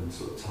arranged and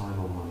sort of time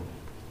aligned.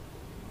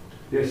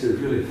 Yes, it's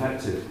really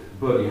effective,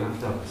 but you have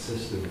to have a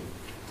system.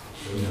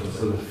 So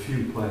there's a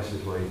few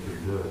places where you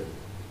can do it.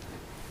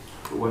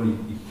 But when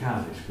you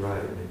can, it's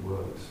great and it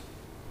works.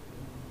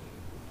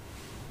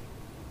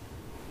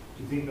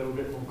 Do you think that'll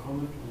get more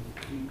common,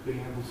 being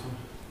able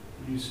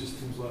to use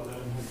systems like that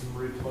and have them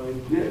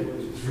replayed? Yeah,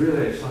 it's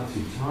really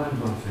exciting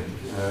times, I think.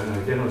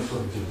 And again, I was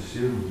talking to the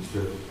students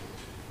that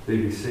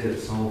BBC at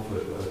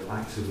Salford are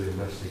actively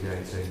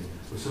investigating,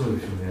 well, some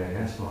of it from the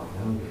AS might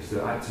know this,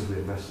 they're actively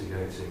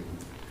investigating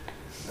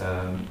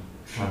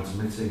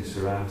transmitting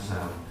surround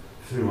sound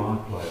through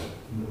iPlayer,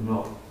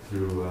 not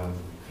through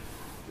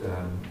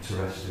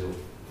terrestrial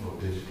or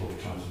digital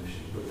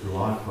transmissions, but through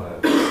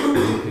iPlayer,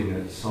 looking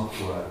at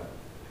software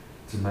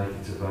to make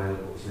it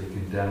available so you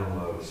can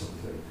download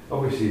something.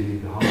 Obviously you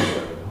need the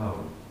hardware at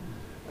home,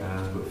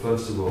 but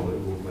first of all it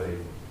will be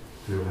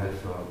through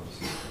headphones,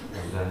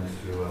 and then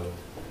through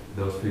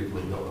those people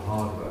who've got the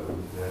hardware will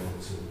be able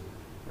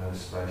to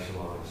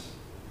spatialise.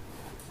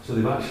 So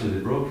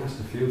they've broadcast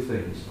a few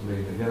things. I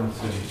mean, again, I'm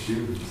telling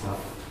students that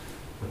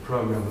a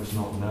programme that's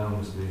not known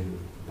as being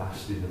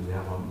bastion of the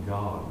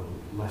avant-garde,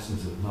 the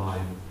lessons of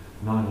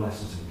nine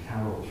lessons and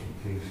carols from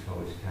King's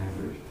College,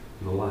 Cambridge,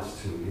 for the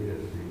last 2 years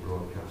have been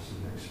broadcast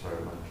in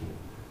experimental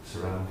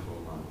surround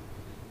format,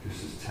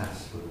 just as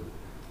tests for the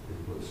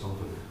people at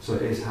Salford. So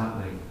it is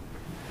happening.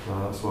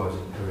 That's why I was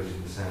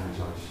encouraging the sound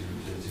design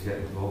students to get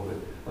involved in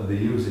it. And they're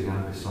using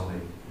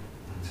ambisonic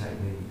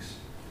techniques.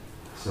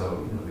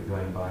 So, they're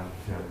going back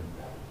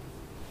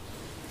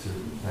to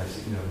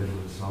basic,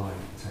 middle and side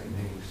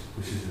techniques,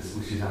 which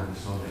is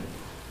ambisonic,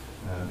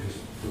 just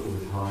but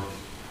with height.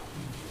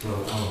 So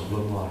Alan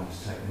Blumlein's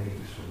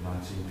techniques from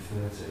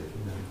 1930,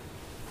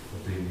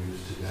 are being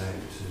used today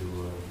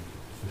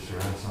for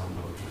surround sound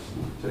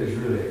broadcasting. So it's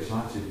really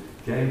exciting.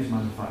 Games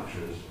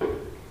manufacturers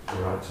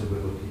are actively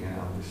looking at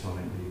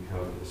ambisonic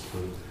decoders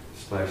for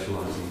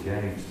specialising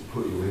games to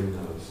put you in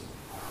those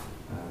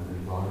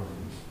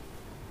environments.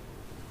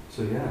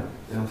 So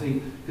I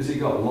think because it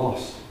got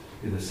lost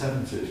in the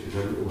 70s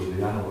because with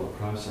the analog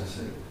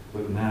processing,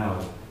 but now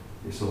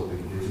it's all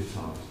being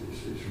digitised.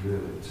 It's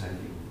really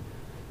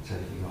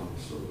taking on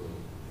sort of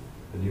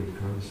a new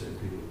occurrence and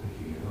people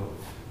picking it up.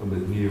 And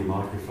with new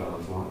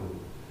microphones like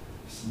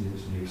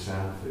this new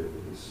sound field,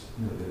 it's,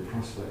 you know, the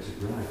prospects are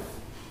great.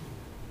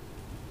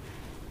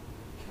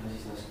 Can I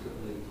just ask,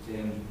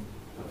 like,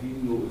 have you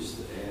noticed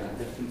a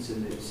difference in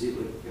the, say,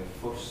 like your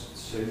first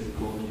sound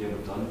recording you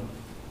ever done,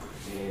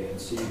 and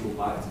say you go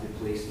back to the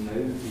place now, do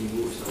you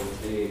notice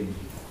a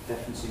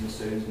difference in the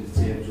sounds in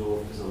terms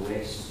of is there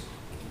less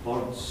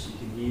birds you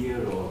can hear,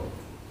 or?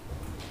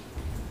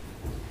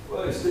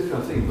 Well, it's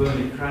different. I think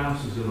Bernie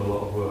Krause has done a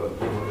lot of work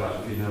like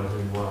that, if you know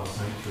him, Wild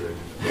Sanctuary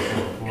in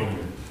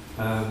California.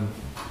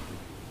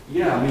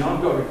 Yeah, I mean,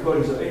 I've got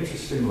recordings,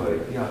 interestingly,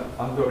 yeah,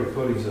 I've got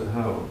recordings at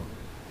home.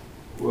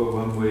 Well,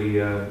 when we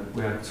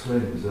had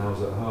twins, and I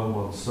was at home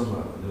one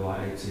summer, and they're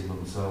like 18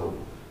 months old,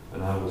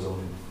 and I was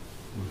on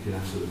looking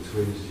after the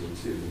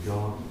tweezers in the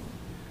garden.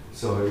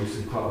 So I used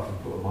to quite often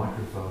put a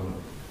microphone up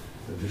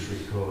and just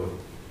record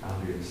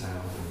ambient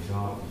sounds in the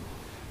garden.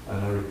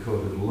 And I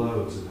recorded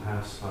loads of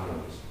house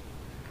sparrows.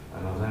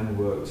 And I then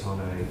worked on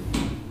a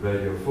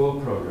Radio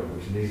 4 program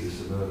which needed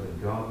some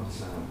urban garden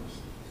sounds.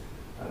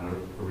 And I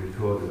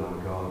recorded our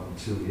garden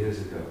 2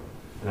 years ago.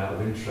 And out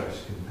of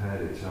interest,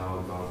 compared it to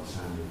our garden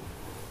sounded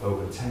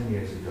over 10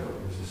 years ago.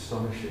 It was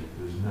astonishing.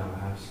 There's no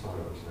house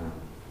sparrows now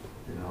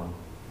in our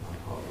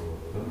part of the world.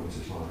 I don't know what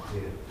it's like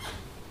here.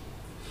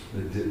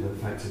 They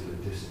effectively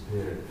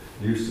disappeared.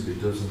 There used to be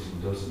dozens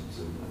and dozens,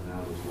 and now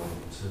there's 1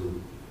 or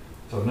 2.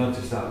 So I've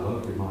noticed that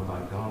look in my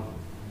back garden.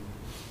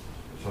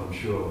 So I'm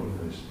sure, you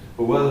know,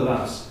 but whether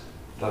that's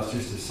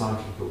just a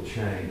cyclical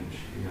change,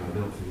 you know, I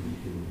don't think you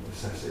can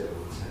assess it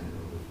over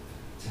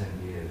 10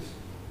 years,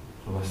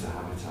 unless the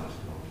habitat's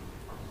gone.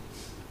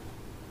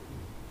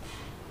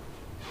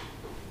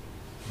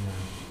 Yeah.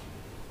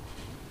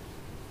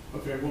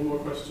 Okay, one more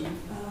question.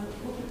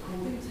 What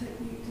recording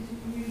technique did you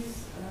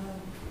use?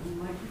 And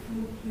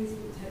microphone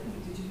placement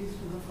technique did you use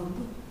for the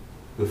thunder?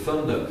 The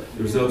thunder,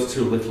 it was those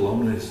 2 little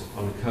omnis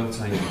on a coat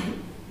hanger.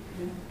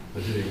 I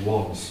did it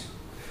once.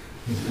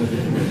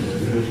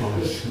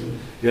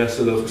 Yeah,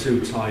 so those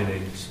 2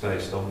 tiny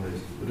spaced omnis.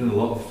 We've done a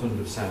lot of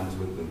thunder sounds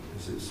with them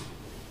because it's,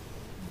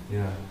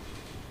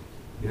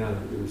 it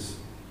was.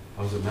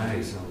 I was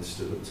amazed how they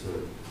stood up to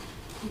it.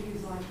 Do you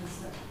use like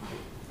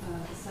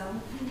a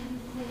sound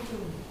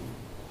recorder?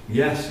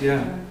 Yes, I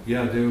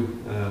do.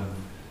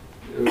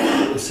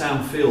 The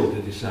sound field,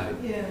 did you say?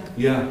 Yeah.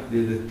 Yeah,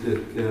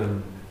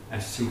 the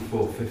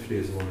ST450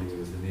 is the one I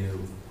use, the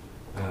new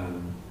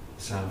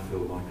sound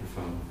field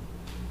microphone.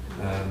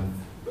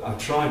 I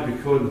tried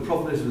recording. The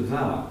problem is with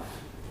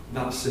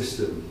that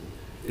system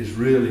is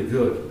really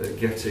good at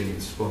getting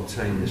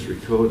spontaneous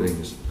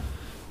recordings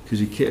because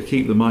you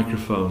keep the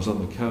microphones on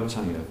the coat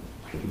hanger.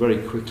 You very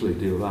quickly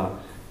do that.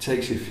 It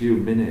takes you a few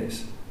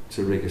minutes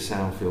to rig a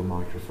sound field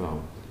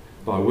microphone,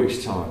 by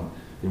which time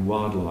in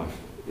wildlife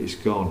it's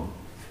gone.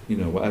 You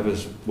know, whatever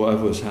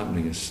was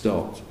happening has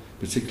stopped,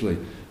 particularly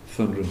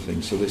thunder and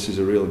things. So this is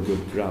a real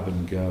good grab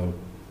and go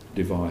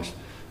device.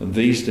 And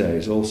these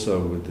days, also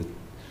with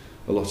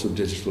a lot of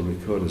digital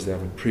recorders, they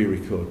have a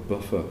pre-record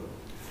buffer,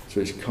 so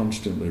it's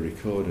constantly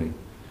recording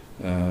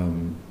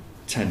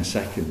 10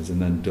 seconds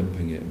and then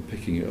dumping it and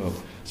picking it up.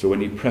 So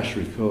when you press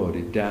record,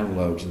 it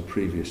downloads the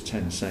previous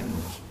 10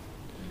 seconds,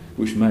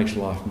 which makes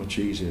life much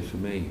easier for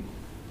me.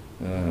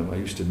 I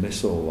used to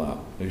miss all that.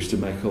 I used to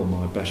make all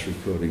my best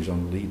recordings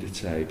on leader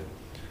tape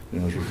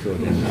when I was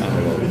recording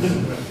analog.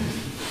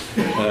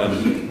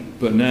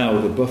 But now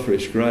the buffer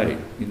is great,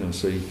 you know,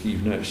 so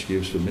you've no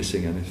excuse for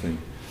missing anything.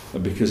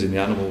 And because in the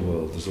animal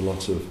world there's a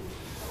lot of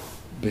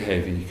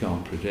behaviour you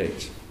can't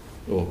predict,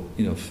 or,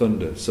 you know,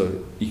 thunder.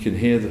 So you can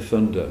hear the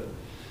thunder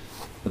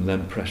and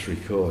then press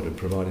record, and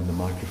providing the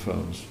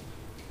microphones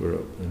were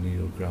up, and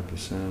you'll grab the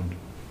sound.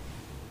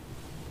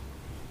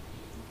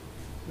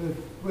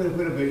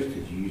 Whereabouts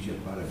did you use your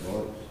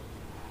parabolics?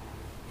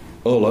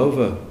 All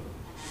over.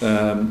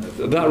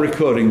 That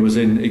recording was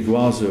in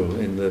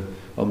Iguazu,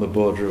 on the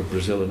border of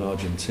Brazil and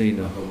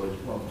Argentina. Was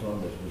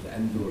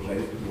indoors,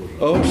 outdoors?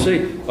 Oh,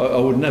 see, I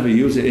would never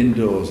use it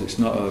indoors. It's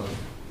not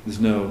there's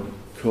no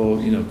call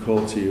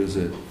to use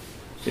it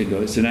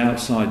indoors. It's an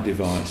outside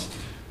device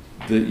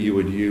that you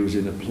would use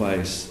in a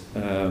place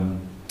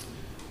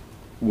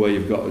where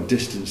you've got a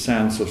distant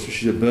source,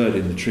 such as a bird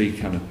in the tree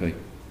canopy.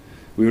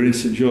 We were in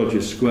St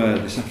George's Square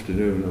this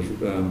afternoon,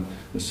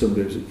 and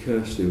somebody was at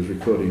Kirsty was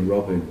recording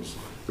robins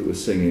that were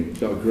singing.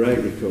 Got a great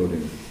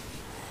recording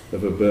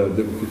of a bird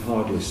that we could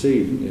hardly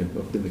see, didn't you,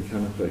 up in the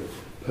canopy.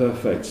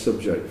 Perfect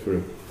subject for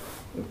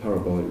a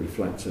parabolic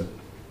reflector.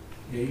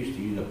 Yeah, I used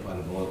to use a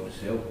parabolic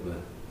myself with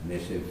an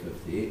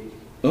SM58.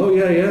 Oh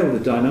yeah,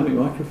 with a dynamic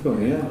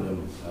microphone, yeah.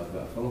 I've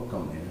got a film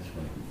company, that's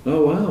why.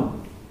 Oh wow,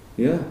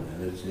 yeah.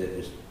 And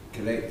it's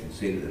correct in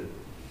saying that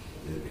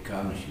the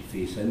camera should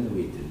face in the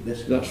way to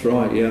this. That's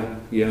right, yeah.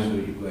 So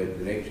you go out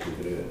direction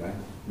to it back.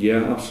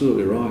 Yeah,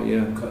 absolutely right,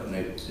 yeah. Cutting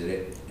out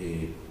direct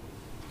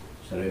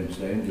surround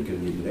sound, you're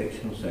giving you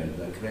directional sound, is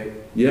that correct?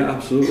 Yeah,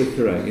 absolutely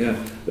correct, yeah.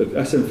 The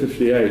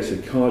SM58 is a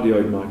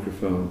cardioid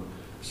microphone,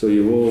 so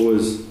you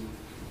always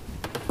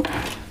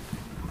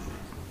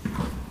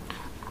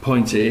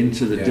point it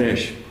into the Yeah.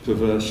 dish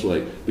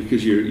perversely,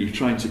 because you're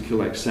trying to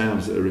collect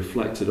sounds that are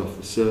reflected off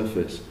the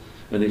surface,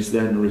 and it's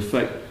then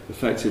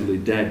effectively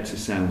dead to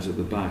sounds at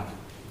the back.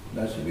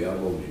 That's the way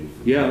I've always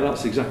used it. Yeah,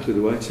 that's exactly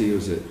the way to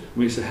use it. I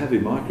mean, it's a heavy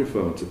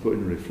microphone to put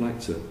in a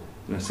reflector,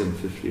 an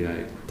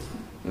SM58.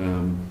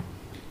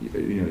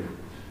 You know,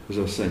 as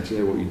I was saying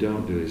today, what you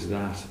don't do is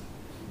that,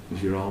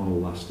 because your arm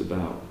will last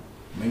about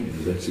Mine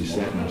is 30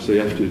 seconds. So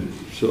you have to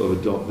sort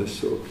of adopt this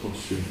sort of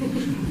posture.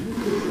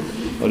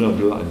 I don't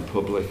do that in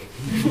public.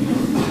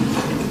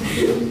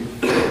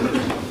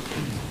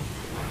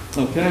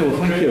 Okay, well,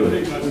 thank you. I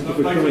think that's Thank you enough.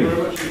 for Thank you coming.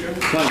 very much again.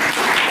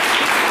 Thanks.